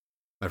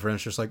 My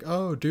friend's just like,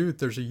 "Oh, dude,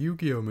 there's a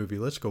Yu-Gi-Oh movie.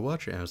 Let's go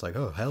watch it." And I was like,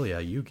 "Oh, hell yeah,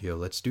 Yu-Gi-Oh!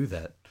 Let's do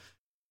that."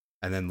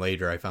 And then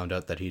later, I found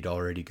out that he'd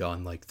already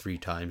gone like 3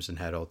 times and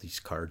had all these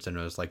cards, and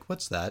I was like,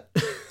 "What's that?"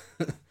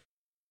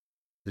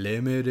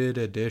 Limited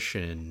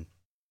edition.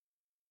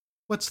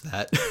 What's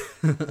that?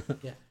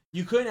 Yeah,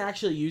 you couldn't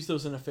actually use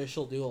those in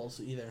official duels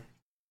either.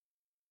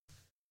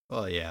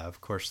 Well, yeah, of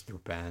course they're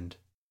banned.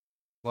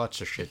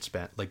 Lots of shit's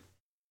banned. Like,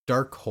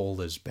 Dark Hole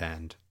is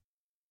banned.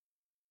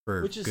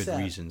 For good sad.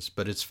 reasons,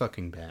 but it's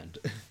fucking banned.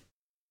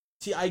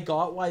 See, I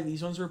got why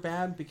these ones were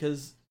banned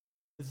because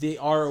they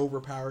are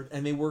overpowered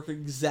and they work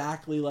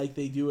exactly like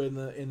they do in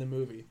the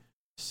movie.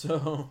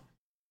 So,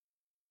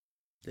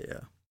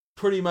 yeah,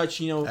 pretty much,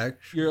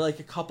 you're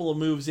like a couple of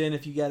moves in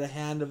if you get a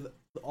hand of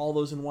all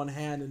those in one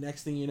hand, and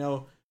next thing you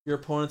know, your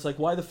opponent's like,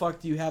 "Why the fuck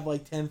do you have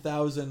like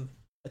 10,000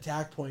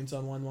 attack points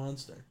on one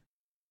monster?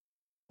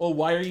 Oh,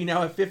 why are you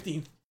now at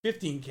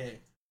 15k?"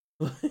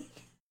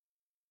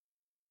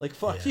 Like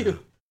fuck you.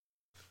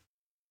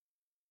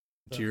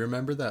 Do you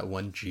remember that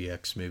one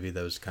GX movie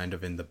that was kind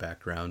of in the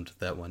background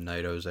that one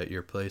night I was at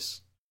your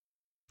place?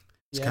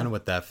 It's kind of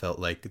what that felt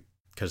like,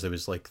 because it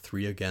was like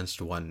 3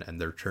 against 1 and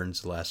their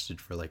turns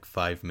lasted for like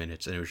 5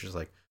 minutes, and it was just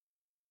like,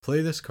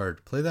 play this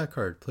card, play that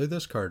card, play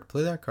this card,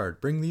 play that card,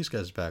 bring these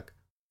guys back,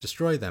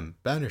 destroy them,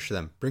 banish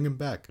them, bring them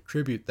back,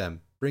 tribute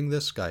them, bring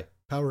this guy,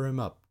 power him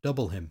up,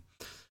 double him.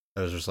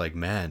 I was just like,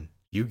 man,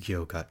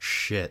 Yu-Gi-Oh got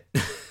shit.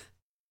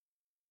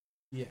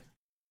 Yeah.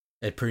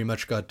 It pretty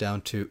much got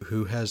down to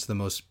who has the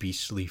most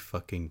beastly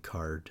fucking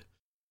card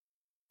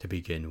to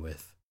begin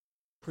with.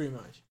 Pretty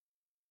much.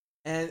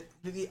 And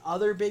the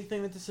other big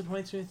thing that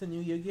disappoints me with the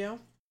new Yu-Gi-Oh!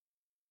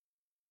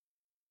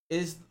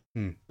 Is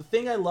the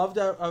thing I loved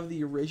out of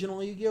the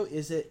original Yu-Gi-Oh!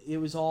 Is that it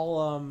was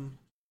all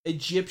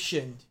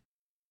Egyptian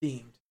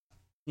themed.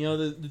 You know,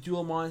 the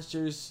dual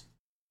monsters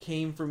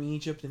came from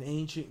Egypt, an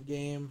ancient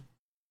game,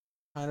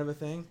 kind of a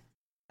thing.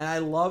 And I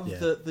love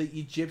the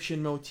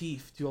Egyptian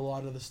motif to a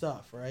lot of the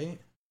stuff, right?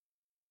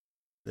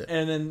 Yeah.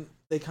 And then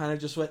they kind of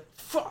just went,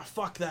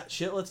 fuck that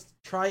shit, let's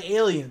try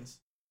aliens.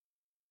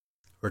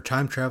 We're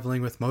time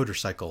traveling with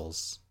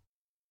motorcycles.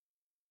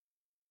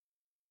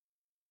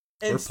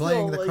 And we're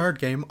playing the card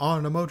game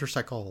on a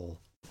motorcycle.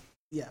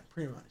 Yeah,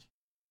 pretty much.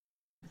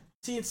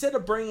 See, instead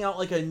of bringing out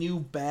like a new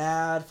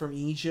bad from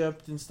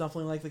Egypt and stuff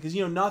like that, because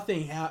you know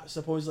nothing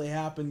supposedly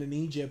happened in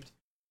Egypt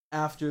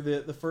after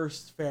the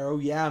first pharaoh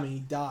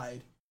Yami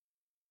died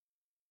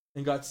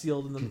and got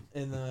sealed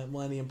in the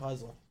Millennium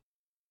Puzzle.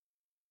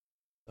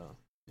 So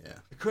yeah,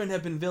 it couldn't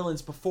have been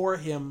villains before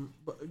him,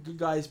 good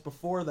guys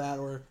before that,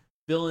 or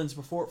villains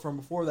before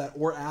that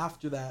or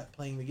after that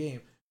playing the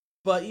game.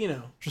 But you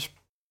know,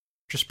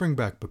 just bring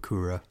back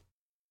Bakura.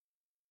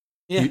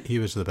 Yeah, he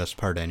was the best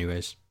part,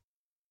 anyways.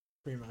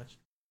 Pretty much,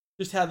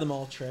 just had them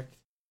all tricked.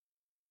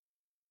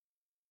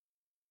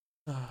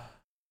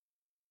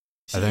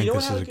 I think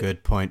this is a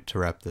good point to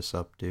wrap this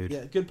up, dude.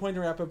 Yeah, good point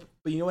to wrap up.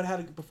 But you know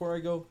what before I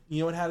go? You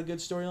know what had a good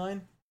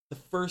storyline? The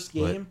first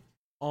game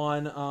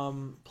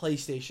on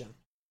PlayStation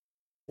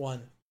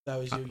 1. That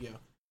was Yu-Gi-Oh!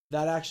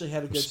 That actually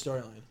had a good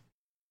storyline.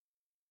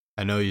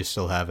 I know you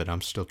still have it.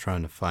 I'm still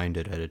trying to find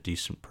it at a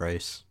decent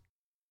price.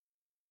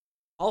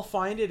 I'll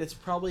find it. It's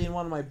probably in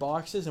one of my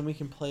boxes, and we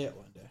can play it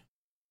one day.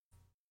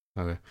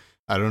 Okay.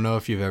 I don't know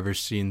if you've ever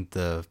seen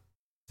the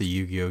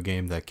Yu-Gi-Oh!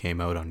 Game that came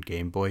out on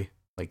Game Boy,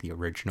 like the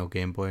original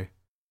Game Boy.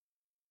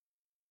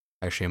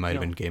 Actually, it might have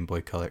been Game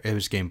Boy Color. It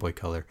was Game Boy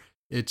Color.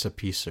 It's a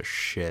piece of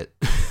shit.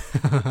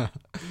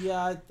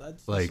 Yeah, that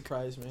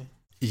surprised me.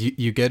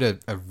 You get a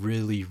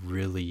really,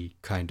 really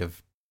kind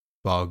of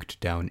bogged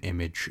down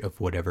image of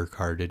whatever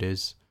card it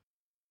is.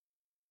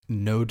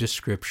 No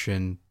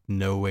description,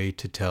 no way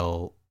to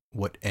tell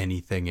what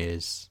anything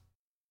is.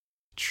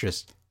 It's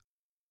just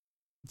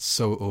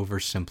so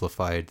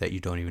oversimplified that you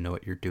don't even know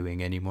what you're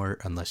doing anymore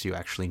unless you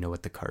actually know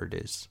what the card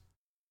is.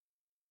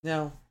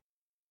 Now,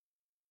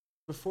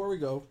 before we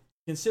go,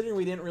 considering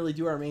we didn't really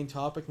do our main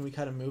topic and we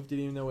kind of moved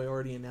it even though we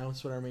already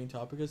announced what our main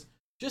topic is,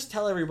 just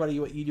tell everybody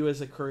what you do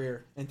as a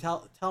career and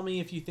tell me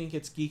if you think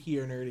it's geeky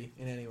or nerdy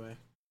in any way.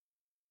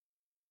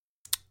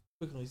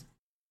 Quickly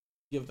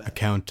give that.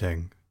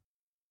 Accounting.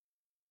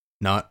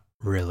 Not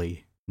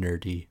really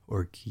nerdy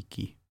or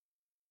geeky.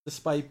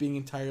 Despite being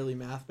entirely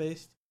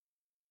math-based?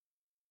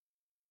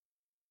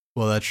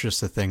 Well, that's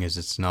just the thing, is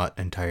it's not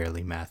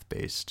entirely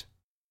math-based.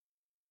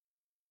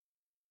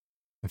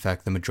 In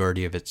fact, the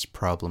majority of it's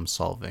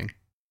problem-solving.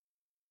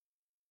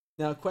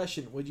 Now,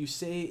 question, would you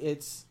say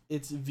it's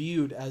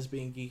viewed as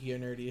being geeky or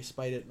nerdy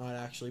despite it not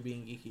actually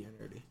being geeky or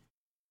nerdy?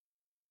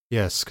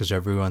 Yes, because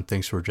everyone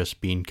thinks we're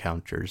just bean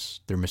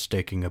counters. They're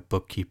mistaking a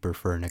bookkeeper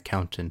for an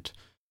accountant.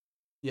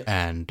 Yep.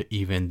 And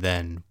even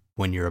then,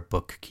 when you're a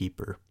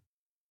bookkeeper,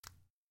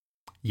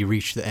 you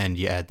reach the end,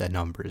 you add the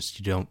numbers.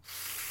 You don't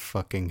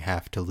fucking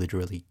have to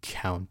literally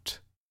count.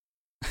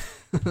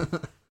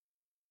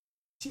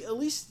 See, at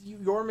least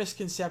your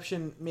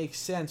misconception makes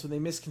sense when they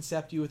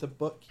misconcept you with a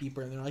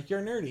bookkeeper and they're like,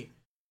 you're nerdy.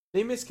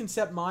 They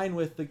misconcept mine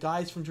with the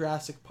guys from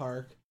Jurassic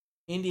Park,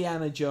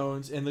 Indiana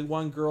Jones, and the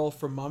one girl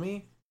from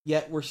Mummy,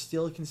 yet we're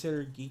still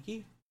considered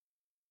geeky?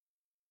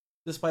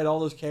 Despite all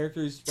those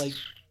characters, like,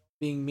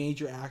 being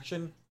major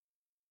action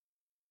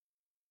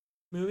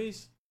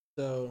movies?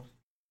 So,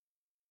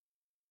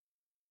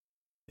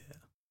 yeah.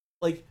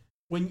 Like,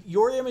 when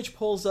your image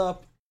pulls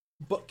up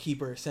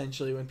bookkeeper,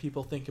 essentially, when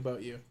people think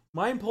about you.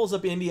 Mine pulls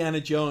up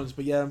Indiana Jones,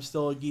 but yet I'm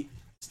still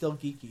still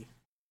geeky.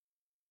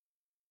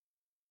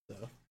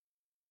 So,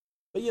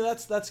 but yeah,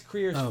 that's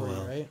careers for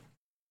you, right?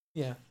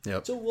 Yeah.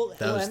 Yep. So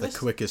that was the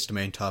quickest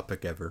main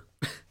topic ever.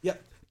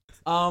 Yep.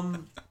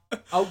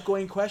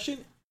 Outgoing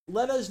question.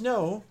 Let us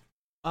know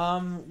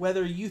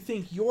whether you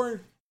think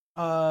your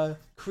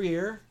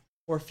career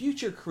or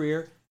future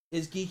career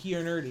is geeky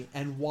or nerdy,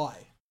 and why.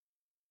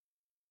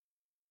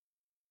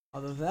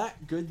 Other than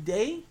that, good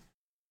day.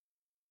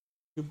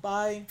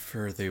 Goodbye.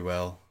 Fare thee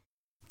well.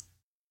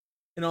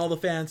 And all the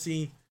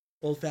fancy,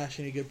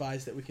 old-fashioned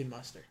goodbyes that we can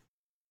muster.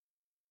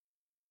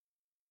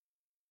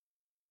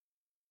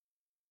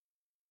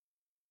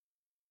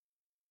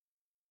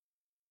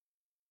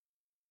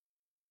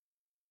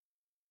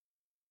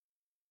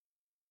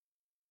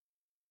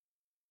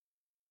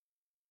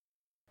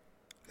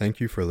 Thank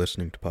you for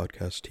listening to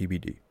Podcast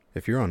TBD.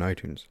 If you're on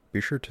iTunes,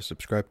 be sure to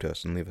subscribe to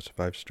us and leave us a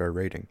 5-star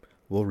rating.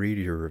 We'll read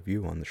your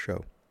review on the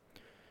show.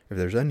 If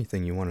there's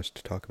anything you want us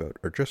to talk about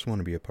or just want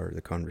to be a part of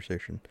the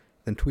conversation,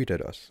 then tweet at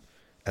us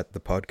at the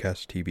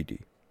Podcast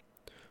TBD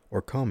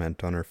or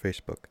comment on our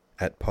Facebook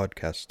at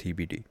Podcast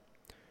TBD.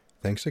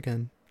 Thanks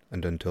again,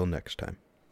 and until next time.